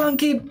 you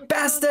clunky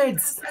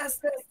bastards!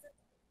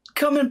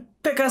 Come and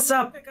pick us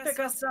up!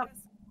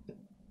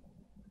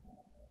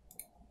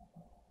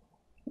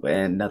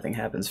 And nothing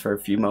happens for a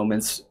few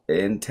moments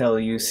until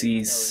you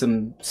see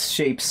some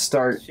shapes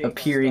start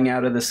appearing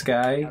out of the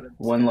sky.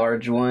 One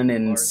large one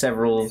and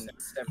several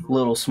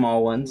little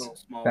small ones.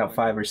 About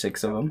 5 or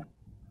 6 of them.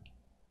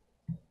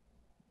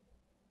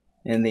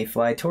 And they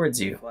fly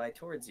towards you.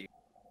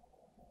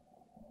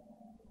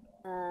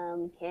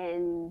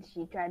 Can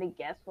she try to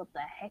guess what the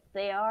heck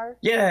they are?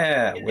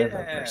 Yeah, with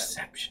a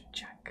perception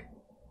check.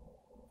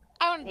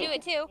 I want to do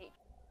it too.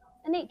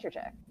 A nature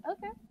check.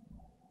 Okay.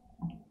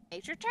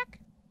 Nature check?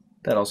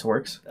 That also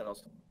works.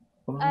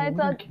 Well, I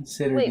thought.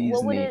 consider Wait, these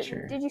what would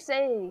nature. did you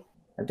say?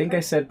 I think I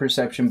said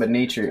perception, but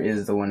nature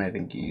is the one I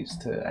think you use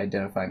to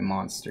identify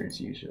monsters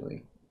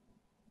usually.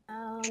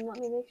 Let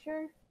me make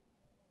sure.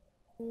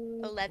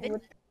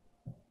 11.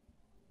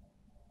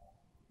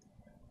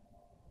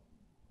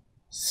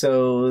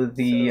 So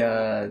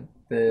the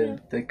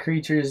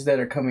creatures that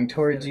are coming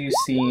towards you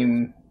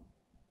seem.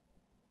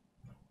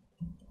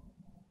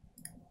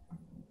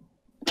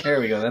 There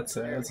we go. That's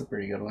a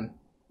pretty good one.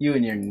 You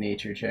and your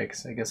nature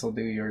checks. I guess I'll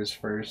do yours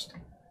first.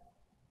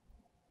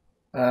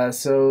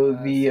 So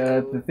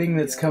the thing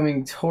that's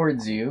coming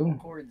towards you,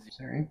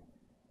 sorry,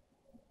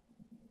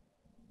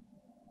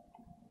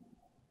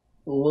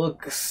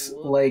 looks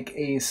like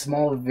a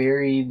small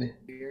varied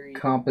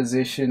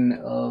composition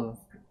of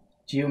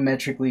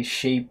geometrically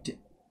shaped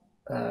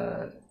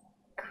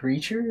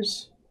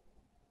creatures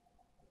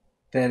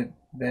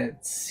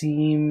that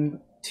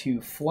seem to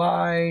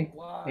fly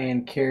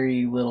and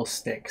carry little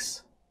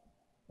sticks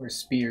or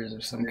spears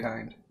of some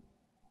kind.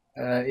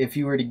 If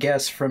you were to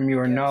guess from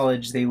your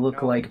knowledge, they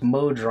look like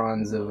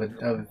modrons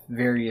of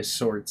various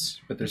sorts,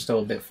 but they're still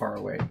a bit far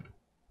away.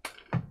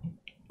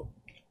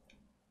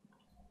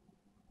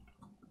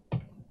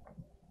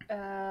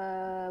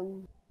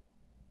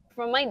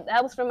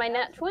 That was from my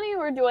nat 20,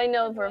 or do I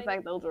know for a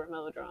fact those were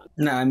modrons?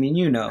 No, I mean,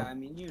 you know.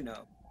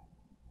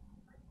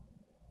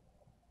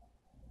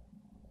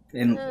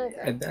 And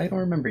I don't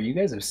remember. You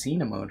guys have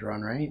seen a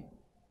modron, right?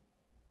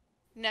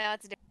 No,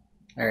 it's different.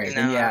 Alright,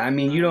 then yeah, I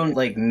mean, you don't,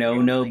 like,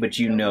 know, but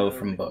you know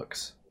from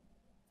books.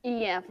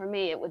 Yeah, for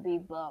me it would be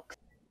books.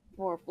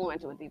 For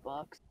Florence it would be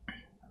books.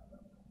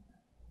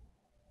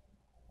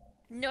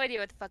 No idea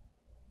what the fuck.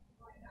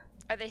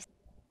 Are they?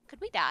 Could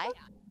we die?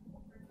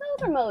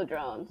 Those are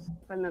modrons,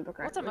 if I remember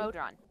What's a correctly.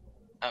 modron?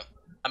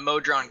 A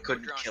modron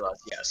couldn't kill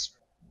us, yes.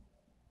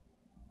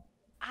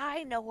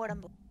 I know what a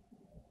modron.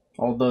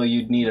 Although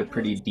you'd need a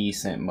pretty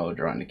decent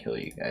modron to kill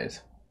you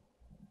guys.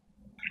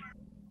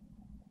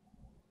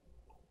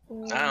 I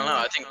don't know,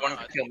 I think one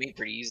could kill me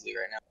pretty easily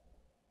right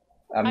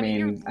now. I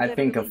mean, mean, you're I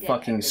think a literally dead.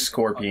 fucking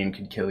scorpion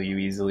could kill you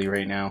easily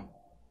right now.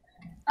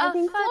 I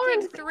think fucking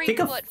Florence, I think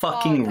a 3-foot ball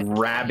fucking could kill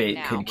rabbit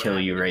now. could kill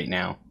you right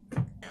now.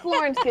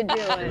 Florence could do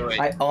it.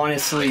 I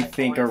honestly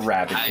think a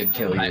rabbit could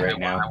kill you right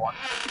now.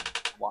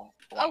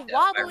 A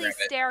wobbly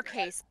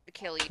staircase could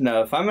kill you.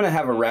 No, if I'm gonna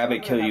have a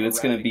rabbit kill you, it's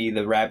gonna be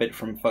the rabbit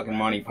from fucking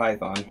Monty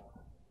Python.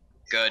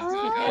 Good.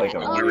 Like a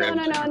Oh,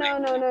 rabbit.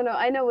 no.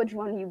 I know which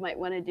one you might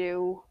want to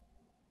do.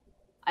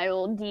 I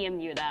will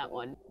DM you that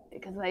one,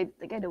 because I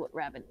think I know what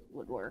rabbit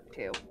would work,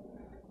 too.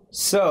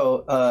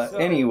 So,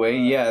 anyway,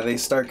 yeah, they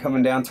start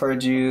coming down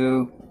towards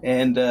you,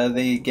 and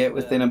they get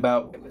within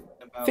about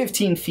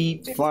 15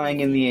 feet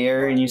flying in the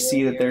air, and you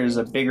see that there's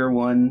a bigger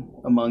one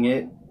among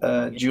it,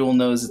 Jewel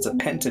knows it's a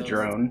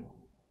pentadrone.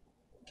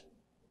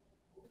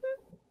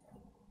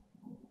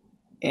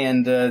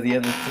 And the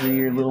other three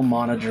are little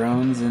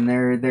monodrones, and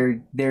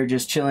they're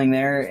just chilling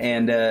there,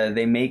 and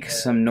they make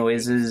some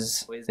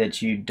noises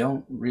that you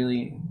don't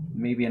really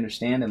maybe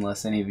understand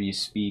unless any of you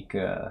speak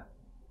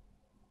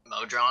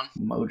Modron?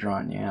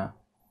 Modron, yeah.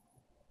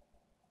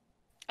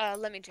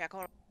 Let me check.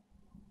 Hold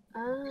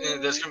on.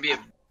 There's gonna be a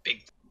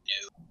big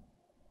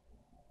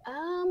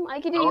I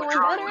could do you one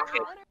better.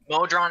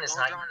 Modron is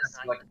not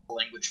like a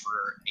language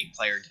for a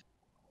player.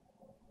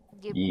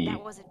 Yeah.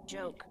 That was a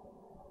joke.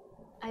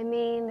 I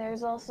mean,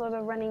 there's also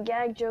the running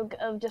gag joke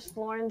of just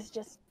Florence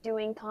just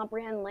doing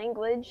comprehend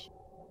language.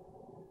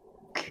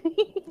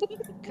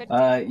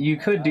 You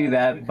could do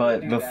that,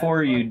 but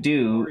before you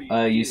do,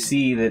 you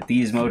see that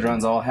these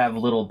Modrons all have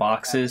little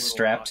boxes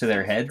strapped to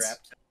their heads.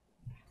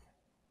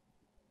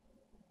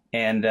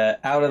 And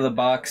out of the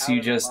box,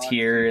 you just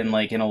hear in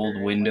like an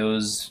old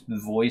Windows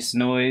voice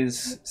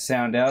noise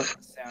sound out,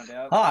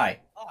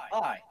 "Hi!"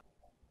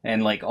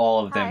 And like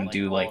all of them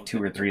do like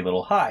 2 or 3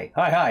 little "Hi,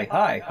 hi, hi,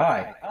 hi,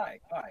 hi."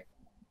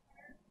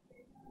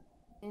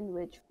 In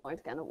which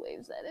Florence kind of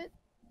waves at it.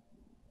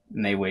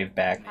 And they wave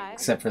back,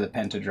 except for the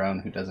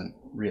pentadrone, who doesn't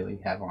really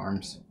have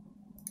arms.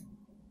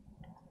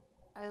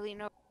 I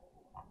lean over.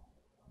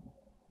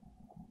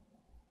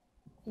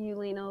 You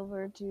lean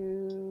over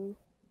to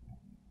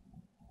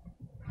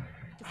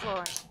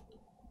Florence.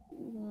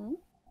 Mm-hmm.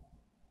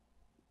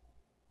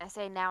 I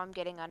say, now I'm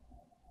getting on.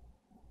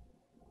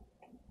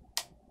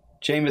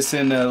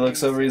 Jameson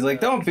looks over, he's like,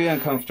 "Don't be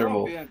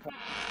uncomfortable.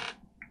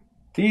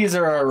 These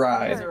are our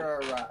ride."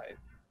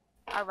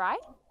 All right.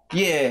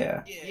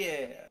 Yeah.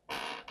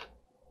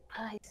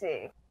 I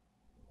see.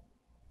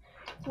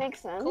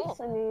 Makes sense. Cool.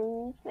 I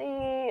mean,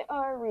 they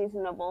are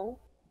reasonable.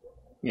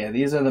 Yeah,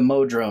 these are the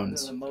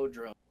Modrones.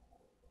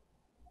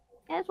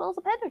 As well as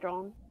a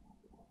pentadrone.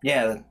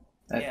 Yeah,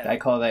 I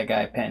call that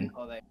guy Pen.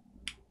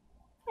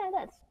 Yeah,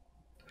 that's...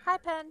 Hi,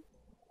 Pen.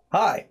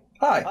 Hi.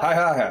 Hi. Hi,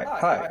 hi, hi,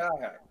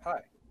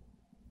 hi.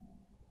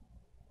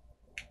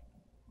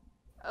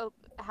 Oh,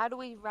 how do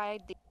we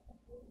ride the...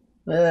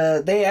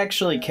 They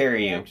actually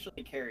carry you.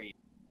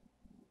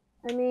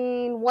 I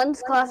mean,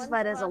 one's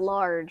classified as a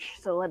large,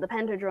 so like the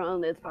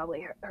pentadrone is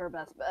probably her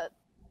best bet.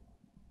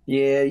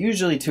 Yeah,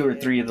 usually 2 or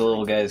 3 of the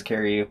little guys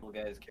carry you.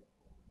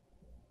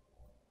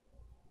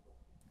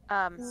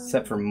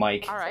 Except for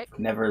Mike. All right.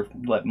 Never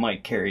let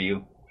Mike carry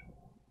you.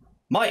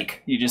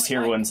 Mike! You just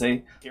hear one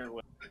say.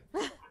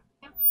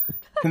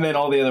 And then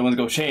all the other ones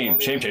go, "Shame,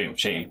 shame, shame,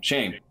 shame,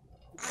 shame."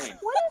 What does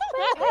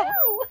Mike do?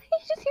 You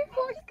just hear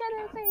Florence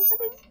kind of say,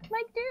 what does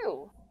Mike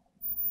do?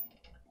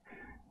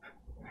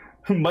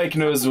 Mike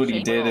knows what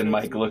he did, and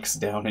Mike looks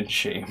down in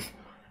shame.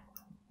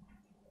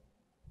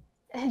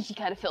 And she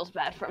kind of feels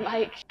bad for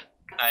Mike.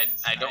 I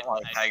don't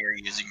like how you're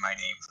using my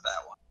name for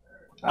that one.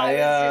 I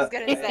was just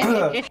gonna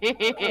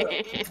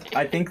say.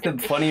 I think the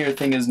funnier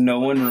thing is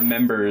no one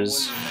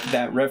remembers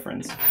that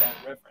reference.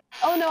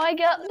 Oh no, I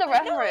got the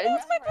reference. No,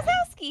 it's Mike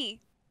Wazowski.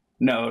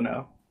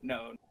 No.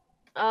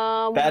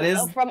 That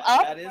is from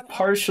Up.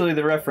 partially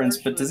the reference,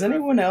 but does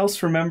anyone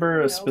else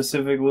remember a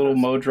specific little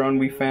Modron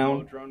we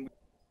found?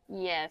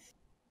 Yes,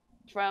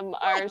 from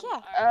our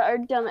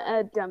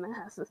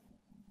dumbass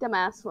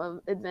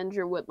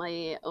adventure with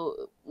my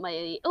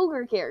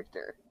ogre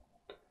character.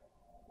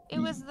 It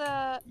was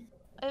the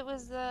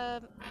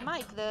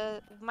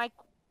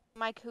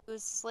Mike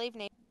whose slave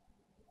name.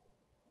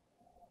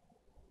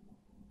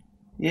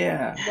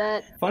 Yeah.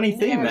 That Funny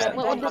theme, yeah, that.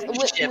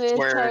 with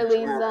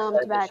Charlie's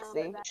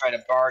tabaxi. Try to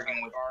bargain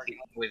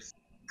with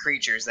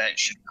creatures that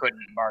she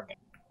couldn't bargain.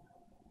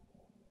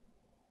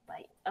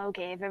 Like,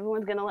 okay, if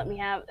everyone's gonna let me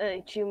have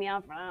chew me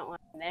out front,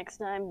 next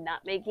time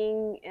not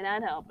making and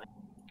not helping.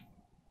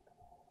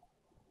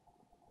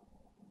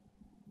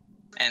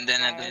 And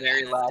then at the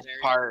very last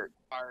part,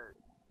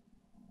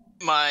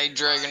 my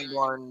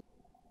Dragonborn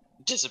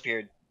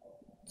disappeared.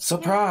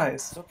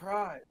 Surprise!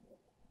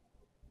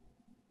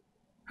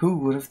 Who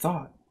would have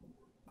thought?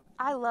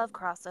 I love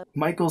crossover.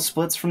 Michael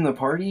splits from the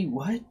party?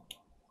 What?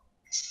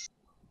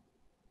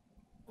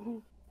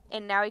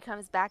 And now he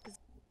comes back.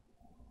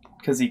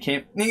 Because he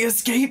can't...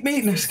 Escape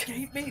maintenance!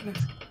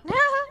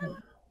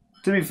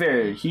 To be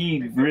fair,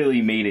 he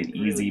really made it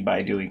easy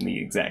by doing the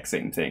exact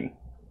same thing.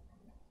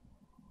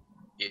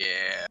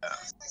 Yeah.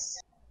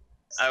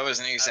 I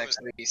wasn't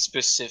exactly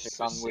specific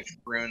on which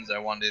runes I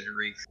wanted to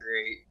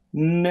recreate.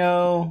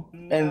 No.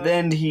 And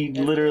then he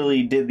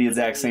literally did the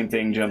exact same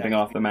thing jumping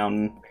off the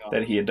mountain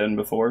that he had done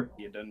before.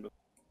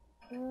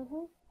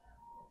 Mm-hmm.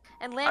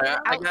 And landed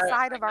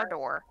outside of our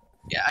door.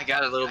 Yeah, I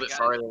got a little bit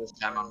farther this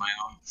time on my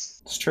own.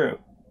 It's true.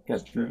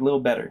 Got a little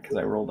better because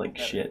I rolled like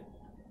shit.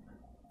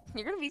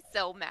 You're gonna be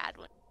so mad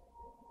when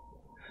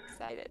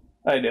excited.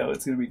 I know,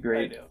 it's gonna be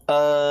great.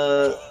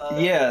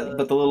 Yeah,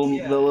 but the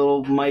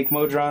little Mike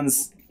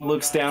Modrons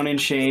looks down in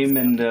shame,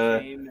 and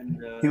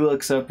he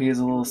looks up. He has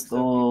a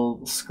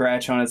little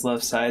scratch on his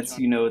left side, so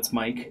you know it's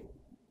Mike.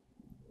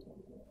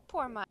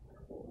 Poor Mike.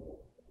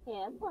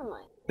 Yeah, poor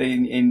Mike.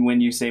 And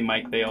when you say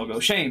Mike, they all go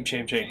shame,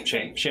 shame, shame,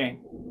 shame, shame.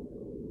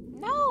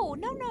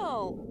 No, no,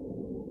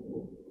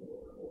 no.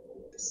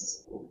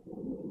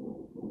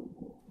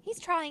 He's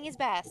trying his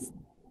best.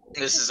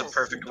 This is a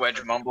perfect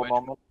Wedge mumble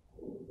moment.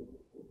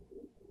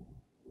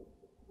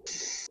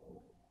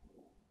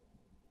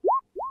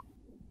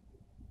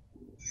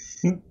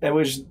 That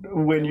was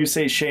when you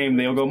say shame,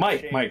 they'll go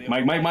Mike. Aw,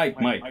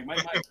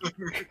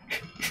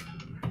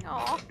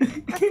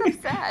 that's so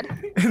sad.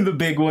 And the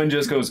big one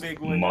just goes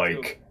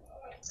Mike.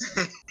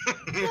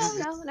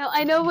 No.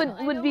 I know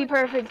what would be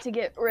perfect to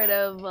get rid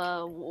of,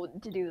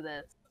 to do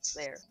this.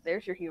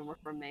 There's your humor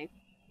from me.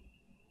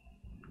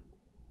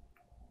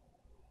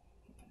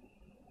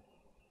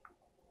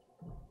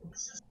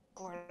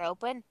 Door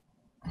open.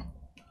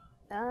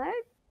 Alright.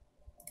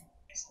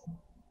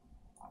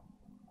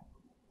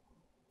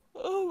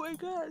 Oh my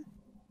god.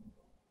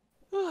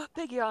 Oh,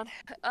 big yawn.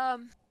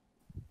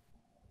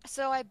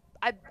 So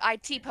I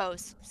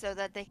T-pose so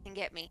that they can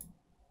get me.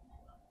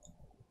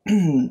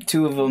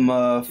 Two of them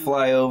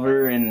fly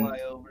over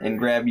and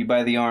grab you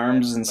by the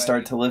arms and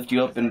start to lift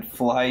you up and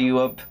fly you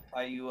up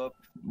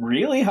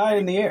really high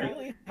in the air.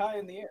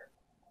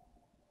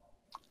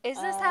 Is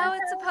this how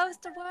it's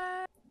supposed to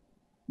work?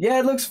 Yeah,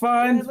 it looks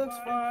fine.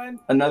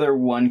 Another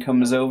one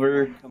comes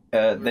over.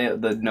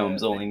 The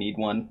gnomes only need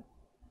one.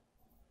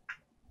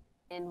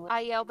 I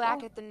yell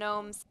back at the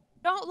gnomes,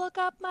 "Don't look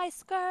up my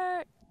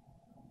skirt!"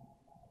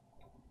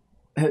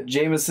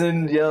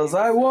 Jameson yells,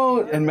 "I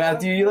won't," and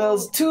Matthew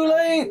yells, "Too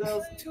late!"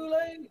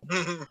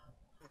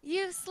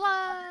 You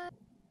slut!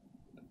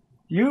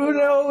 You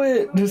know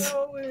it! And,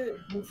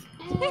 Florence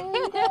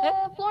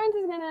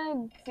is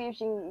gonna see if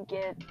she can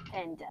get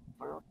 10 death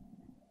for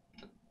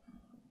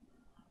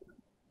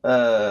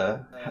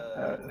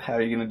how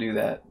are you gonna do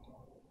that?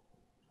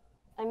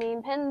 I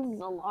mean, Pen's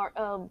a lot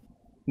of...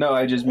 No,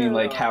 I just mean,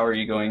 like, how are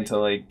you going to,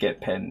 like,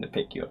 get Pen to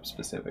pick you up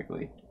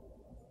specifically?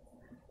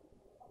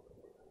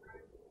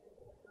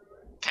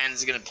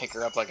 Pen's gonna pick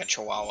her up like a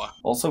chihuahua.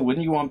 Also,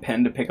 wouldn't you want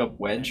Pen to pick up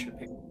Wedge?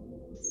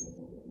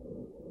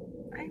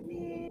 I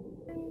mean...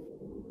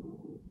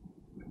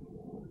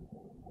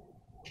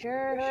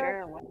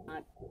 Sure, why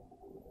not?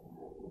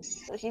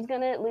 So she's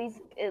gonna at least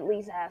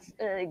ask,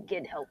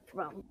 get help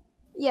from...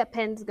 Yeah,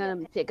 Pen's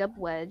gonna pick up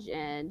Wedge,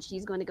 and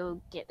she's gonna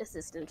go get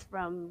assistance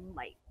from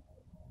Mike.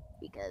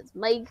 Because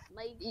Mike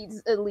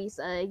needs at least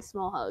a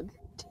small hug.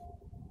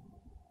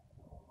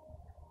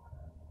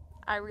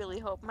 I really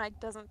hope Mike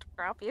doesn't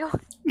drop you.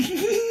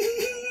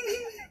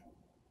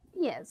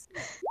 Yes.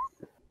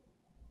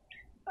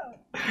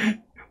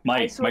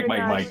 Mike. Someone,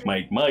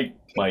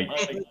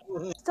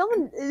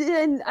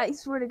 and I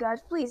swear to God,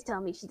 please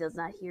tell me she does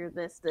not hear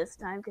this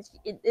time, because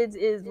it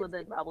is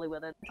probably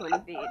within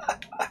 20 feet.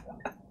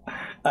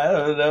 I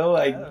don't know.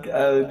 I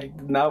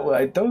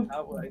don't.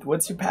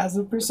 What's your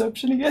passive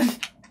perception again?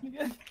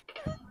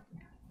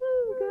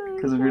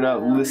 Because if you're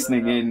not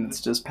listening in, it's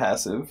just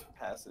passive.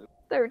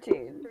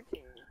 13.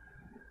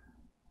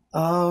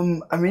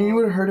 I mean, you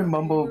would have heard him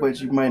mumble, but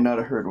you might not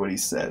have heard what he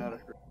said.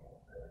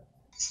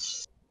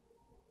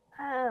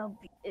 I'll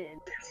be in.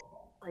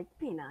 Like,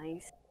 be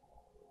nice.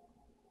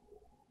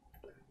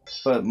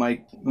 But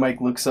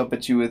Mike looks up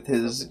at you with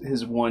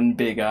his one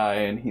big eye,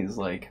 and he's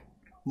like,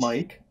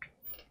 "Mike?"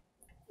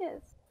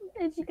 Yes.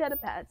 And she kind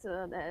of pats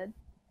her on the head.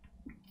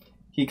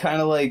 He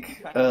kind of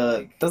like,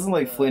 doesn't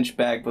like flinch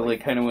back, but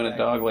like kind of when a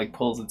dog like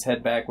pulls its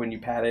head back when you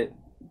pat it.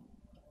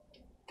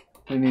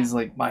 And he's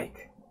like,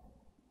 "Mike."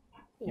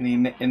 And he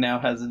now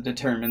has a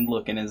determined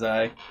look in his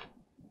eye.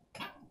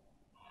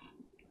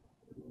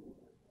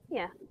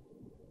 Yeah.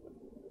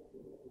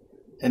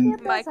 And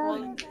Mike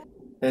will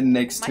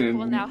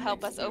now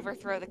help us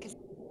overthrow the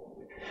casino.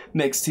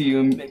 Next to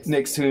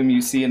him,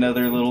 you see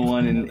another little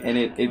one, and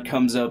it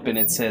comes up and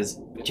it says,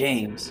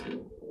 "James."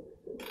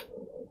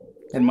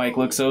 And Mike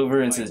looks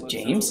over and says,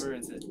 "James?"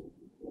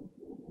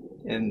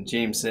 And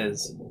James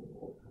says,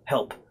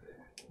 "Help."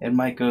 And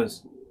Mike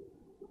goes,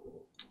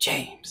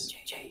 "James."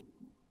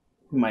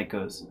 And Mike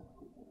goes,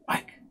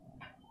 "Mike."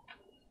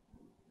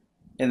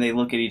 And they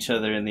look at each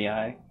other in the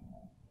eye.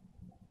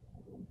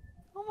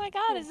 Oh my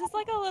god, is this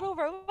like a little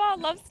robot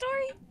love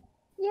story?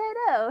 Yeah,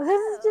 no. This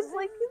is just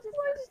like,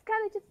 we're just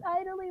kind of just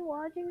idly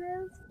watching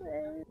this.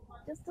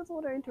 Just doesn't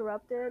want to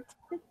interrupt it.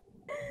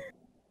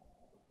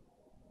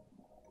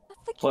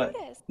 That's the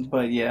cutest.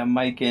 But yeah,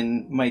 Mike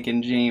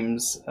and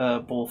James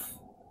both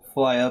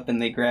fly up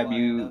and they grab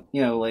you,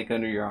 like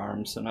under your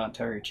arms, so not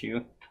to hurt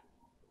you.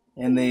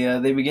 And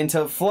they begin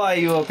to fly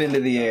you up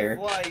into the air.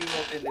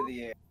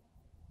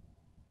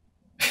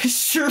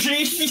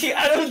 Shriek!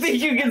 I don't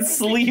think you can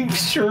sleep,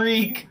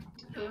 Shriek.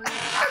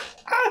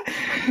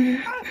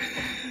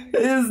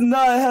 It does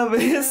not have a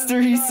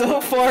history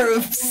so far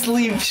of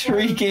sleep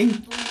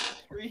shrieking.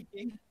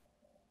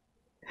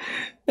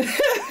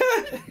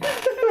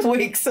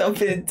 Wakes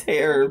up in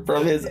terror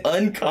from his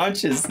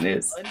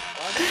unconsciousness.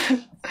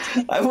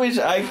 I wish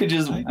I could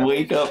just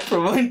wake up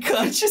from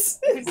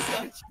unconsciousness.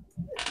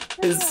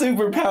 His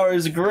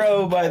superpowers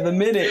grow by the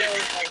minute.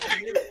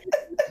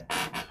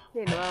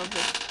 Meanwhile,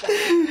 just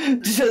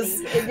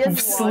Just It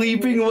just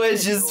sleeping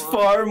Wedge is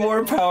far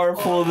more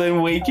powerful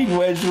than waking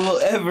Wedge will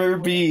ever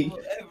be.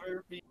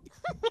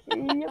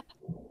 Yep.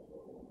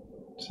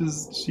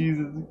 Just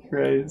Jesus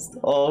Christ.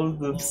 All of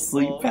the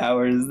sleep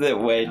powers that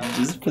Wedge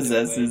just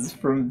possesses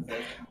from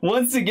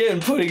once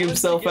again putting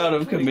himself out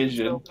of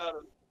commission.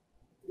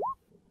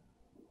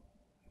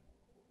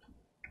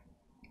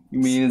 You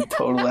mean a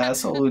total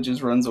asshole who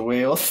just runs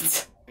away all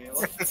the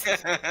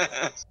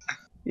time?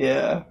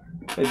 Yeah,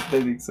 I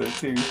think so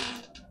too.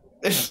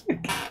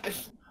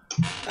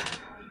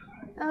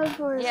 Of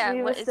course, Yeah,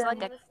 we what, was it's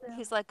like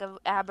he's like a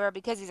Abra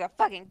because he's a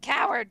fucking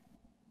coward.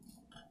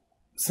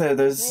 So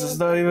there's just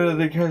not even a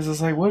because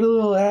it's like, what a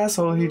little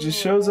asshole, he just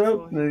shows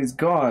up and then he's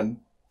gone.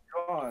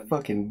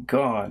 Fucking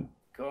gone.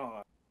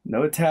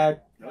 No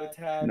attack,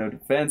 no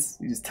defense,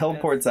 he just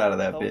teleports out of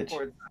that bitch.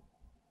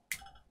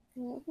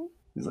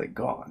 He's like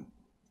gone.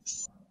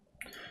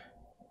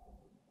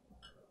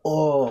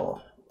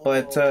 Oh,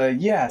 but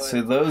yeah.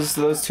 So those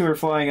two are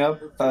flying up,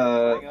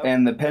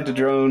 and the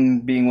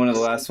Pentadrone being one of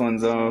the last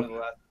ones.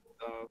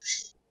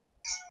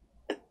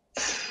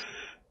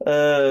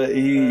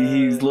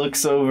 He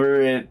looks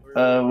over at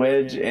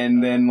Wedge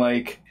and then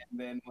like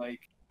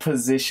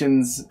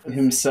positions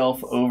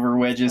himself over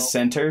Wedge's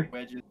center.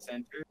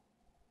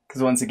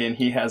 Because once again,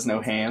 he has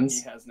no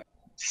hands.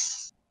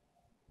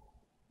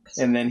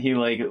 And then he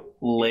like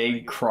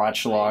leg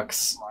crotch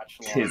locks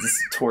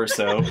his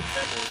torso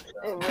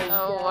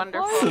Oh,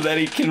 wonderful. so that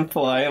he can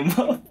fly him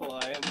up.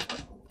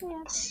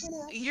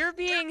 You're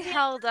being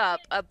held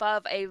up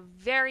above a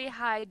very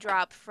high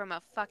drop from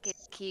a fucking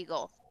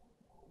Kegel.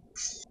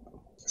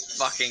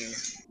 Fucking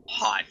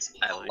hot.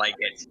 I like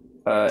it.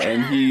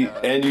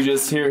 And you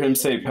just hear him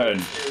say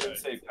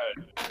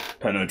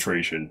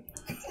penetration.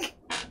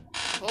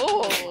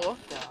 Oh.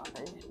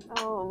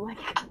 Oh my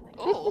god.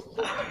 Oh.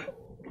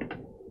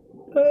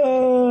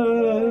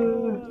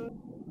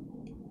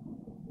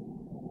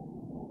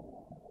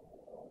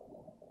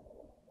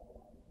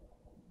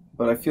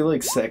 But I feel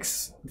like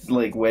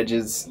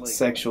Wedge's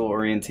sexual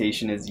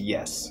orientation is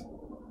yes.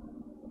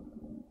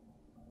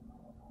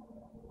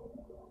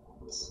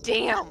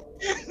 Damn.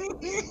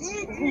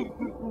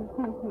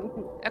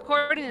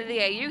 According to the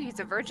AU, he's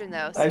a virgin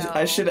though. So.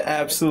 I should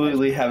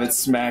absolutely have it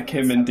smack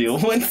him and deal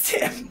 1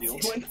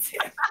 damage.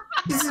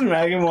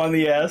 Smack him on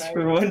the ass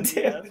for 1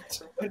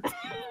 damage.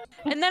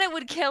 And then it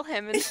would kill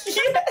him, and,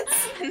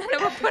 Yes! and then it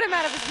would put him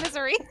out of his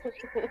misery.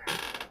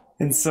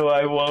 And so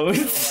I won't.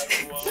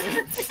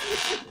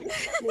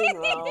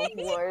 Meanwhile,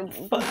 Lord,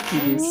 Fucking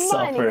minding your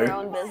suffer.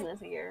 own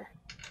business here.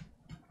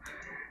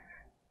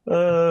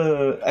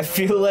 I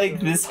feel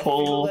like this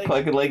whole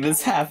fucking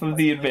this half of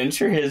the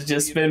adventure has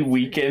just been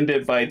weekend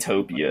at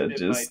Bytopia.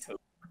 Just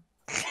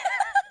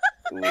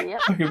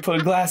Yep. fucking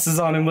put glasses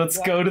on him. Let's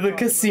go to the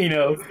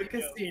casino.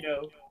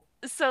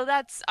 So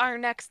that's our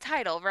next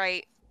title,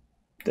 right?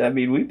 I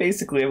mean, we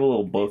basically have a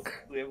little book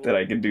that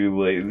I can do.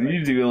 Like,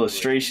 you do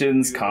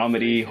illustrations,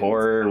 comedy,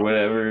 horror,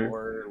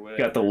 whatever.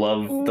 Got the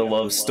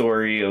love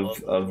story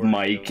of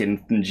Mike and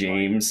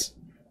James.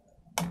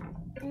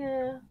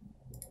 Yeah.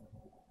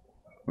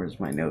 Where's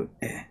my note?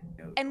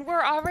 And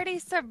we're already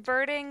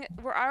subverting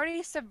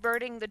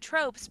the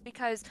tropes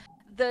because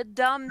the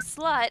dumb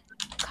slut,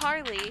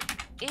 Carly,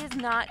 is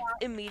not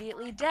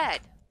immediately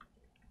dead.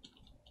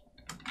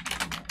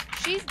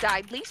 She's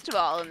died least of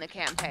all in the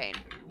campaign.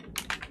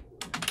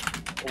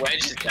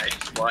 Wedge has died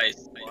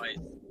twice.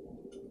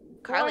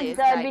 Carly Florence has died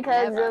died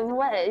because never. of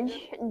Wedge.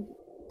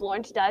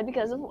 Florence died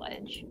because of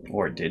Wedge.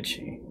 Or did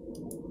she?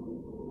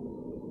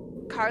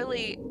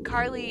 Carly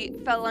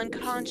fell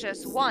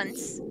unconscious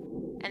once,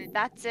 and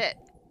that's it.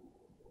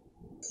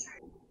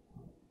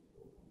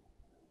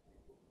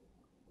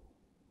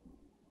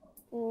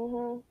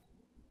 So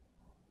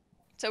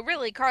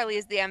really, Carly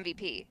is the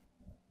MVP.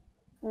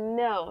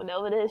 No,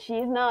 it is.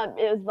 She's not.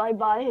 It was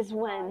by his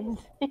wins.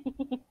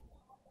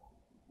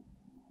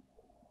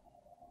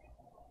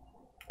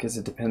 Because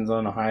it depends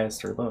on the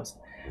highest or lowest.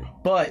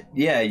 But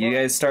yeah, you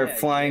guys start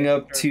flying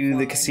up to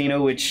the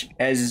casino, which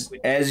as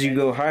you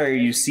go higher,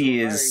 you see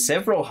is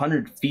several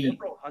hundred feet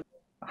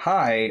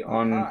high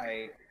on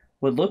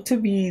what look to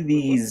be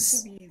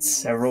these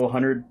several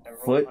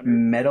 100-foot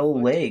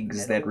metal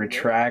legs that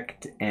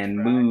retract and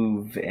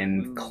move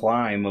and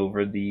climb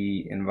over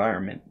the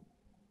environment.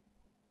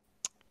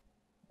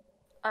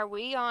 Are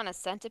we on a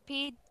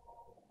centipede?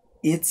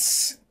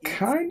 It's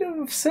kind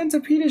of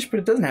centipede-ish, but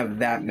it doesn't have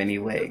that many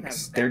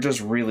legs. They're just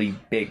really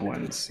big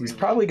ones. He's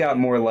probably got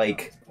more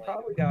like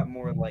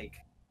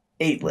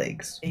 8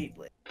 legs.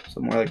 So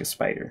more like a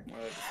spider.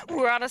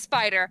 We're on a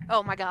spider.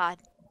 Oh my god.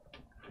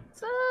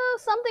 So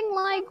something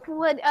like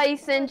what I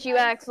sent you,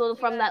 Axel,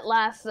 from that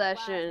last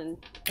session.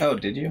 Oh,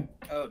 did you?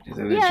 Is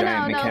it a Yeah,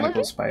 giant no,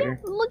 mechanical spider?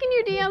 Look in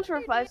your DMs for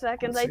 5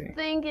 seconds. Let's I see.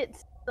 think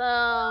it's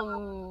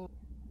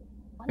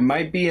It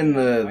might be in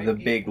the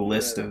big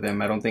list of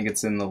them. I don't think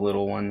it's in the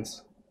little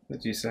ones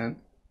that you sent.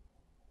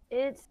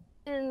 It's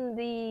in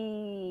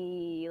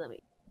the. Let me.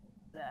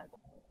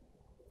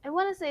 I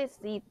want to say it's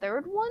the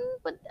 3rd one,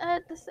 but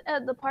at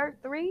the part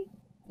 3.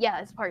 Yeah,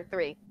 it's part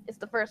 3. It's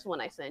the first one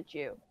I sent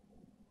you.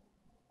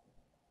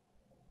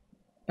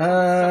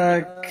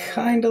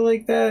 Kinda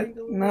like that.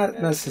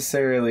 Not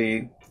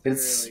necessarily.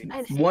 It's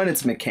one,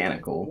 it's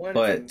mechanical,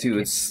 but two,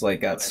 it's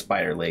like got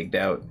spider legged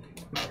out.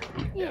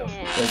 Yeah.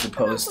 As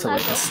opposed to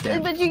like a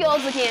stem. But you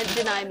also can't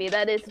deny me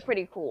that it's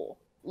pretty cool.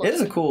 It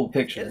is a cool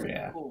picture,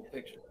 yeah.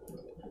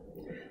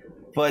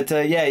 But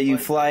yeah, you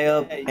fly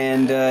up,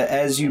 and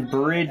as you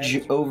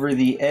bridge over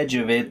the edge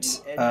of it,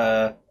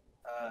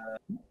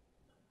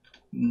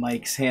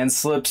 Mike's hand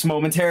slips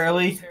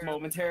momentarily.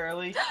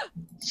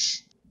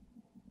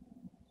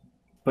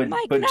 But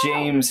Mike, but no!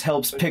 James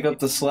helps pick up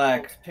the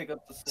slack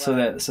so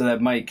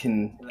that Mike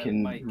can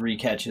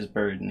recatch his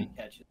burden.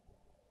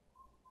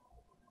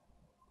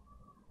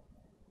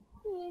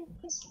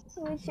 Which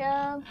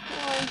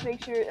Florence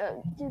make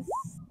sure just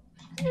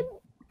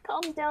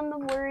calms down the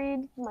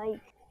worried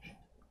Mike.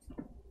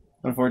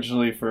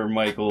 Unfortunately for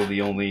Michael, the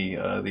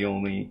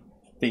only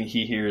thing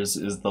he hears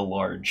is the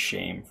large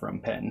shame from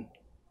Penn.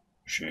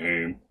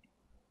 Shame.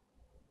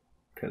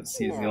 Because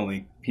he's the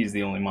only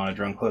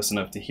monodrone close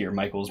enough to hear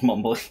Michael's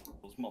mumbling.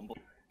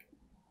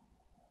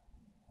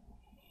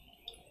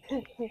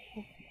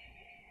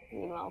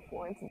 Meanwhile,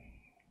 Florence is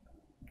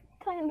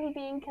kind of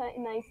being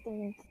nice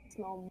to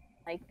small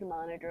Mike the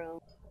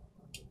monodrone.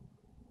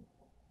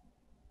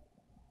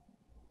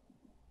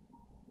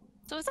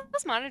 So is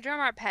this monodrome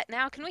our pet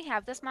now? Can we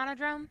have this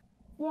monodrome?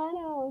 Yeah,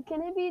 no.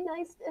 Can it be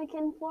nice?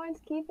 Can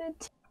Florence keep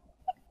it?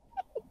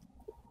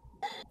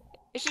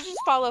 It should just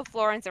follow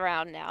Florence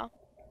around now.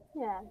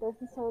 Yeah, this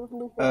is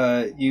totally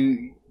fair.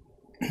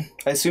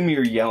 I assume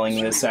you're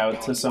yelling this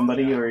out to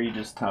somebody, or are you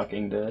just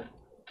talking to...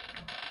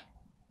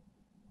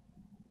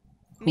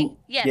 Me?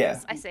 Yes, Yeah.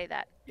 I say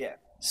that. Yeah.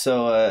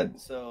 So,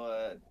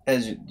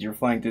 as you're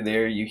flying through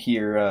there, you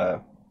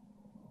hear,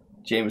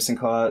 Jameson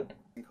call out,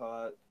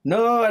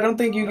 "No, I don't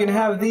think you can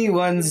have these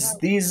ones.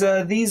 These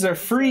are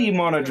free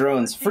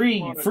monodrones.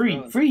 Free.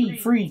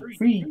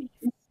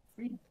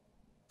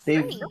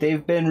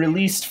 They've been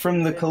released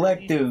from the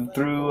collective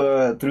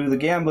through the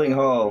gambling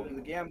hall.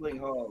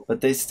 But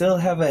they still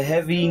have a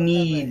heavy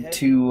need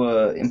to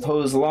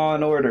impose law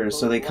and order,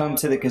 so they come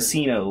to the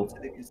casino."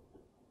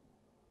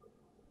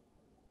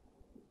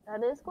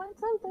 That is quite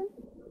something.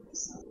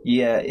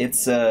 Yeah,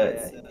 it's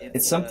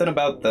something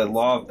about the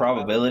law of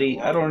probability.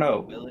 I don't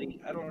know.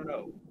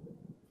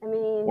 I mean,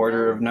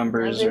 Order of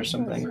numbers or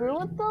something. Screw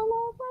with the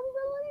law of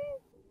probability?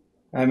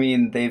 I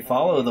mean, they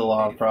follow the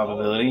law of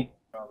probability.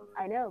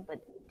 I know, but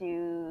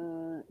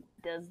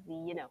does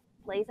the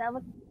place have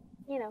a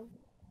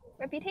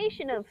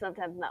reputation of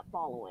sometimes not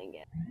following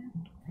it?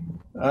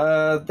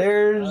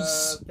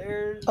 There's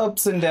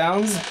ups and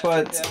downs,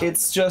 but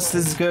it's just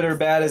as good or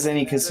bad as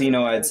any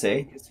casino, I'd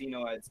say.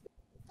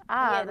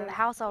 Ah, the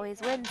house always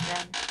wins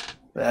then.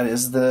 That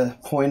is the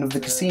point of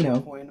the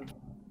casino.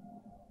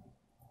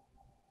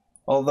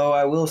 Although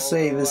I will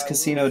say this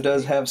casino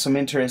does have some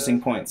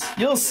interesting points.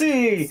 You'll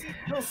see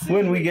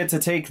when we get to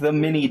take the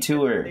mini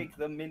tour.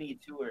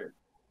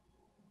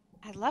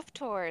 I love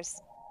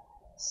tours.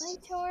 I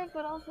like tours,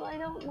 but also I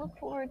don't look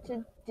forward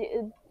to,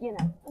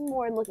 I'm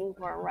more looking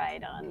for a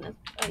ride on this,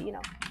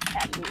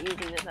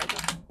 using this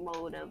as a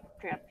mode of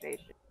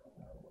transportation.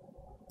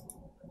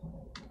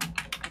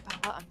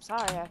 I'm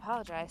sorry, I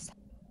apologize.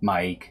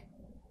 Mike.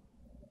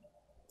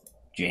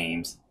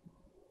 James.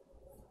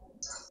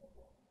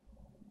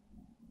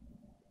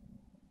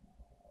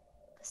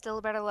 Still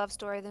a better love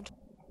story than...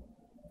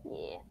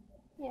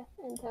 Yeah,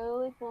 and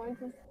totally Florence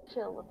is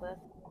chill with this.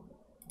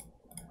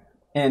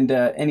 And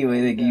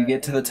anyway, you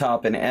get to the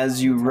top, and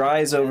as you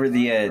rise over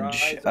the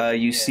edge,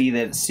 you see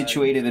that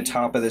situated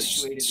atop of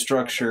this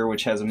structure,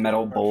 which has a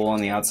metal bowl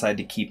on the outside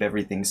to keep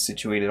everything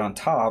situated on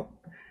top,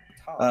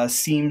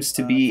 seems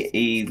to be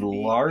a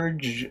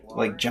large,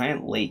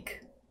 giant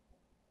lake.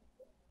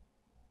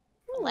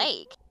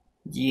 Lake?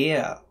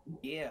 Yeah.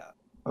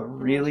 A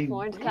really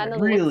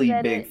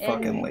big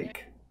fucking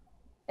lake.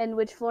 In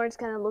which Florence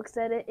kind of looks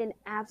at it in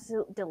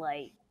absolute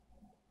delight.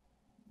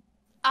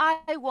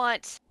 I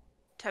want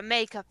to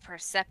make a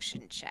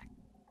perception check.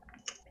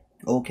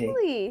 Okay.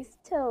 Please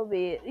tell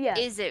me. Yeah.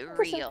 Is it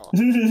real?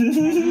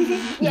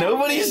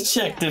 Nobody's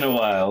checked in a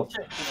while.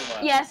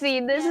 Yeah, see,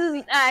 this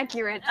is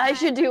accurate. I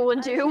should do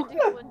one too.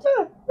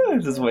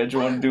 Does Wedge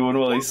want to do one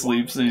while he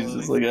sleeps? So he's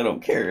just like, I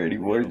don't care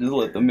anymore. Just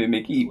let the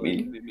mimic eat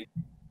me.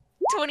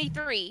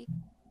 23.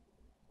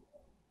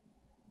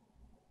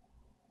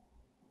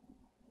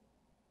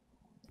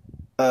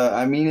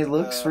 I mean, it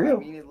looks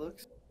real.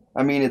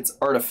 I mean, it's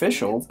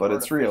artificial, but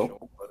it's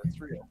real.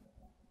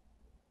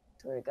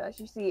 Oh my gosh,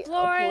 you see...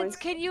 Florence,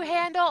 can you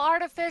handle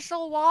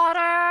artificial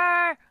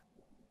water?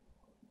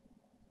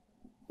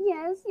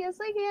 Yes,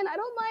 I can. I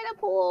don't mind a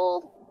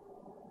pool.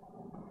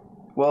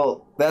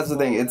 Well, that's the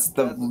thing. It's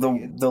the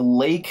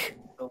lake.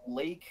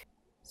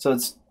 So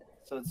it's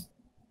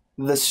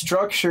the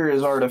structure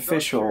is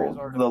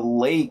artificial. The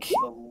lake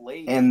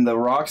and the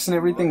rocks and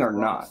everything are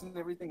not.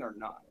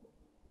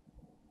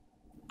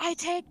 I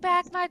take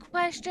back my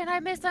question. I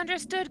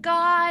misunderstood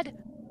God.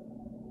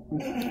 So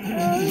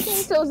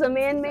it's a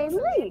man-made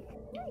lake.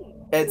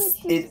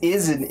 It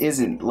is and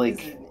isn't.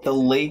 Like, the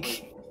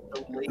lake,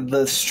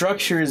 the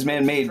structure is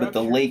man-made, but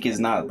the lake is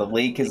not. The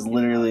lake is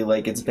literally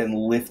like it's been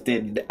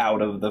lifted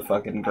out of the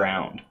fucking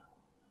ground.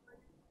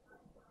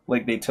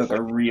 Like they took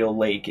a real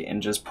lake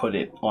and just put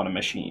it on a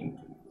machine.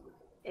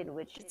 In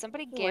which Did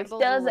somebody Florence gamble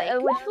does, the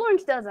lake? which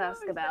Florence does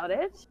ask about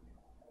it.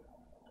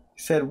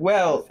 He said,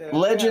 well,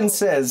 legend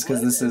says,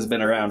 because this has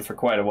been around for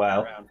quite a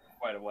while,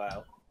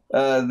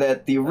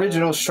 that the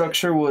original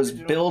structure was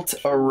built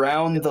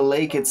around the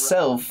lake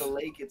itself,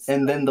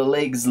 and then the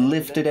legs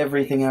lifted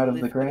everything out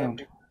of the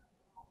ground.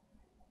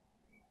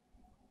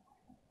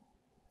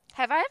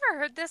 Have I ever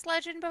heard this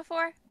legend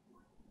before?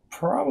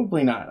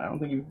 Probably not. I don't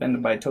think you've been to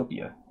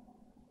Bytopia.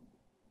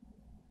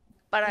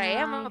 But I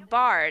am a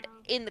bard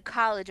in the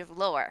College of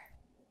Lore.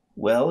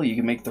 Well, you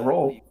can make the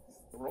roll.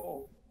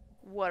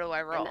 What do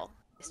I roll?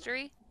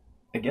 History?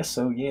 I guess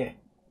so, yeah.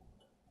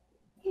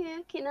 Yeah,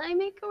 can I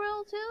make a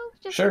roll too?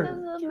 Just Sure.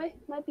 because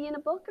might be in a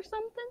book or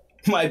something?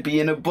 Might be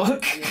in a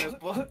book. Yeah.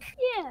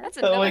 That's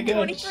another Oh my god,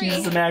 23.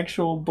 she's an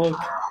actual book.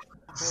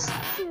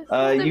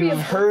 Maybe You've a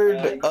book.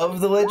 heard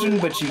of the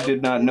legend, but you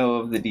did not know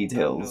of the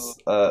details.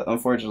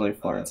 Unfortunately,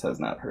 Florence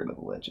has not heard of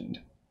the legend.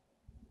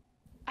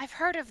 I've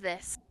heard of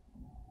this.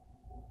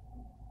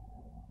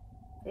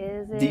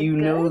 Is it Do you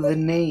know good? the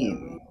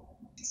name?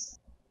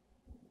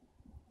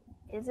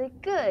 Is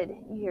it good?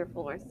 You hear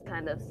Florence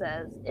kind of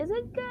says, is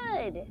it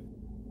good?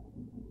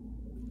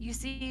 You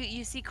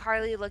see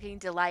Carly looking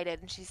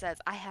delighted, and she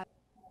says, "I have."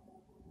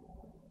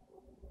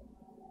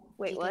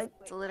 Wait, Because what?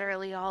 It's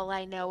literally all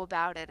I know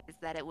about it is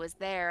that it was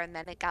there, and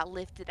then it got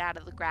lifted out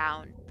of the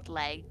ground.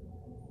 Like,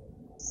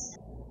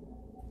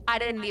 I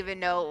didn't even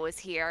know it was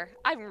here.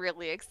 I'm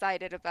really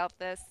excited about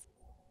this.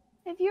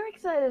 If you're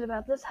excited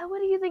about this, what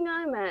do you think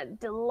I'm at?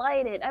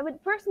 Delighted. I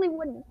wouldn't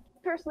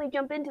personally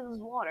jump into this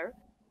water.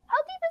 How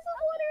deep is this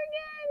water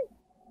again?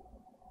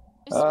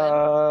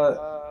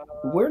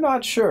 We're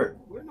not sure.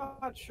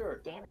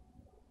 Damn it.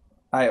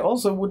 I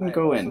also wouldn't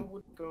go in.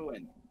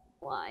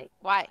 Why?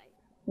 Why?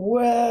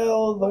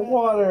 Well, the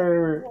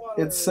water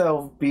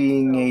itself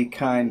being a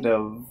kind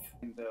of,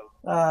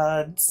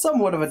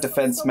 somewhat of a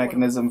defense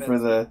mechanism for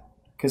the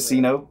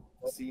casino.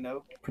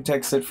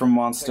 Protects it from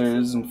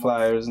monsters and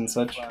flyers and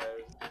such.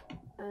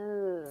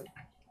 Oh.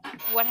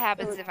 What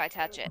happens if I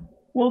touch it?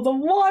 Well, the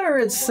water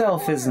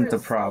itself isn't the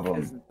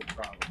problem.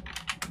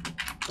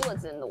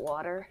 What's in the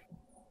water?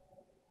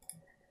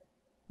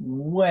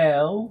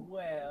 Well...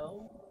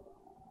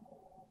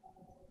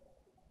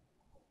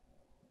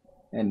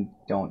 And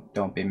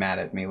don't be mad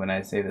at me when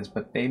I say this,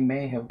 but they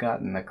may have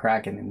gotten the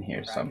Kraken in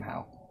here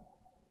somehow.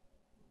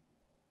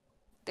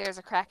 There's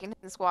a Kraken in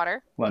this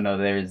water. Well, no,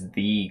 there's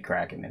the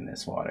Kraken in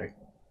this water.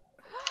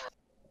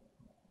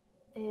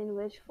 In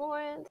which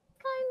Florence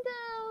kind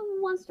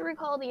of wants to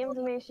recall the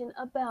information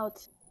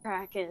about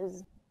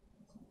Krakens.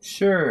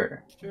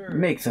 Sure.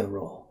 Make the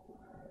roll.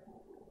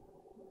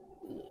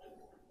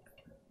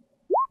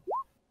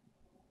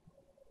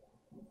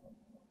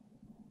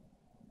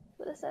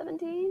 With a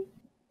 17?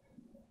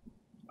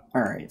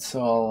 Alright,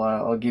 so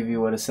I'll give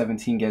you what a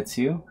 17 gets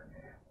you.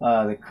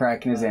 The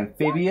Kraken is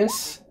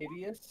amphibious.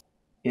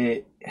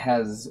 It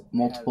has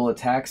multiple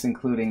attacks,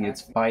 including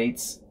its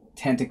bites,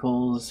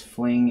 tentacles,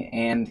 fling,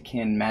 and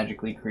can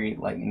magically create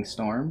lightning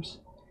storms.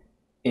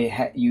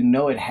 You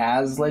know it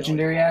has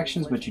legendary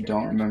actions, but you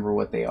don't remember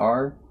what they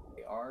are.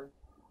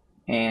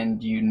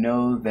 And you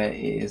know that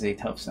it is a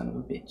tough son of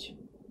a bitch.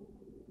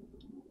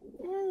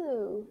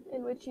 Oh,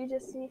 in which you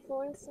just see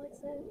Florence like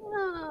saying,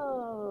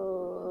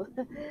 "Oh,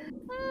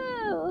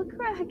 oh, a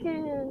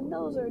Kraken.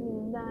 Those are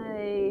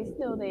nice."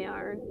 No, they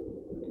aren't.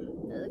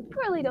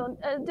 Carly, don't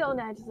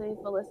actually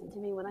listen to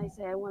me when I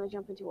say I want to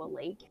jump into a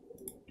lake.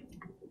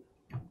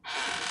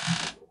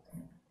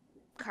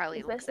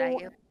 Carly looks at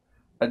you.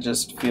 I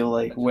just feel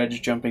like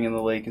Wedge jumping in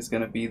the lake is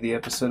going to be the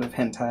episode of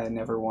hentai I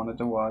never wanted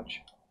to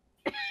watch.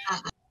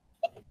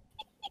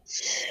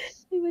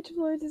 In which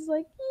Florence is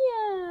like,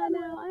 "Yeah,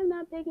 no, I'm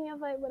not picking a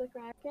fight with a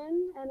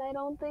Kraken, and I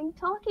don't think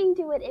talking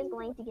to it is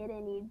going to get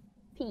any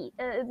peace.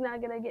 It's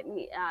not going to get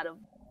me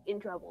in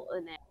trouble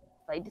in there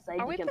if I decide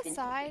to jump into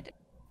it."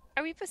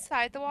 Are we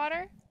beside the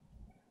water?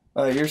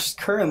 You're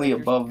currently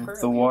above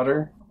the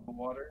water.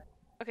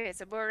 Okay,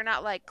 so we're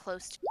not like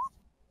close to.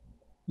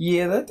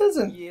 Yeah, that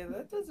doesn't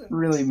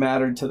really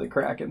matter to the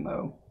Kraken,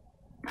 though.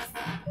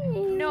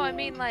 No, I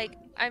mean like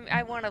I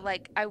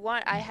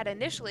had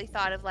initially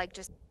thought of like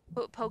just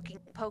poking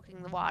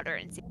the water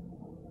and see.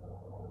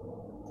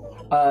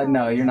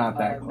 No, you're not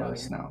that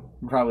close, no.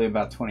 Probably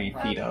about 20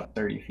 feet up,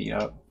 30 feet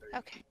up.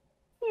 Okay.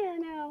 Yeah,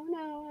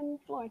 no, I'm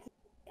Florence.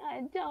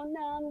 I don't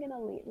know. I'm gonna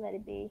let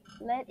it be.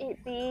 Let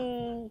it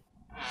be.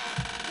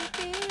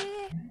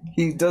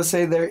 He does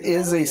say there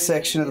is a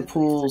section of the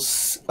pool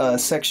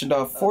sectioned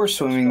off for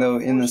swimming, though,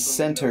 in the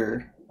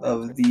center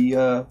of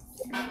the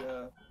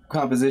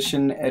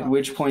composition, at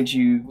which point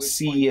you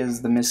see,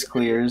 as the mist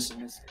clears,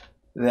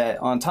 that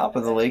on top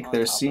of the lake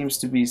there seems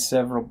to be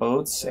several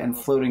boats and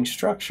floating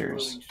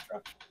structures.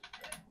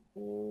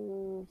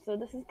 So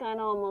this is kind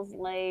of almost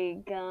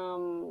like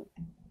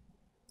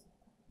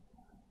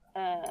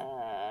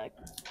I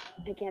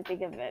can't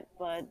think of it,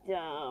 but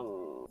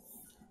I'm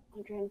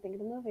trying to think of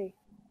the movie.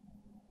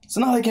 It's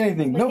not like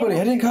anything. Nobody.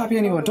 I didn't copy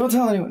anyone. Don't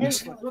tell anyone.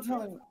 It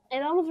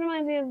almost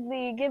reminds me of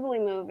the Ghibli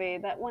movie,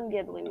 that one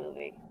Ghibli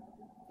movie.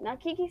 Not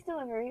Kiki's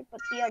Delivery, but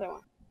the other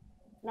one.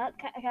 Not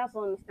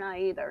Castle in the Sky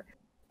either.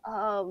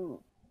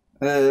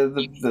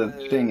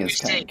 The thing is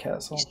kind of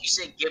Castle. You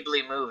say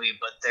Ghibli movie,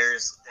 but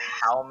there's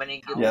how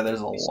many Ghibli Yeah,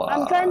 there's a lot.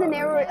 I'm trying to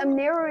I'm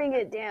narrowing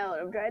it down.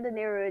 I'm trying to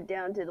narrow it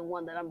down to the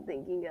one that I'm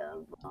thinking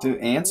of. Do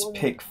ants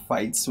pick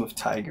fights with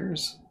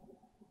tigers?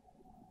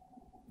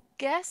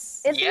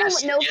 Guess. It's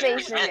Yes, the one with no yes,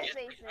 face in yes,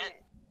 it.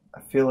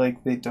 I feel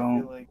like they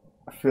don't.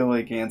 I feel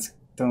like ants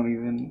don't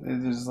even.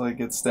 It just like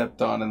gets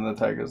stepped on, and the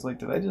tiger's like,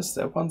 "Did I just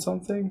step on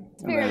something?"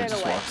 And then it Spirited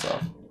just Away. walks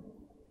off.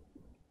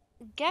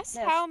 Guess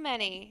Yes. how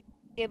many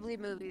Ghibli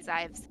movies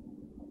I've seen.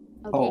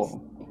 Okay. All of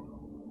them.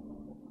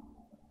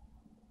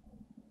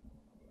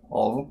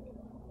 All of them.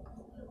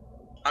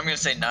 I'm gonna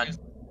say none.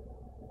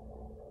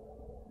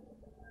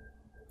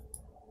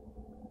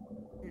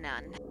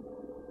 None.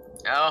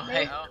 Oh,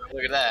 hey,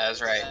 look at that. I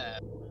was right.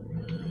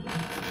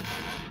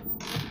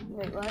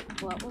 Wait,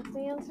 what? What was the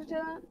answer to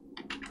that?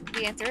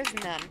 The answer is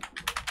none.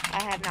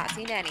 I have not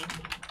seen any.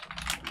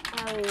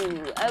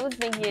 Oh, I was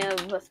thinking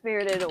of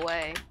Spirited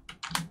Away.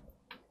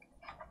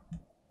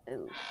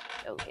 Ooh,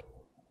 okay.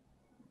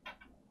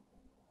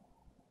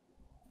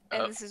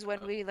 And this is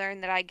when we learn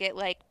that I get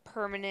like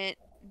permanent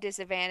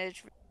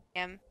disadvantage from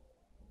him.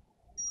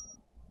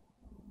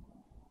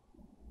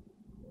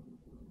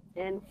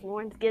 And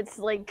Florence gets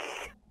like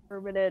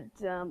permanent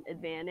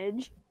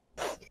advantage.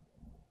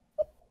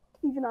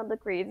 Even on the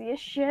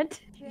craziest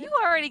shit. You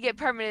already get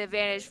permanent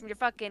advantage from your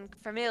fucking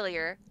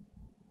familiar.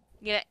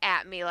 Get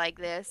at me like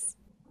this.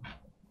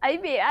 I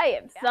mean, I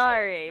am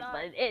sorry,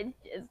 but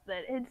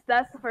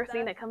that's the first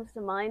thing that comes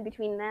to mind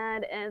between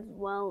that as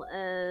well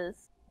as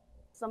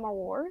Summer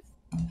Wars.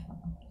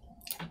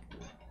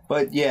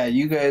 But yeah,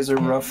 you guys are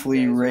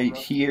roughly right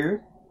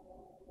here.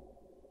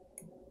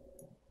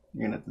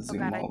 You're gonna have to zoom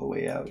God, all the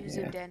way out. You Yeah.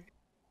 zoomed in.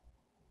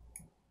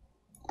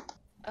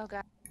 Oh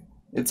god.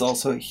 It's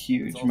also a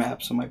huge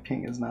map, so my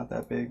ping is not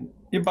that big.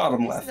 Your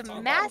bottom This left. is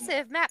a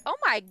massive map. Oh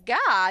my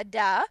god.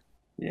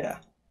 Yeah.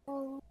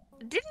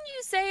 Didn't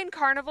you say in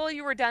Carnival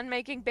you were done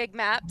making big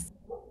maps?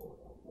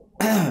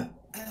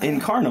 In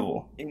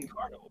Karnevil.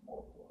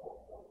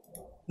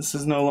 This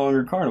is no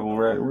longer Carnival,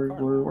 right?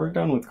 We're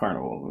done with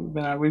Carnival.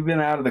 We've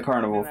been out of the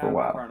Carnival for a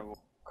while.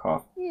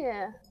 Cough.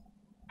 Yeah.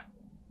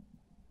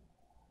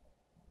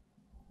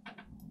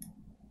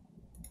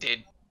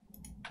 Did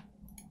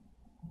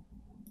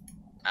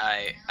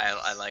I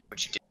like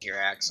what you did here,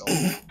 Axel.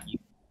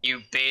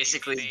 You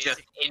basically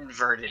just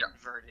inverted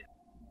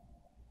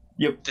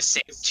Yep. the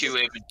same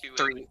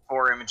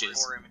four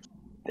images.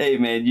 Hey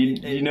man,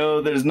 you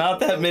know there's not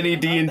that many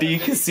D&D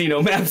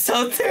casino maps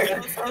out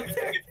there.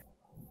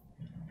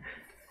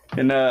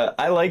 And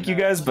I like you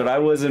guys, but I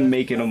wasn't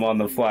making them on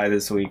the fly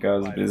this week. I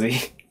was busy.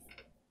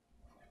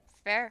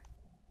 Fair.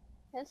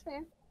 That's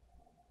fair.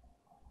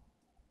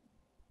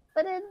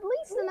 But at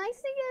least the nice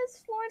thing is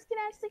Florence can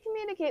actually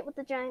communicate with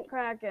the giant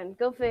kraken.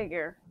 Go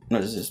figure. No,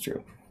 this is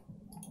true.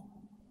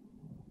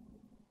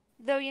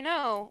 Though, you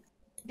know,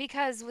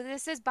 because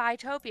this is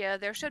Bytopia,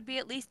 there should be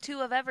at least 2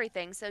 of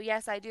everything. So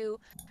yes, I do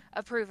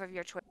approve of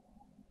your choice.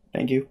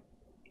 Thank you.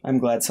 I'm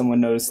glad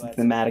someone noticed the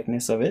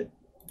thematicness of it.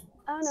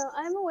 Oh no,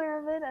 I'm aware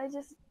of it. I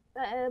just,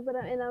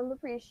 and I'm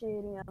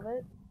appreciating of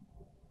it.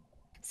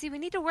 See, we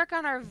need to work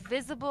on our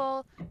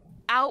visible,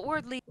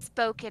 outwardly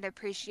spoken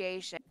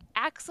appreciation.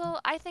 Axel,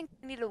 I think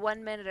we need a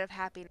 1 minute of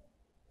happiness.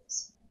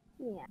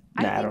 Yeah. Nah,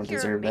 I think don't you're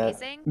deserve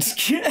amazing. that.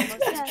 The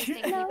most interesting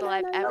people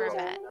I've ever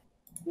met.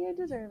 You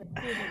deserve it.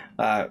 You deserve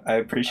it. I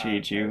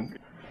appreciate you.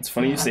 It's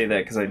funny you say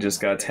that because I just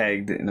got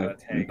tagged in a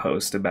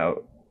post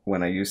about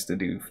when I used to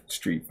do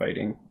street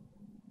fighting.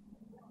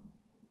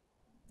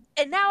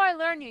 And now I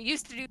learn you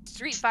used to do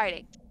street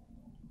fighting.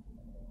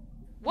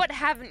 What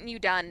haven't you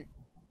done?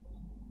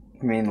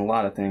 I mean, a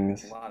lot of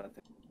things,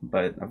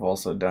 but I've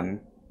also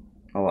done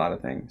a lot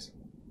of things.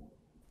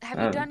 Have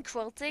you done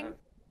quilting?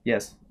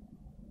 Yes.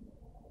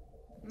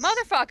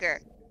 Motherfucker!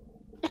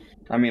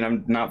 I mean,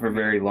 I'm not for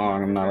very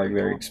long. I'm not like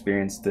very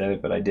experienced at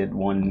it, but I did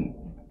one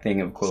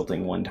thing of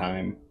quilting one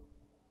time.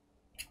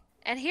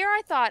 And here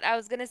I thought I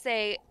was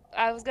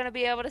gonna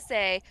be able to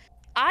say,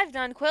 I've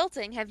done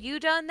quilting. Have you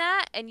done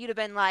that? And you'd have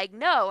been like,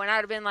 no. And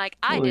I'd have been like,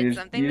 I Well, did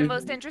something the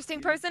most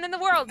interesting person in the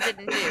world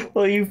didn't do.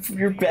 Well,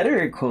 you're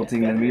better at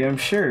quilting than me, I'm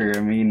sure.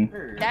 I mean,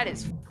 That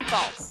is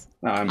false.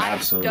 no, I'm I've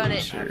absolutely done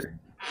it. sure.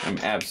 I'm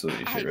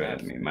absolutely sure. I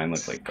mean, mine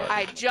look like garbage.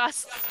 I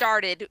just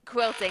started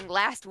quilting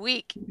last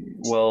week.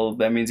 Well,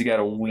 that means you got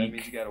a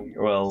week.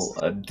 Well,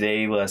 a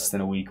day less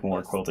than a week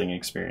more quilting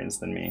experience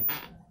than me.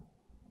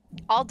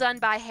 All done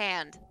by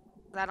hand.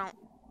 I don't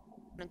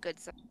a good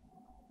so.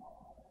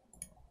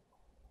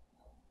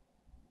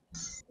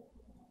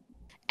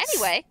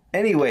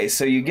 Anyway,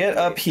 so you get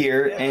up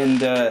here,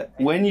 and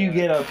when you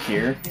get up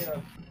here,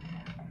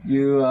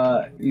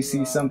 you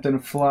see something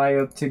fly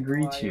up to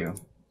greet you.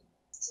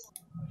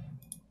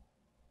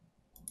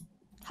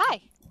 Hi.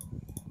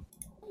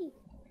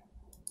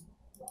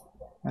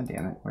 God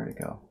damn it, where'd it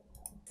go?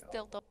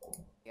 Still don't know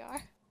where we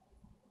are.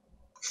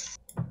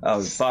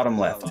 Oh, bottom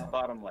left.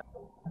 Bottom.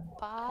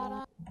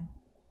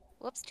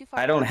 Whoops, too far.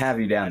 I don't have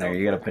you down there.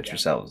 You gotta put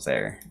yourselves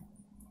there.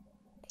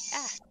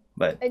 Ah.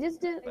 But I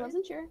just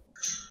wasn't sure.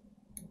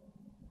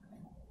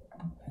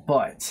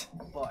 But.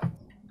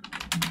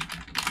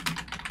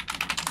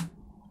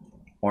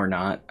 Or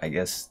not. I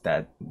guess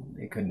that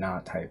it could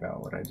not type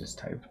out what I just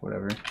typed.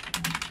 Whatever.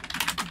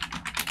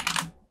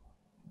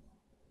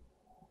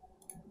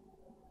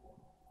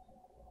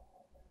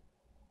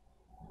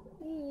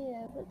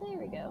 Yeah, but there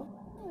we go.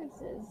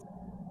 This is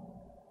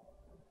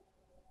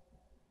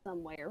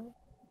somewhere.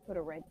 Put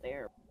it right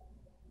there.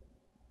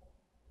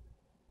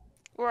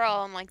 We're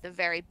all on like the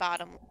very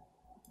bottom.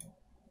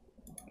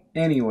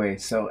 Anyway,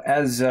 so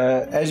as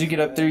you get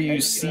up there,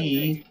 you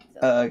see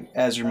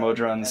as your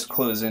Modrons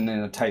close in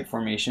a tight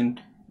formation,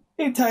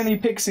 a tiny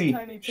pixie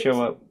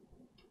show up.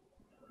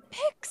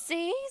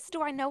 Pixies?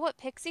 Do I know what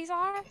pixies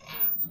are?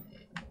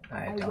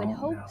 I would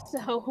hope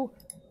so.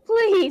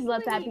 Please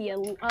let that be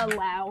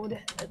allowed.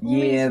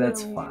 Yeah,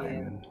 that's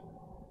fine.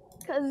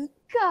 Cause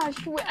gosh,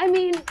 I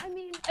mean,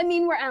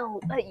 we're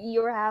elf.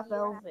 You're half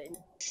elven.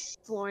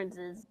 Florence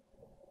is.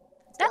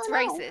 That's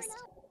racist.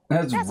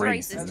 That's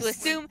racist.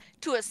 racist.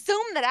 To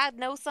assume that I'd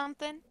know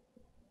something.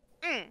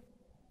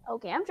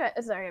 Okay, I'm trying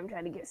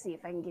to see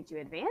if I can get you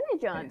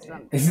advantage on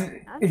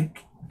something.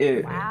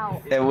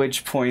 Wow. At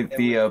which point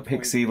the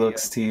pixie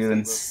looks to you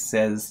and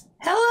says,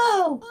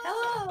 "Hello,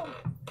 hello,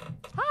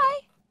 hi,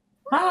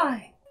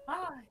 hi,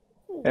 hi."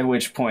 At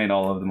which point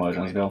all of the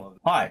Mojos go,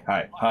 "Hi,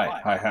 hi,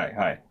 hi, hi, hi,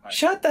 hi."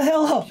 Shut the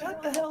hell up!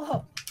 Shut the hell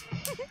up!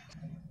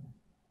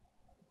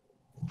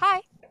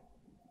 Hi.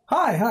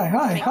 Hi, hi,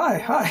 hi, hi,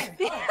 hi.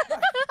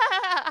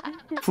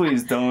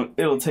 Please don't.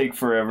 It'll take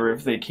forever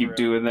if they keep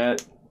doing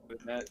that.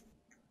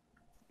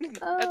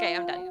 Okay,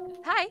 I'm done.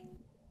 Hi.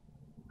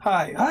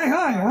 Hi, hi,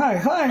 hi, hi,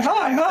 hi,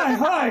 hi,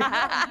 hi,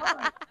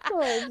 hi.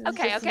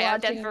 Okay, I'm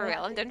done for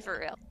real. I'm done for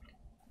real.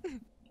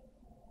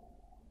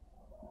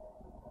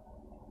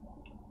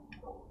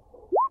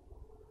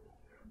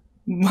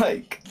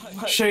 Mike,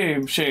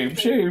 shame, shame,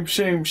 shame,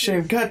 shame,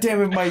 shame. God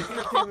damn it, Mike.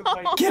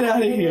 Get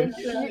out of here.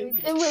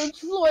 In which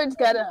Florence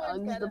gotta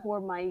hug the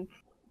poor Mike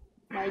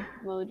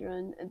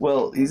Modron.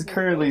 Well, he's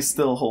currently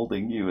still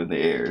holding you in the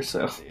air,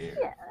 so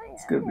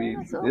it's gonna be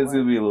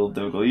a little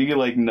difficult. You can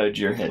like nudge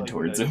your head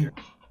towards him.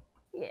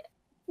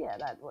 Yeah,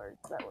 that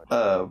works.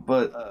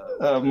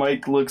 But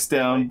Mike looks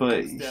down,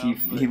 but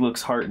he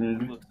looks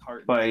heartened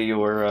by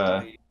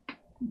your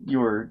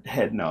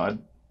head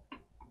nod.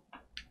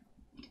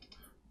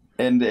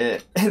 And then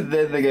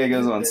the guy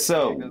goes on,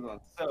 "So,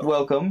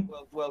 welcome.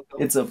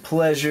 It's a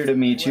pleasure to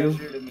meet you."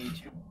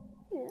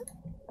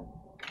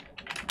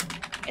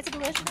 It's a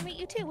pleasure to meet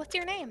you too. What's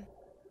your name?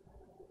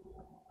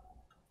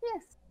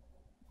 Yes,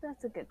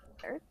 that's a good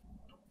start.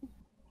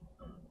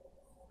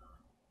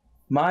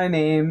 My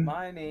name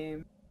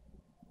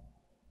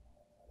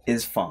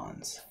is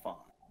Fonz.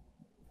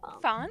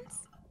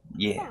 Fonz?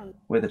 Yeah,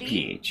 with a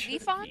PH. The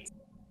Fonz?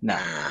 No,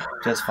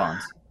 just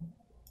Fonz.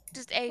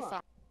 Just a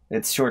Fonz.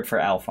 It's short for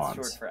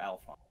Alphonse.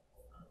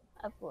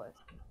 Of course.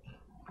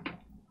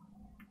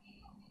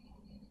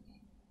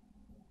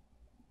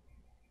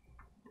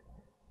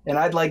 And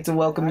I'd like to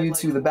welcome you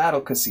to the Battle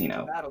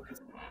Casino.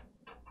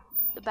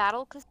 The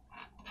Battle Casino?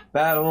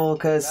 Battle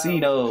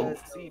Casino.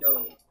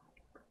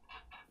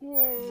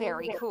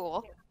 Very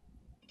cool.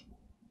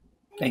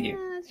 Thank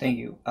you. Thank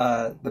you.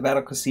 The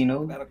Battle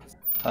Casino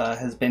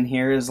has been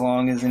here as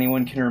long as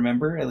anyone can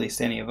remember, at least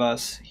any of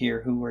us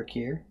here who work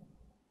here.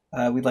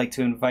 We'd like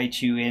to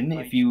invite you in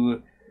if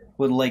you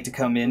would like to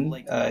come in.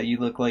 You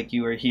look like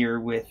you are here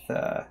with,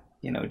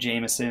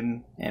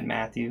 Jameson and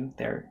Matthew.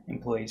 They're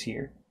employees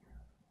here.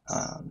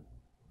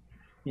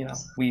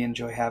 We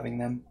enjoy having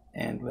them,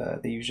 and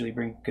they usually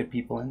bring good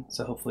people in,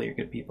 so hopefully you're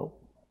good people.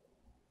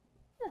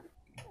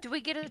 Do we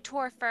get a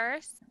tour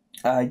first?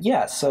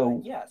 Yeah,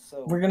 so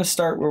we're going to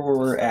start where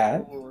we're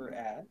at.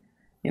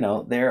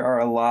 There are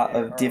a lot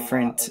of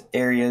different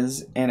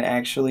areas, and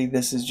actually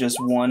this is just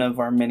one of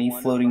our many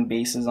floating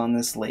bases on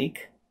this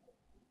lake.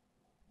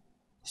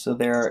 So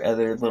there are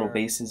other little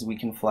bases we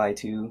can fly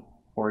to,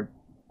 or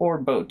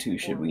boat to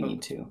should we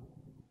need to.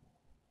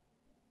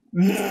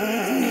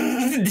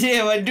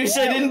 Damn, I wish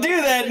I didn't do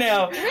that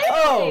now.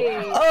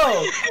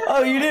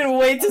 Oh, you didn't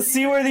wait to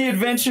see where the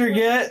adventure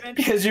get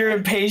because you're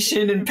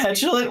impatient and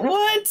petulant?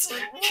 What?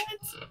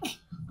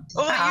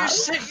 Oh, you're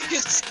sick.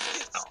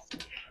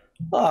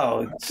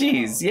 Oh,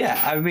 jeez, yeah.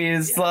 I mean,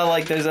 it's not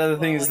like there's other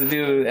things to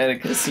do at a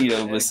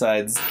casino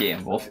besides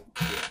gamble.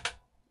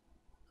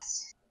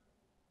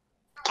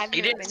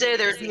 You didn't say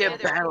there'd be a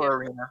battle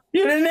arena.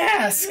 You didn't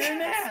ask!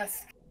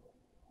 It's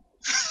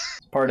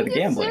part of the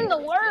gambling. The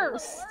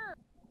worst.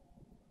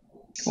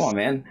 Come on,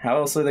 man. How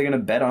else are they gonna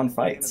bet on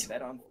fights?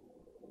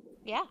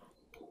 Yeah.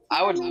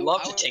 I would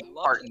love to take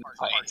part in the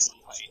fights.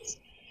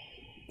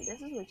 This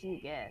is what you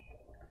get.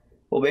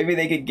 Well, maybe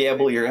they could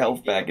gamble your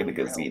health back in the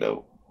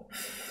casino.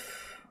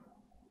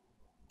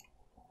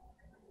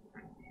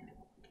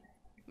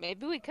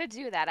 Maybe we could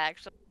do that,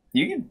 actually.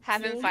 You can.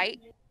 Have him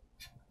fight.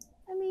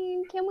 I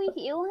mean, can we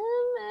heal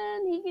him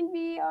and he can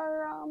be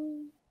our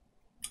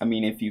I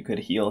mean, if you could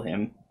heal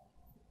him.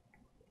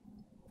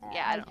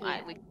 Yeah, I don't.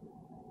 can't. We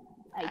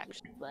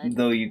Actually, but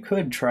Though you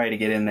could try to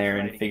get in there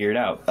and figure it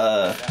out.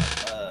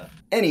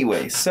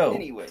 Anyway, so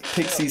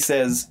Pixie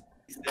says,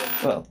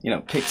 well, you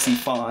know, Pixie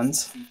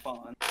Fawns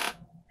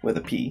with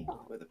a P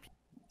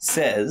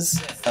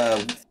says,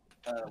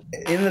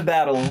 in the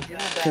battle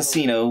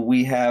casino,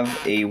 we have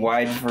a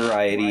wide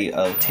variety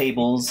of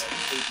tables.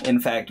 In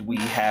fact, we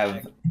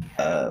have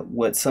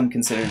what some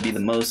consider to be the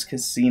most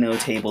casino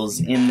tables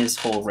in this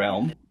whole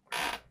realm.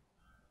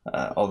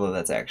 Although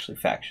that's actually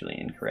factually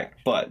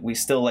incorrect. But we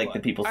still like the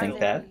people think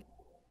that.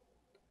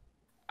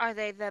 Are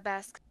they the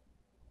best?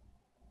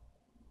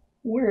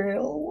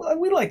 Well,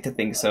 we like to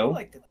think so.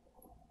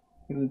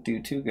 We didn't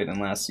do too good in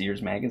last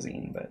year's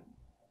magazine, but...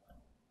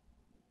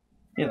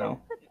 You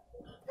know.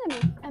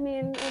 I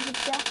mean, it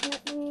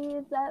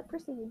definitely that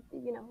precedes.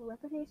 You know,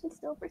 reputation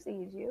still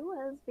precedes you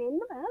as being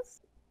the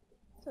best.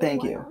 So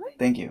Thank why you. not?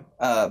 Thank you.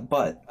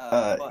 But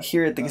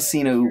here at the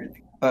casino,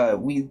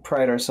 we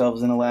pride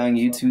ourselves in allowing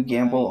you to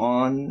gamble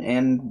on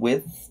and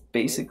with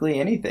basically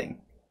anything.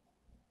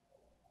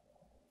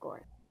 Of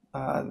course.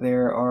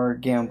 There are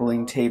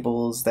gambling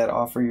tables that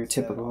offer your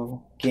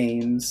typical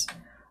games.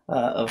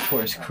 Of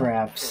course,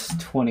 craps,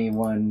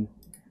 21.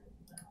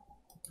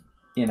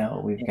 You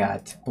know, we've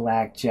got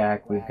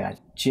blackjack, we've got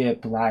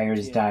chip,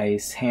 liar's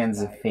dice,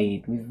 hands of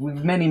fate.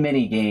 We've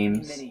many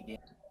games.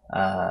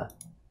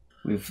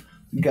 We've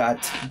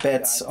got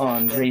bets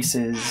on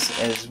races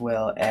as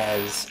well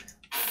as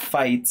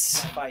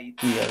fights.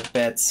 We have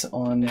bets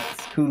on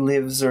who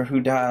lives or who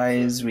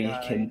dies. We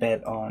can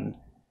bet on,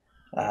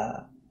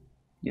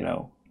 you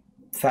know,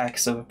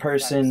 facts of a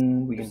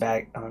person. We can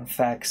bet on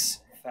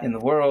facts in the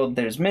world.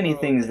 There's many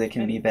things that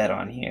can be bet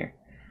on here.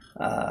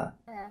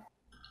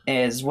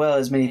 As well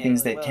as many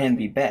things that can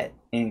be bet,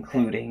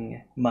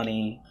 including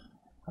money,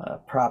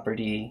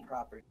 property,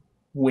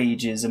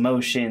 wages,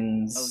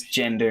 emotions,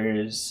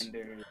 genders,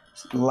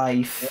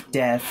 life,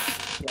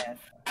 death.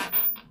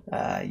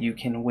 You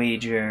can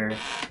wager,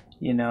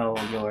 you know,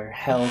 your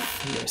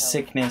health, your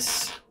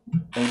sickness.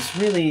 There's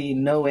really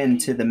no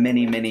end to the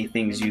many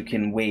things you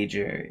can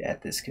wager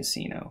at this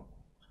casino.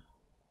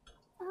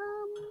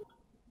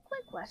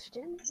 Quick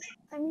question.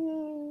 I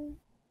mean,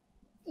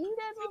 you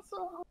guys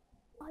also have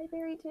a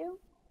library too?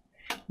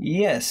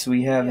 Yes,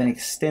 we have an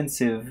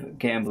extensive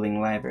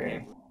gambling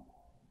library.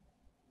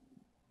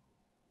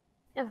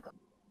 Of course.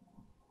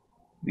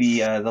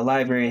 The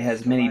library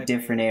has many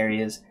different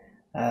areas,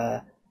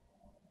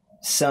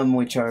 some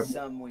which are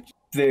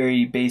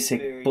very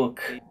basic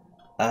book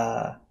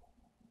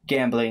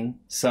gambling,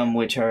 some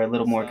which are a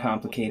little more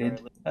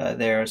complicated.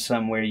 There are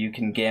some where you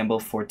can gamble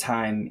for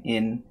time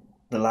in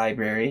the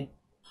library.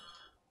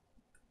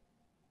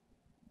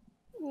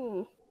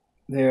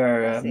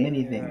 There are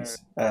many things.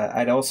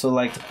 I'd also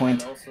like to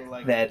point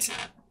that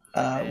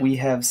we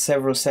have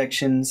several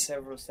sections,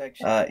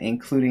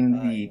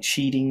 including the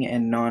cheating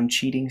and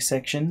non-cheating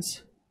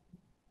sections.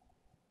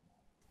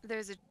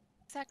 There's a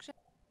section.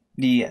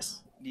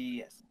 Yes.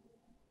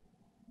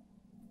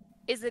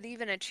 Is it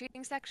even a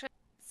cheating section?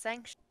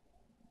 Sanction?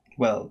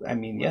 Well, I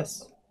mean,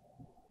 yes.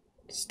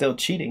 Still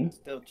cheating.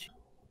 Got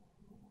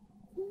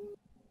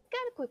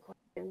a quick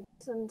question.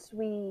 Since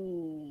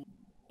we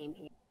came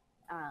here,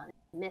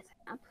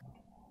 mishap,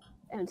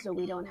 and so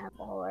we don't have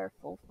all our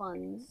full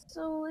funds,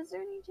 so is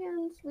there any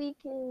chance we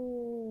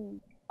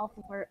can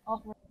offer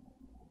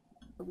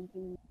we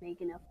can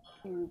make enough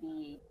to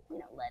be, you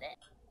know, let in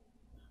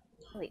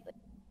completely?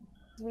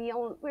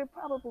 We're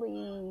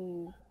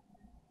probably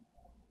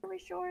very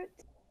short.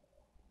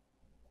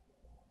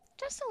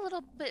 Just a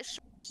little bit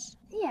short.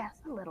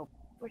 Yes, a little.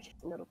 We're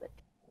just a little bit.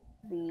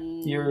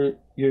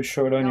 You're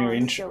short on your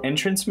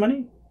entrance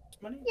money?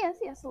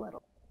 Yes, a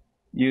little.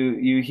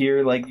 You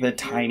hear like the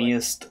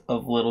tiniest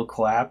of little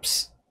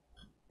claps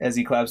as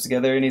he claps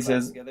together, and he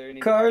says,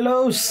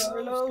 "Carlos!"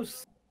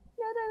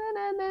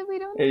 No, we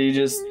don't. And you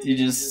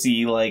just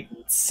see like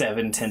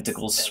 7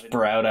 tentacles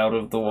sprout out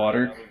of the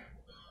water.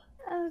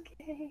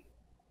 Okay.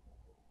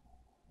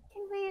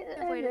 Can we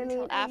Wait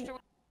until after we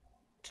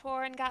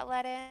tour and got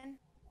let in.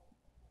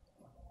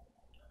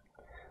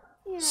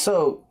 Yeah.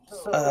 So,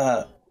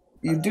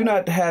 you do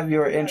not have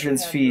your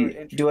entrance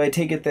fee. Do I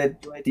take it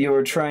that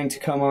you're trying to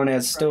come on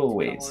as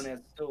stowaways? I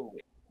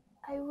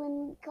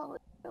wouldn't call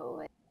it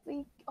stowaway.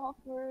 We're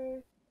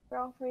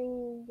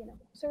offering, you know,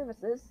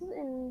 services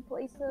in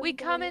place of. We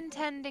come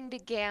intending to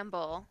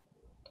gamble.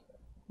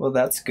 Well,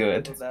 that's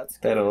good.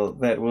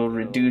 That will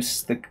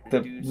reduce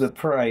the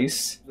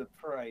price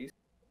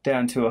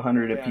down to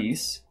 100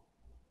 apiece,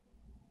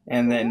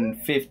 and then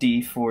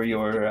 50 for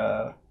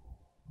your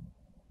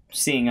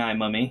seeing eye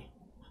mummy,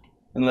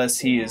 unless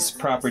he is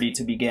property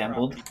to be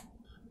gambled.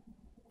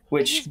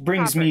 Which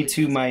brings me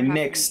to my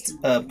next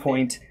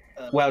point.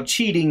 While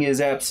cheating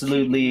is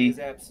absolutely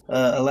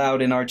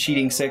allowed in our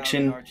cheating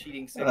section,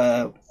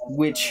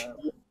 which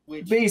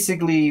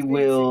basically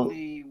will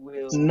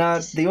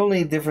not. The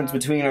only difference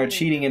between our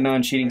cheating and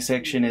non-cheating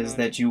section is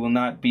that you will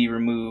not be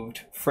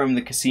removed from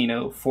the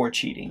casino for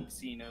cheating.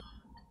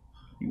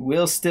 You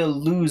will still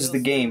lose the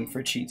game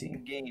for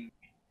cheating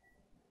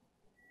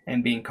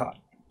and being caught.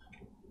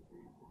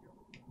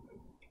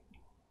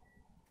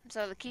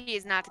 So the key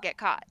is not to get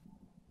caught.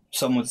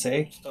 Some would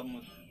say.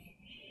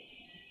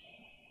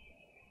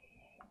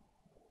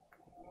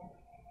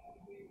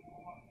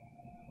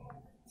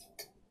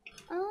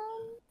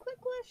 Quick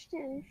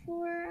question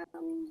for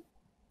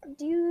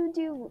do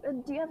you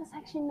have a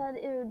section that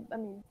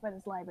for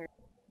this library?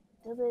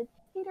 Does it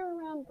cater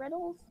around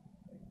riddles?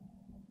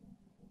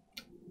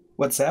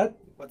 What's that?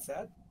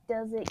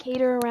 Does it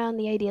cater around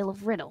the ideal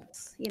of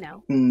riddles? You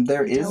know.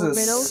 There is a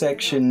riddles?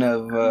 section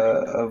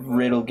of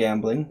riddle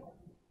gambling.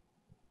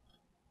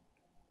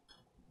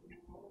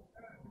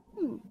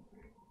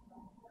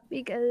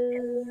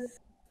 Because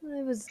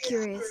I was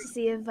curious to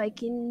see if I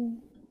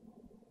can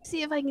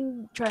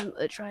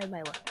try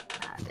my luck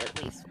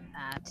at least with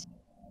that.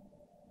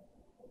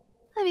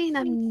 I mean,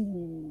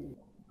 I'm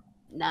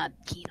not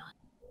keen on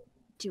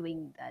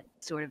doing that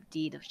sort of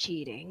deed of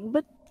cheating,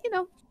 but you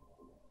know,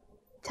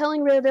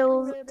 telling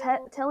riddles,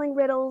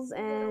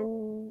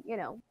 and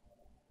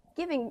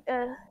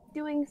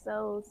doing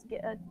so,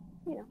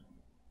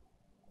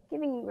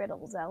 giving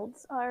riddles out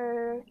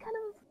are kind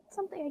of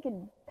something I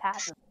can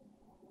pass.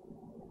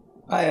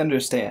 I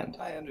understand.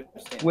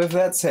 With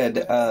that said,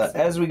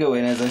 as we go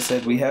in, as I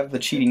said, we have the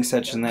cheating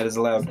section that is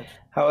allowed.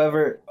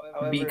 However,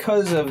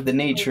 because of the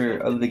nature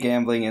of the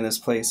gambling in this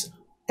place,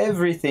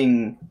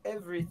 everything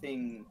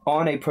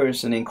on a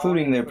person,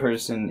 including their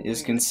person,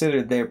 is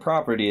considered their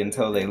property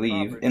until they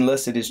leave,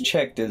 unless it is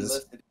checked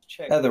as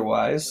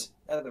otherwise.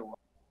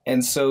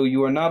 And so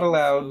you are not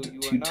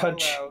allowed to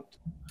touch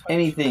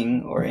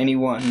anything or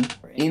anyone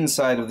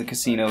inside of the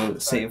casino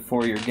save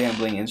for your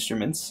gambling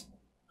instruments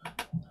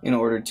in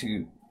order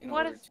to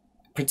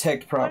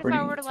protect property.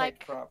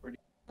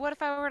 What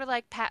if I were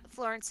to pat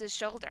Florence's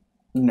shoulder?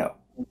 No.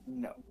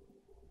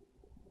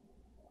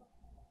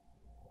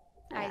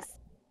 Nice.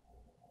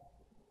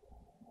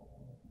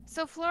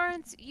 So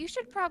Florence, you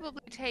should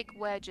probably take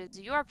Wedge as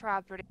your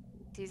property.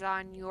 He's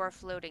on your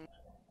floating.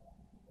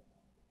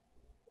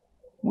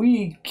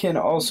 We can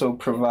also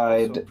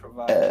provide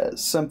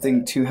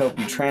something to help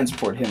you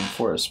transport him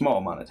for a small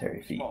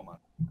monetary fee.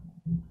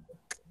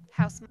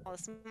 How small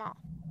is small?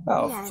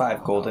 Oh,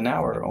 5 gold an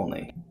hour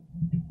only.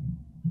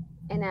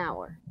 An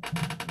hour.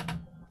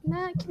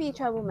 That can be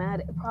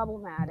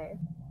problematic.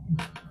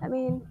 I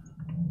mean,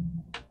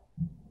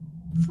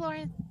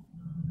 Florence.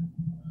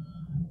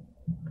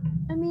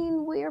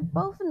 We are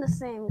both in the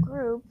same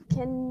group.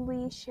 Can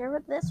we share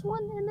with this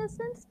one in this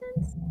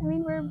instance? I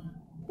mean, we're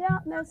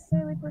not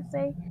necessarily per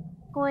se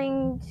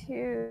going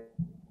to.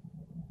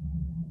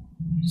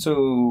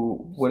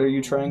 So, what are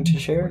you trying to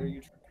share?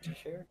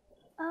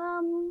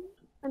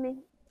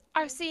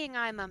 Our seeing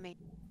eye mummy.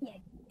 Yeah.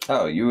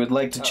 Oh, you would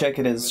like to check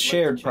it as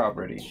shared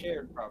property.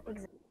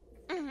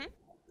 Mm-hmm.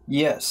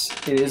 Yes,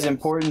 it is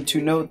important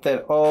to note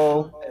that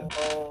all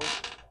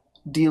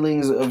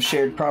dealings of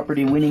shared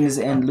property, winnings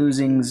and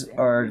losings,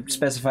 are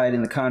specified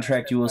in the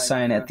contract you will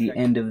sign at the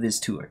end of this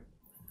tour.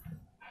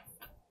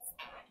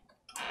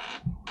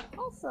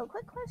 Also,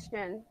 quick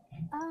question.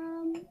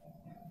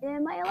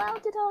 Am I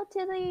allowed to talk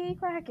to the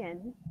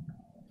Kraken?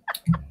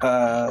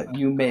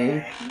 You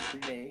may.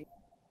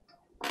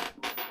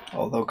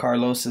 Although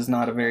Carlos is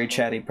not a very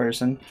chatty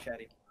person.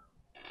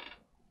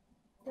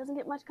 Doesn't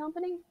get much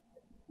company?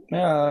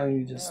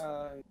 You just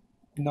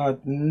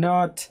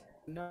not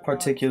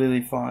particularly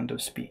fond of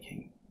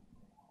speaking.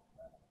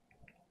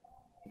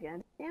 You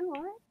understand why?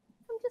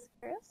 I'm just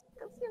curious,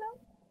 because,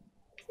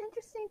 it's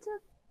interesting to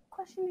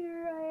question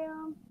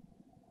your,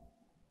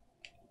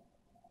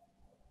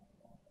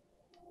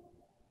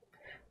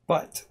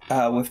 But,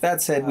 with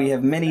that said, we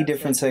have many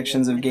different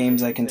sections of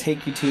games I can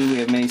take you to. We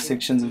have many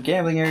sections of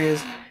gambling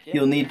areas.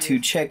 You'll need to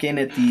check in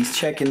at the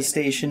check-in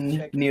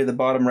station near the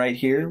bottom right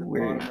here,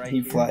 where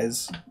he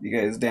flies you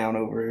guys down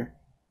over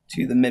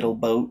to the middle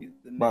boat,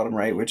 bottom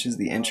right, which is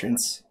the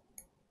entrance.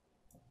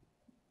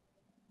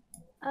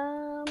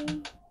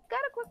 got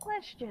a quick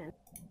question.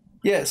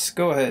 Yes,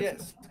 go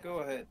ahead.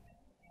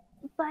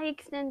 By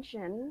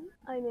extension,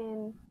 I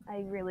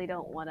really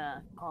don't want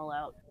to call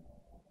out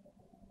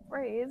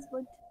phrase,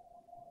 but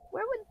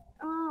where would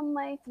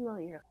my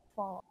familiar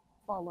fall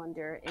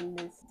under in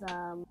this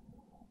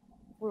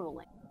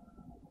ruling?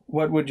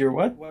 What would your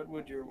what?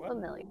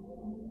 Familiar.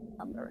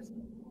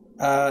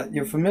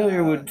 Your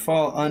familiar would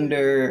fall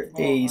under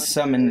a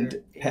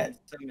summoned pet.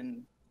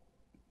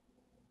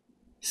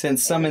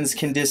 Since summons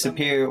can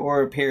disappear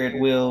or appear at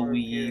will,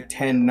 we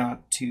tend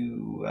not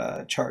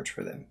to charge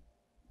for them.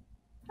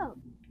 Oh,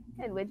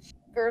 in which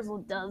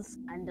Gerzel does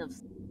kind of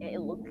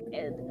look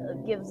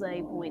and gives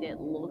a pointed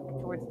look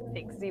towards the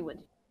pixie, which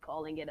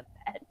calling it a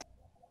pet.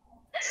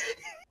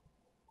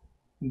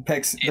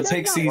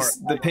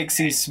 The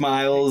pixie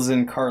smiles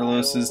and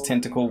Carlos's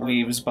tentacle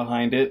weaves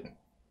behind it.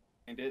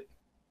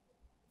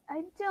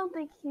 I don't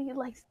think she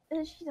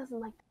doesn't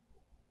like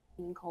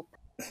being called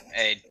pet.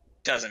 Hey,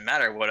 Doesn't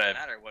matter what a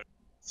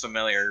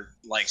familiar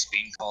likes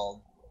being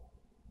called.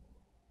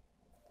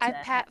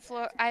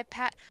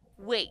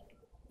 Wait.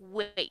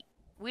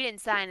 We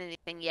didn't sign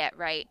anything yet,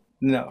 right?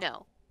 No.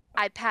 No.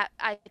 I pat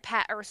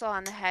Ursula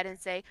on the head and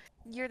say,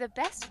 "You're the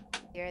best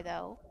here,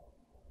 though."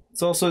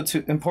 It's also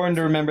important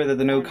to remember that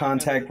the no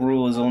contact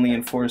rule is only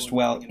enforced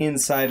while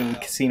inside of the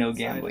casino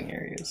gambling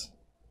areas.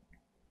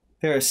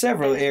 There are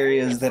several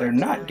areas that are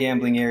not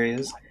gambling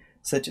areas,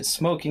 such as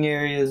smoking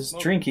areas,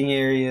 drinking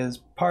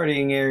areas,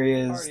 partying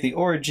areas, the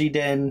orgy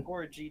den.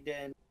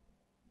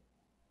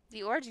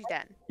 The orgy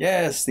den.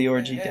 Yes, the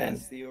orgy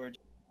den.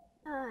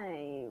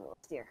 I will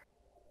steer.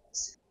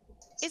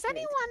 Does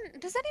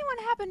anyone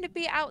happen to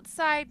be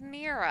outside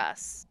near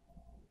us?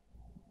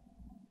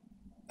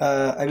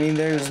 I mean,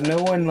 there's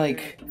no one,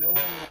 like,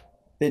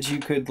 that you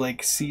could,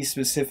 like, see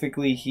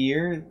specifically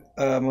here.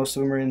 Most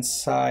of them are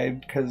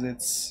inside because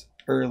it's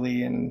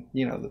early and,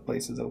 you know, the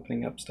place is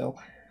opening up still.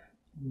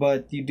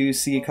 But you do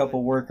see a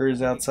couple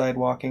workers outside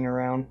walking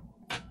around.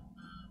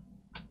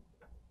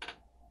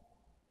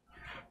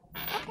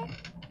 Okay.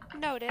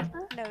 Noted.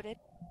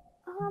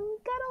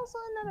 Got also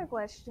another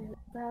question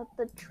about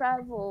the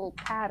travel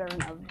pattern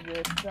of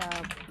this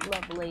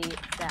lovely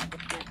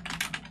establishment.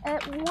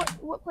 At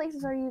what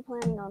places are you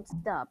planning on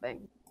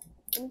stopping?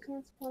 Any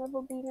chance one of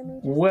them being a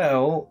major?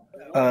 Well,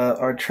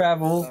 our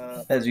travel,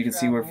 as you can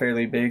see, we're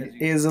fairly big,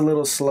 is a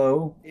little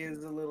slow.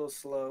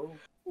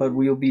 But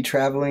we'll be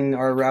traveling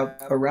our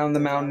route around the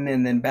mountain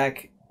and then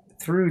back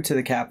through to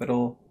the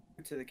capital.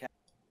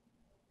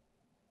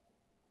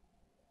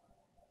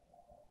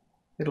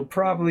 It'll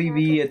probably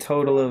be a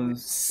total of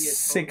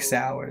 6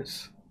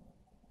 hours.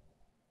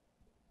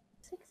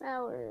 6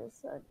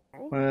 hours,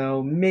 okay.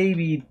 Well,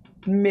 maybe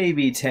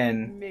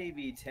 10.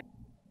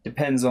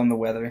 Depends on the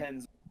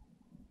weather.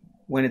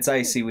 When it's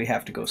icy, we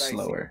have to go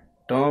slower.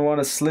 Don't want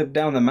to slip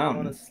down the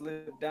mountain.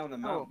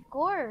 Oh, of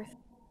course.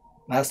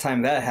 Last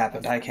time that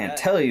happened, I can't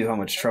tell you how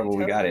much trouble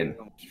we got in.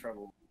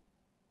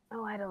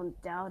 Oh, I don't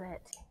doubt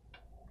it.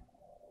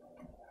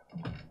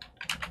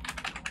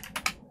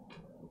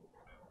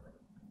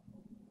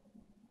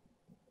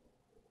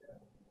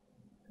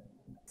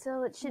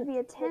 So it should be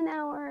a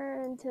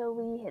 10-hour until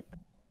we hit the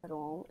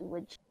capital,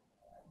 which,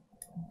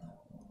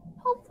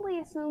 hopefully,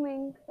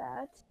 assuming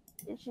that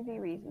it should be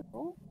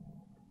reasonable.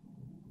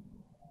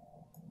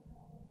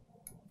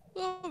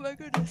 Oh my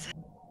goodness.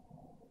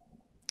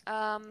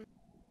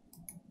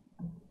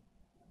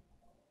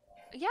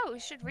 Yeah, we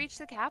should reach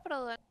the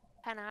capital in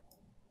 10 hours.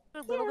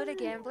 A little bit of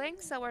gambling,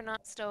 so we're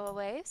not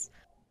stowaways.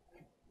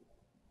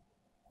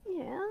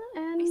 Yeah,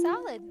 and... Be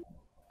solid.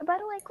 By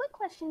the way, quick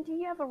question. Do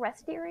you have a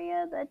rest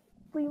area that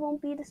we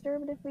won't be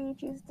disturbed if we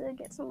choose to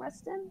get some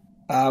rest in?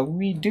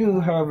 We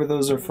do, however,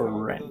 those are for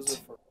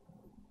rent.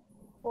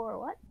 For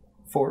what?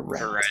 For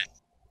rent.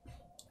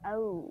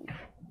 Oh.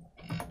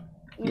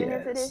 Even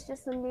if it Yes. is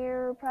just a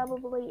mere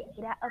probably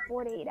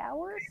 4 to 8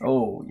 hours?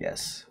 Oh,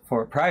 yes.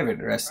 For a private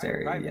rest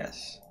area,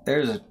 yes.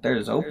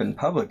 There's open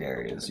public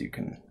areas you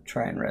can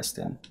try and rest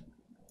in.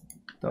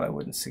 Though I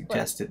wouldn't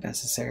suggest it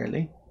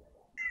necessarily.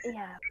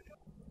 Yeah,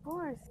 of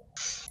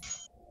course.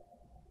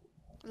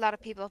 A lot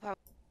of people probably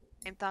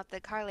thought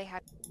that Carly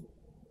had.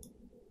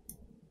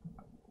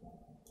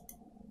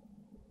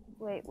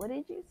 Wait, what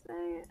did you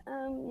say?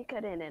 You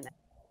cut in and out.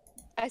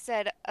 I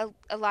said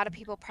a lot of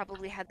people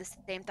probably had the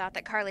same thought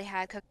that Carly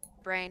had, cooked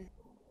brain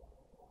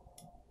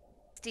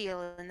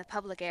steal in the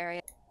public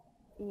area.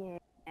 Yeah.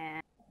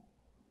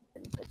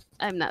 But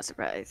I'm not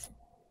surprised.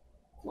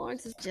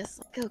 Florence is just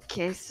like,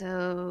 okay,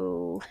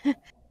 so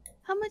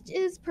how much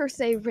is per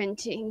se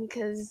renting?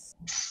 Because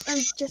I'm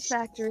just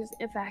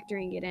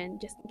factoring it in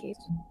just in case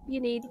you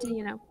need to,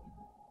 you know,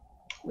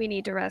 we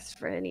need to rest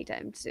for any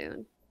time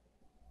soon.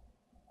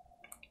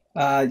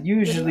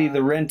 Usually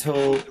the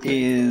rental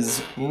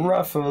is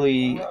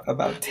roughly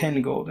about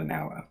 10 gold an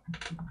hour.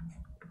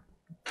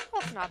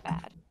 That's not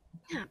bad.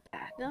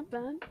 Not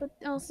bad. But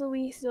also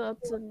we still have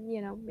to,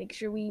 you know, make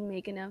sure we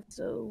make enough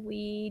so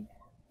we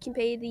can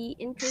pay the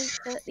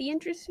interest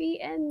fee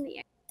and the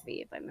extra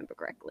fee, if I remember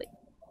correctly.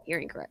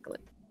 Hearing correctly.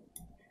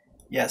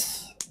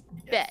 Yes.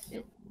 Bet.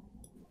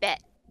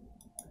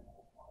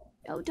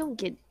 Oh, don't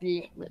get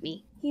bleh with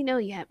me. You know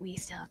we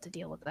still have to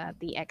deal with that,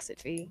 the exit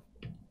fee.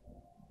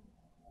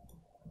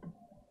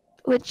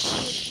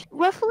 Which,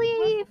 roughly,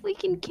 if we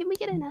can we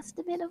get an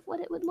estimate of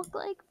what it would look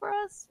like for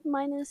us,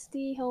 minus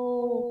the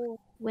whole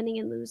winning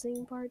and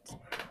losing parts?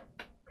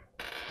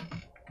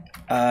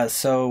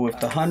 So with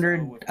the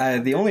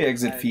 100, the only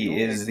exit fee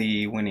is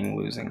the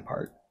winning-losing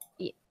part.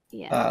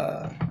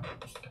 Yeah.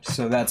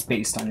 So that's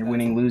based on your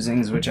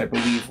winning-losings, which I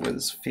believe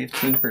was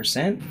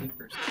 15%?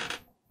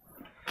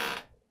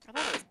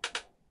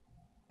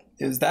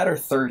 Is that or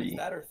 30?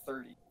 Might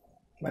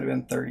have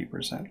been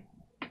 30%.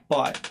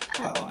 But,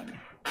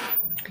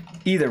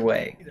 either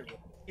way,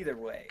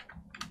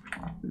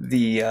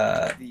 the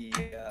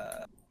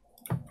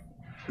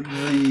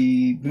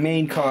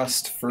main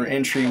cost for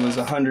entry was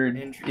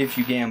 100 if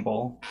you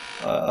gamble,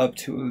 up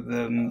to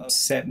the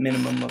set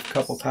minimum of a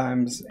couple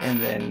times,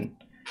 and then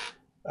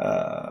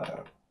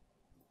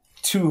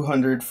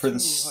 200 for the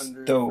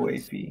stowaway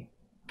fee.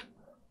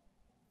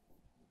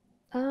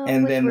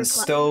 And which then we're the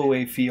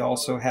stowaway fee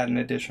also had an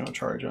additional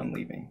charge on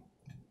leaving.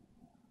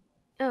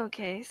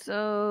 Okay,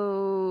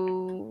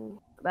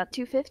 so about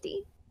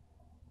 250,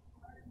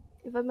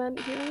 if I'm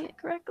hearing it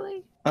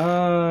correctly.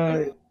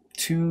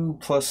 2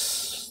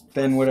 plus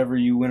then whatever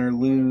you win or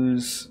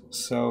lose.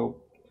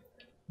 So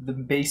the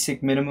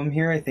basic minimum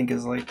here, I think,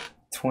 is like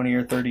 20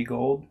 or 30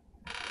 gold.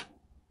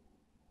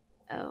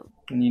 Oh.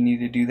 And you need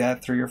to do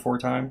that 3 or 4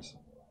 times.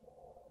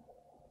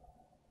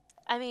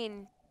 I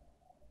mean,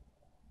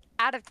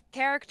 out of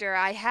character,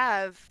 I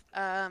have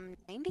 90,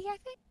 I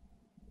think.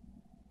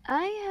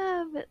 I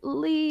have at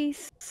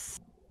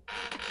least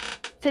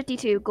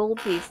 52 gold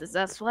pieces.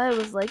 That's why I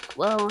was like,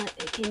 well,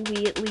 can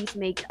we at least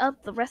make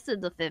up the rest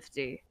of the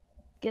 50?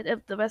 Get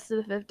up the rest of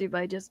the 50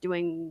 by just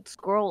doing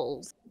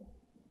scrolls.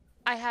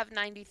 I have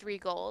 93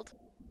 gold.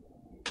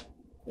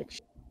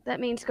 Which, that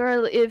means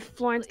Scarlet, if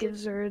Florence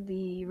gives her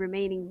the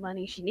remaining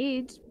money she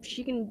needs,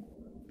 she can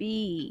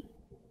be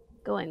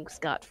going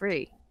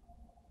scot-free.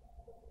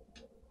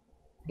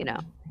 You know.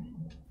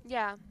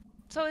 Yeah.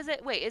 So is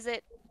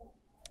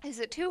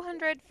it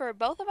 200 for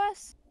both of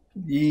us?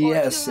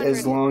 Yes,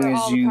 as long for as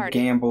all the you party?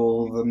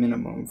 gamble the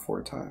minimum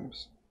 4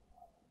 times.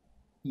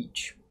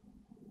 Each.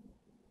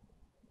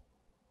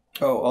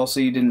 Oh,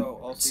 also you didn't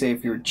say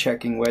if you were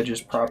checking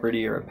Wedge's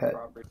property or a pet.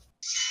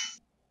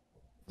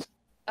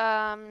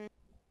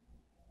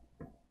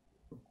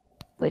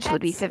 Which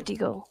would be 50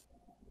 gold.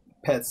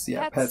 Pets,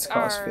 yeah, pets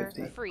cost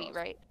 50. Free,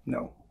 right?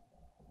 No.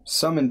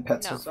 Summon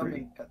pets No. are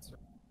free.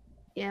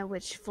 Yeah,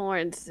 which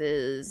Florence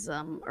is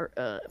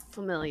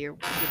familiar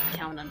would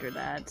count under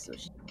that, so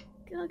she...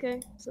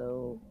 Okay,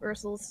 so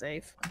Ursula's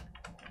safe.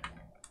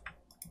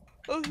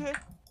 Okay.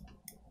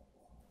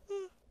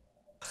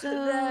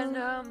 So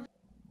Then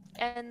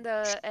and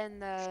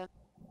the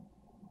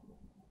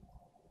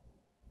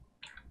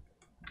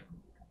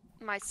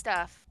my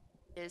stuff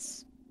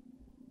is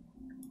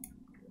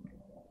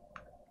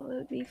it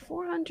would be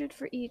 400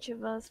 for each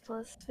of us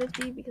plus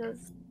 50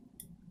 because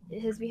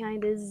his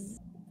behind is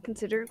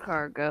considered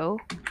cargo.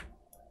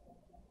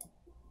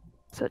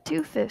 So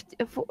 250,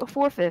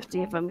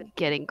 450 if I'm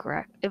getting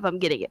correct. If I'm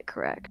getting it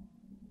correct,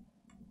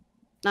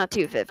 not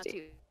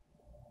 250.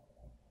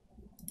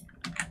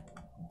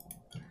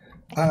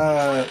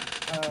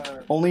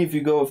 Only if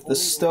you go with the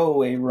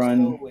stowaway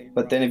run,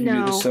 but then if you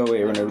do the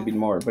stowaway run, it would be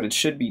more. But it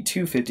should be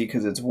 250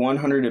 because it's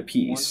 100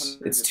 apiece.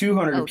 It's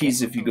 200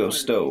 apiece if you go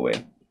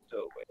stowaway.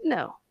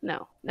 No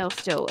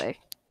stowaway.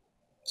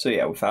 So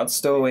yeah, without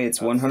stowaway, it's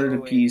 100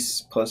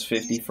 apiece plus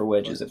 50 for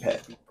Wedge as a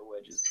pet.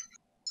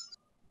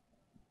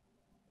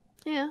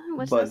 Yeah,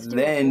 but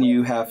then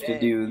you have to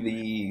do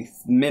the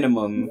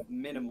minimum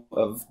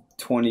of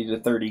 20 to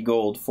 30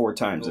 gold 4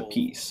 times a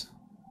piece,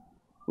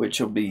 which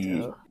will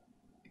be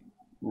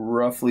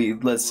roughly,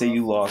 let's say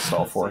you lost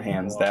all 4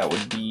 hands, that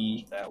would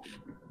be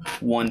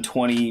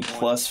 120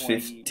 plus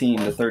 15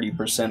 to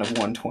 30% of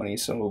 120,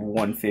 so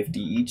 150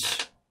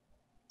 each,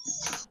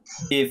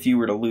 if you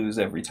were to lose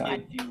every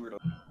time.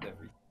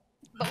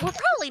 But we're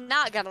probably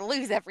not gonna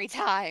lose every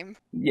time.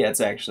 Yeah,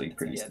 it's actually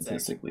pretty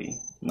statistically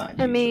not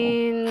usable. I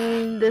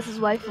mean, this is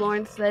why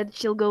Florence said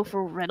she'll go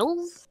for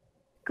riddles,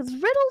 because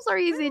riddles are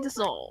easy to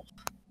solve.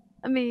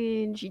 I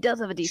mean, she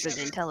does have a decent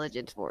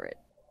intelligence for it,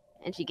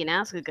 and she can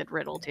ask a good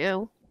riddle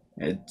too.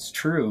 It's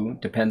true.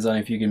 Depends on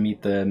if you can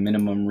meet the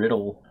minimum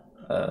riddle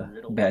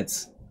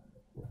bets.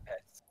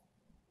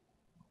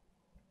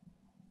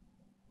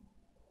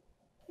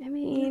 I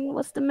mean,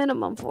 what's the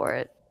minimum for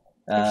it?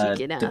 If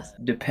she can ask.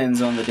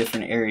 Depends on the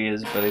different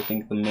areas, but I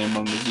think the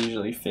minimum is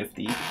usually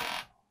 50.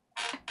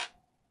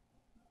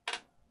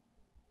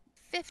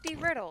 50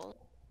 riddles.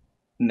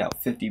 No,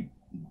 50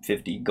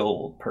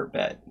 gold per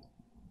bet.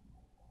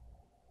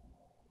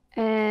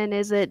 And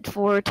is it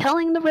for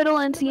telling the riddle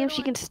and see if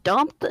she can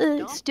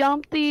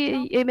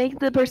make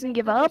the person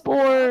give up,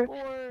 or?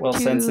 Well,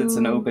 since it's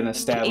an open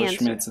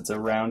establishment, it's a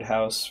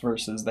roundhouse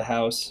versus the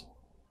house.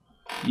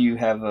 You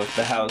have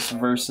the house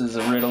versus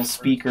a riddle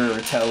speaker or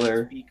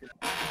teller,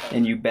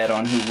 and you bet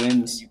on who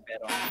wins.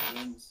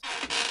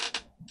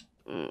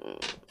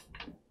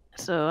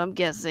 So I'm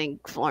guessing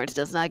Florence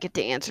does not get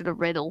to answer the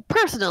riddle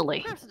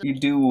personally. You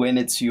do when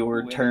it's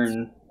your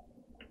turn.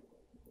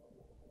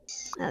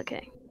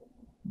 Okay.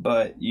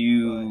 But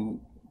you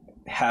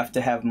have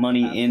to have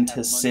money in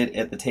to sit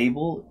at the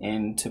table,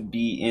 and to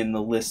be in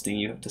the listing,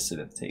 you have to sit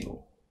at the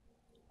table.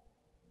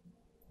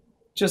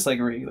 Just like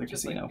a regular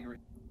casino.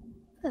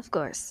 Of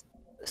course.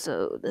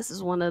 So this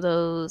is one of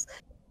those.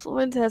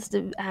 Florence has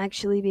to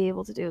actually be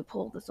able to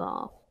pull this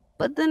off.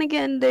 But then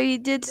again, they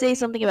did say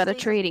something about a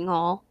trading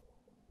hall.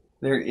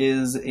 There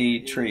is a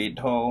trade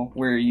hall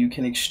where you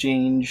can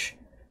exchange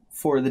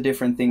for the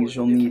different things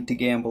you'll need to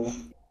gamble.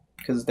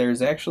 Because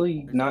there's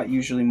actually not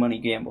usually money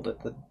gambled at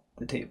the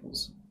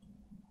tables.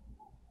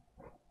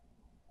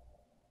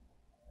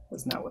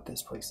 That's not what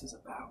this place is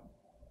about.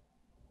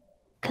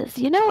 Because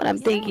you know what I'm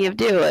thinking of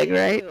doing,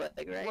 right? What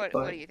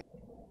do you think?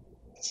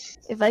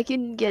 If I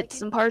can get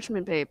some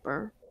parchment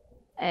paper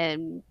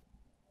and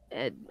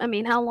I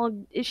mean, how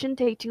long? It shouldn't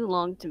take too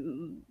long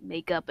to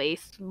make up a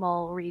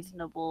small,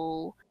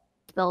 reasonable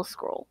spell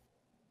scroll.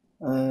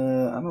 I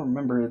don't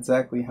remember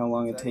exactly how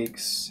long it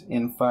takes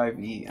in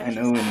 5e. I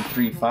know in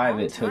 3.5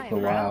 it took a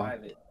while.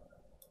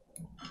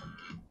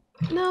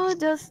 No, it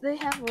does. They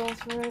have rules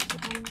for it.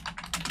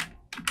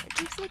 It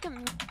takes like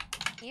a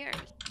years.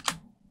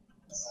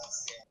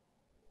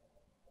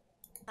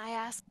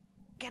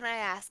 Can I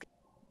ask?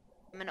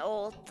 I'm an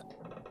old.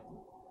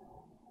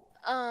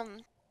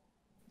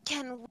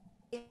 Can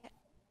we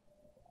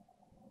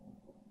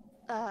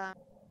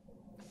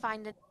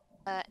find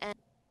an end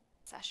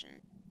session?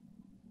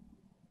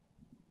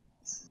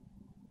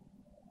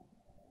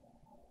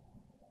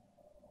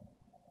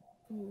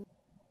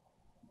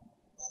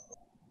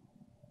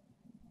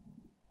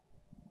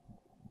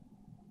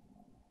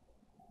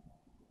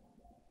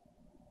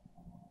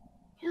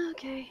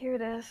 Okay, here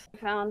it is. I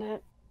found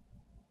it.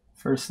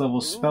 First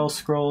level spell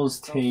scrolls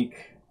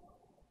take...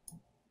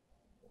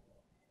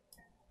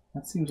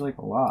 That seems like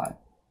a lot.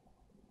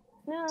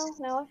 No,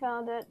 I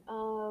found it.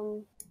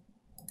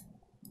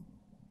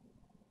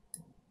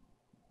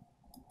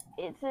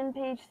 It's in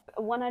page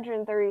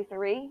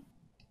 133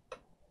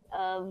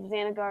 of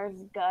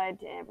Xanagar's Guide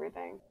to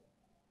Everything.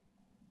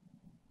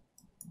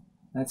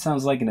 That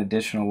sounds like an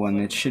additional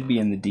one that should be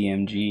in the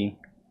DMG.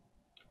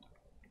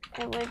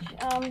 Which,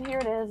 here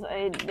it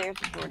is. There's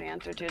a short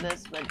answer to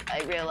this, but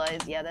I realize,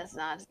 yeah, that's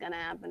not gonna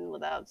happen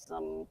without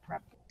some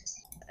prep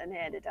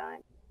ahead of time.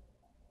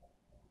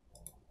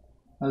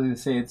 I was gonna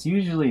say, it's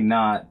usually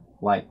not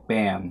like,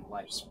 bam,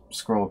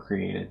 scroll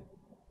created.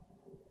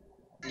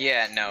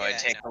 Yeah, no, it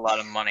takes a lot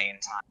of money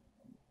and time.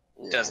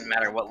 It doesn't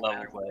matter what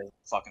level the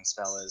fucking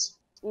spell is.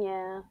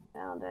 Yeah,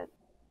 found it.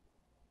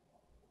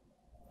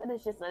 But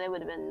it's just that it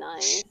would have been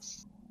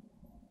nice.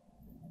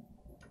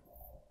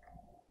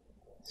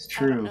 It's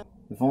true.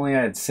 If only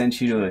I had sent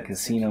you to a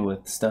casino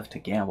with stuff to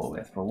gamble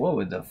with, but what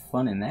would the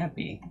fun in that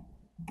be?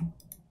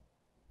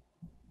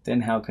 Then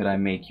how could I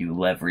make you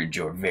leverage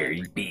your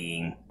very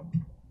being?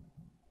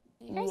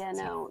 Yeah,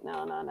 no.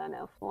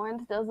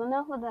 Florence does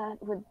enough of that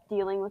with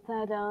dealing with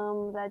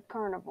that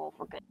carnival,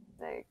 for goodness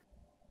sake.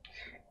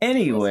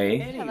 Anyway,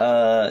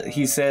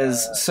 he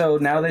says, so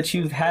now that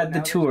you've had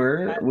the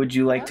tour, would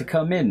you like to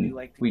come in?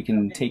 We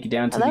can take you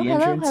down to the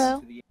entrance.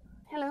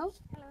 Hello?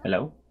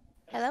 Hello?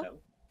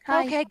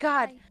 Hi. Okay,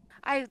 God.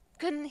 I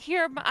couldn't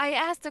hear. I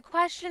asked a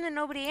question and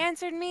nobody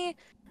answered me.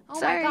 Oh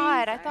Sorry.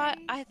 my God!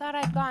 I thought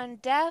I'd gone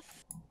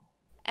deaf,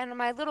 and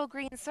my little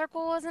green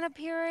circle wasn't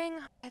appearing.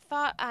 I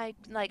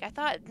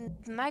thought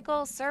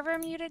Michael's server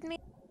muted me.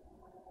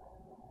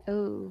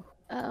 Oh.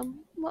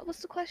 What was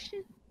the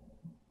question?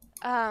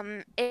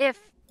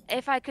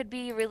 If I could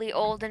be really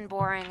old and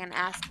boring and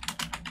ask.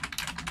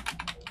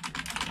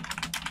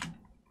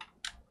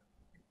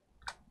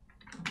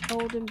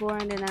 Old and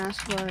boring and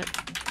ask what?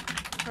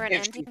 For an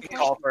If ending you point?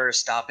 call for a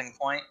stopping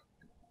point,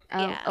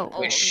 Yeah.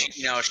 which she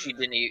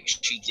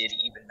did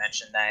even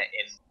mention that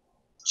in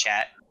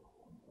chat.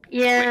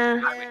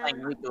 Yeah.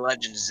 Playing League of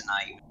Legends and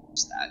I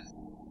use that.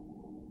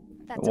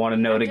 I want to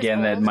note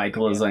again that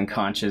Michael is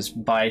unconscious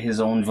by his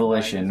own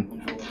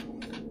volition.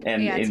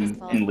 And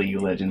in League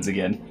of Legends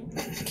again.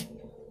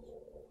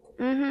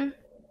 I'm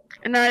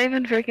not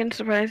even freaking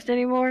surprised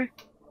anymore.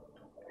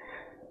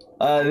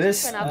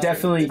 This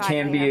definitely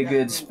can be a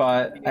good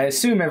spot. I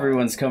assume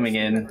everyone's coming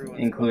in,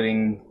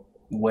 including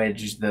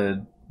Wedge,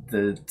 the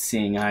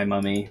seeing eye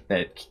mummy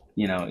that,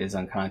 you know, is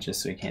unconscious,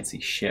 so he can't see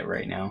shit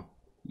right now.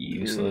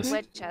 Useless.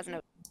 Wedge has no.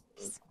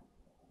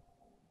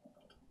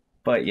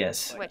 But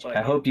yes,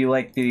 I hope you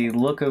like the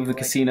look of the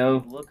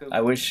casino.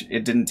 I wish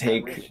it didn't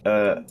take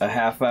a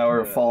half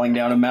hour falling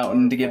down a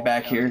mountain to get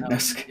back here. Hey,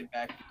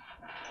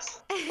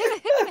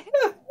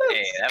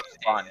 that was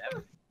fun.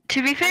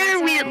 To be fair,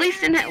 we at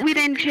least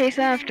didn't chase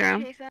after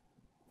him.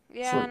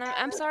 Yeah, and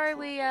I'm sorry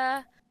we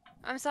have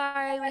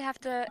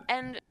to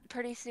end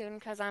pretty soon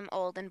because I'm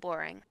old and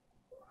boring.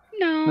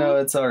 No,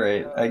 it's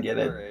alright. I get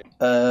it.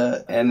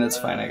 And that's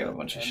fine. I got a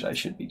bunch of shit I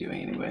should be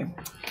doing anyway.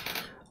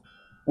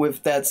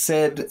 With that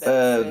said,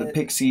 the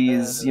pixie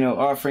is, you know,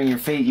 offering your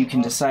fate. You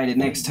can decide it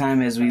next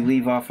time as we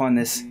leave off on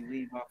this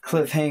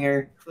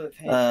cliffhanger.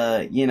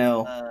 You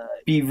know,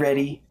 be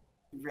ready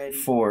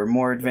for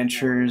more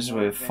adventures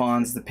with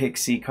Fonz the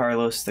Pixie,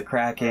 Carlos the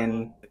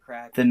Kraken,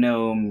 the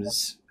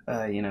Gnomes,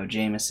 you know,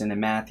 Jameson and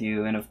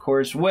Mathew, and of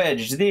course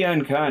Wedge, the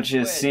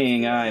unconscious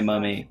seeing eye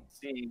mummy.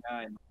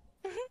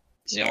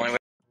 It's the only way